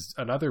is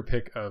another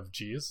pick of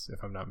G's,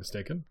 if I'm not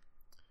mistaken.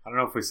 I don't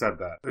know if we said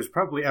that. There's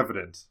probably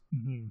evident,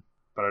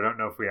 but I don't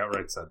know if we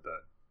outright said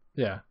that.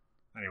 Yeah.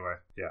 Anyway,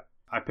 yeah.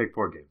 I picked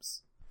board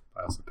games.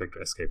 I also picked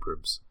escape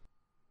rooms.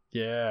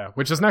 Yeah,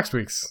 which is next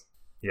week's.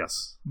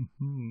 Yes.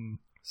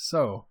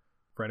 So,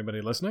 for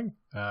anybody listening,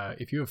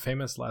 if you have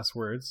famous last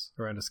words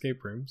around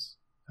escape rooms,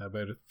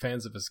 about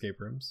fans of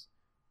escape rooms,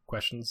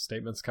 questions,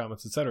 statements,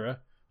 comments, etc.,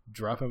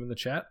 drop them in the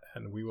chat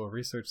and we will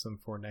research them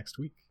for next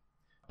week.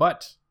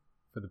 But,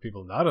 for the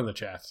people not in the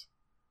chat,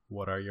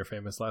 what are your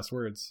famous last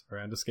words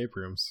around escape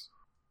rooms?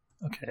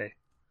 Okay.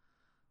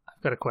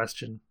 I've got a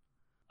question.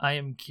 I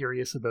am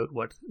curious about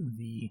what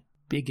the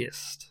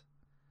biggest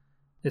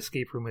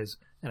escape room is.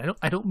 And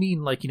I don't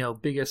mean like,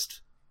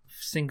 biggest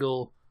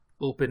single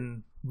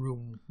open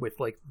room with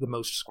like the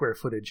most square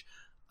footage.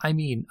 I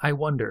mean, I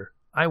want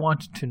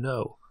to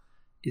know,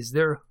 is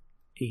there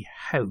a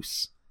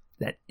house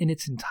that in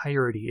its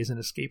entirety is an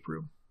escape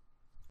room?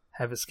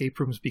 Have escape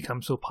rooms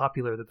become so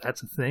popular that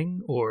that's a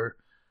thing? Or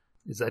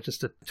is that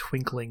just a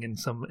twinkling in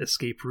some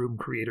escape room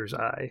creator's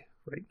eye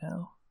right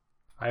now?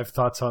 I have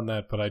thoughts on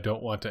that, but I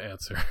don't want to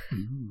answer.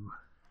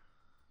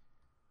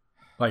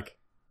 Like,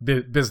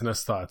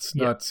 business thoughts,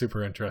 not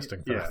super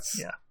interesting thoughts.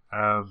 Yeah.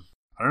 I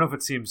don't know if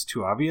it seems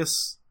too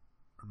obvious,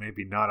 or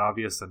maybe not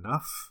obvious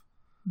enough,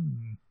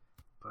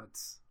 but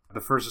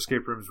the first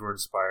escape rooms were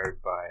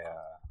inspired by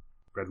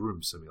Red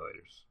Room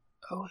simulators.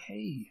 Oh,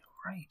 hey,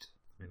 right.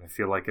 I mean, I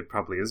feel like it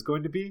probably is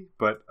going to be,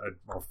 but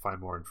I'll find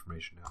more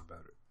information out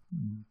about it.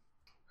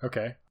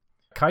 Okay.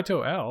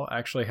 Kaito L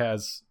actually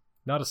has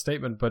not a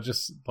statement, but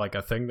just like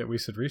a thing that we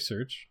should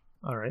research.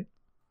 All right.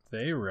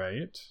 They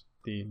write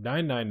the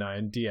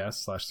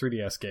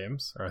 999DS/3DS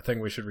games are a thing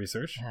we should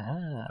research.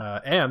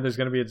 And there's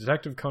going to be a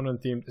Detective Conan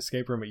themed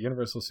escape room at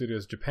Universal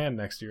Studios Japan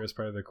next year as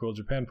part of the Cool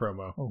Japan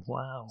promo. Oh,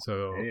 wow.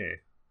 So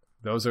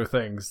those are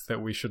things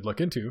that we should look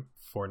into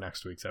for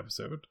next week's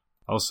episode.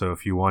 Also,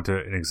 if you want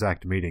an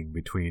exact meeting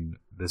between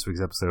this week's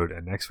episode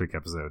and next week's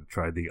episode,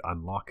 try the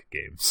Unlock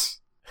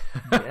games.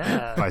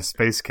 Yeah. By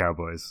Space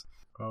Cowboys.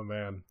 Oh,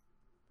 man.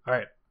 All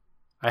right.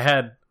 I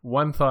had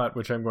one thought,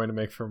 which I'm going to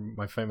make from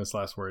my famous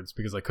last words,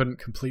 because I couldn't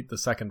complete the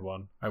second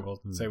one. I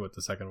will say what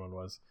the second one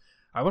was.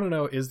 I want to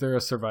know, is there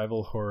a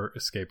survival horror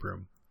escape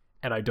room?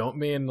 And I don't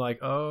mean like,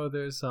 oh,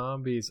 there's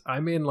zombies. I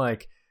mean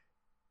like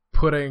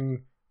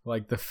putting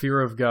like the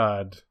fear of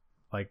God,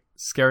 like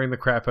scaring the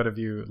crap out of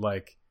you,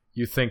 like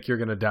you think you're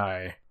going to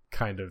die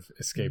kind of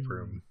escape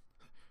room.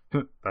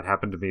 That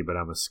happened to me, but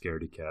I'm a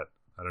scaredy cat.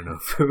 I don't know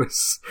if it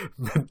was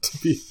meant to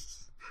be,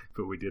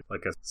 but we did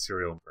like a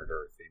serial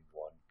murder themed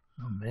one.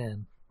 Oh,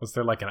 man. Was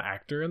there like an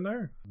actor in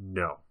there?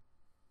 No.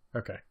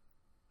 Okay.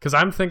 Because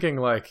I'm thinking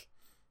like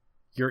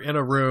you're in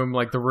a room,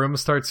 like the room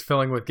starts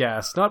filling with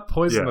gas, not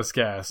poisonous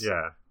gas.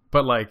 Yeah.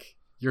 But like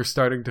you're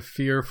starting to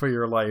fear for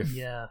your life.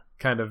 Yeah.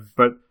 Kind of.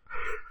 But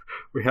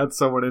we had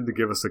someone in to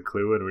give us a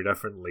clue, and we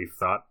definitely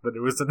thought that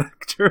it was an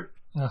actor.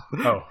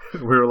 Oh.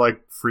 We were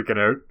like freaking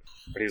out.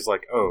 But he was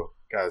like, oh,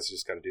 guys, you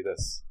just got to do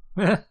this.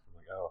 I'm like,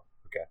 oh,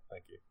 okay,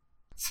 thank you.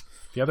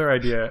 The other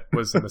idea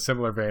was in a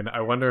similar vein.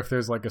 I wonder if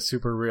there's like a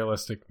super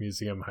realistic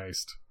museum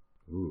heist.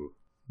 Ooh.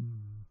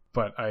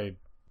 But I'm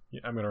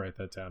going to write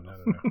that down. I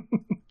don't know.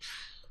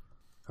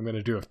 I'm going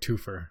to do a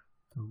twofer.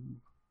 Ooh.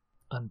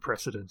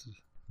 Unprecedented.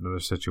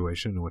 Another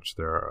situation in which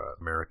there are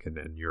American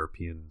and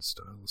European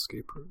style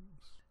escape rooms.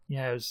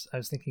 Yeah, I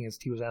was thinking as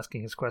T was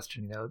asking his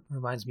question, it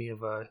reminds me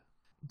of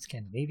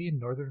Scandinavian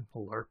Northern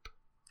LARP.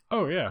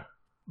 Oh, yeah.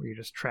 Where you're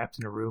just trapped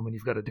in a room and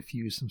you've got to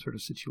diffuse some sort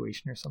of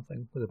situation or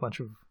something with a bunch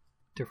of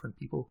different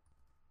people.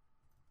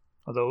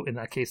 Although in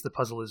that case, the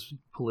puzzle is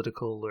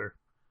political or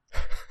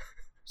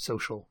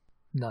social,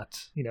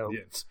 not,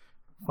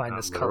 find not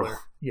this literal. color.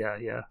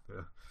 Yeah.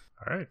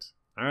 All right.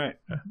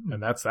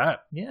 And that's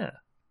that. Yeah.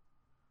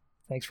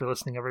 Thanks for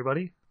listening,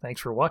 everybody.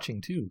 Thanks for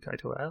watching, too,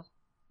 Kaito Al.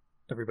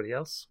 Everybody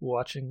else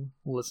watching,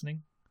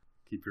 listening.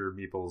 Keep your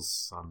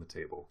meeples on the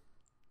table.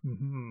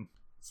 Mm-hmm.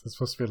 Is this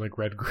supposed to be like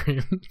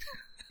red-green?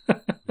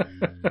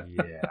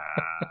 Yeah.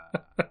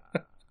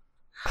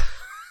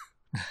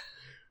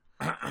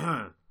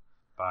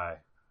 Bye.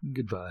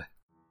 Goodbye.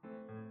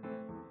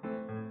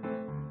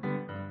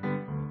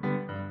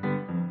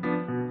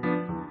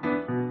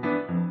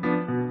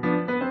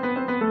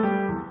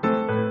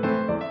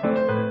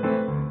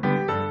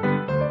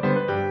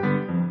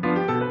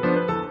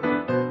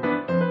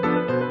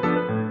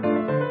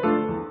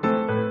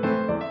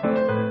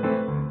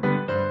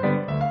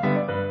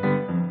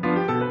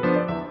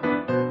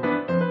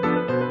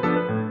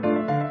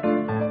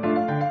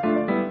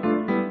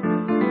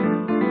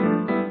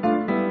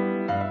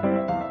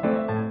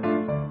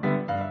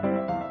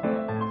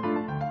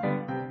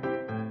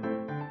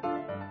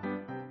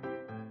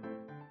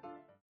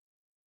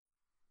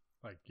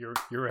 Like, you're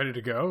ready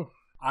to go?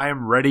 I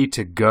am ready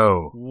to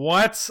go.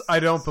 What? I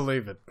don't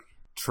believe it.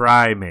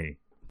 Try me.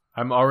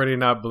 I'm already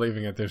not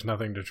believing it. There's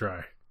nothing to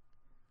try.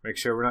 Make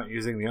sure we're not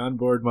using the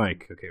onboard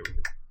mic. Okay, we're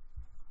good.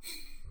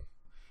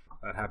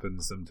 That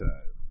happens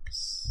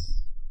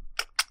sometimes.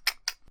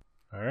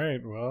 All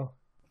right, well,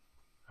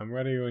 I'm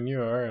ready when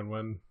you are and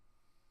when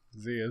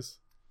Z is.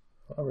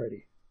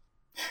 Already.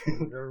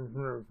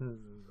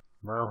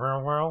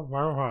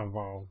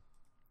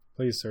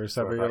 Please, sir,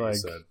 sever your leg.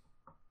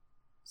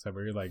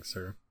 Sever your leg,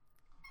 sir.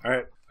 All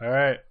right. All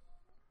right.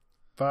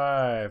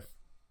 5,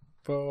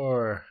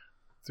 4,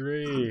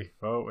 3.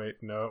 Oh, wait.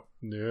 Nope.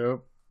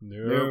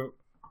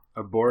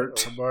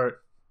 Abort.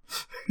 Abort.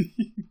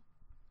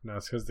 No,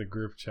 it's because the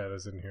group chat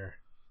is in here.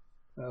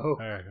 Oh. All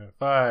right.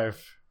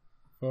 5,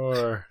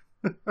 4,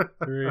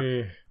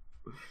 3,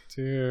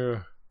 2,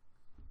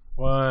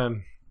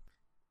 1.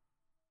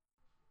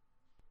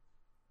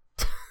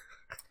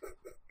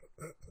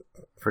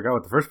 Forgot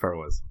what the first part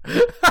was.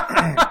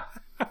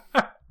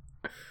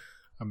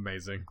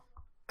 Amazing.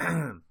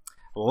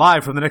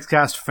 Live from the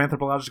Nextcast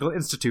Anthropological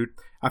Institute,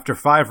 after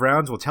 5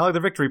 rounds, we'll tally the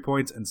victory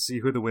points and see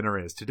who the winner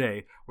is.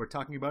 Today, we're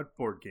talking about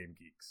Board Game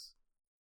Geeks.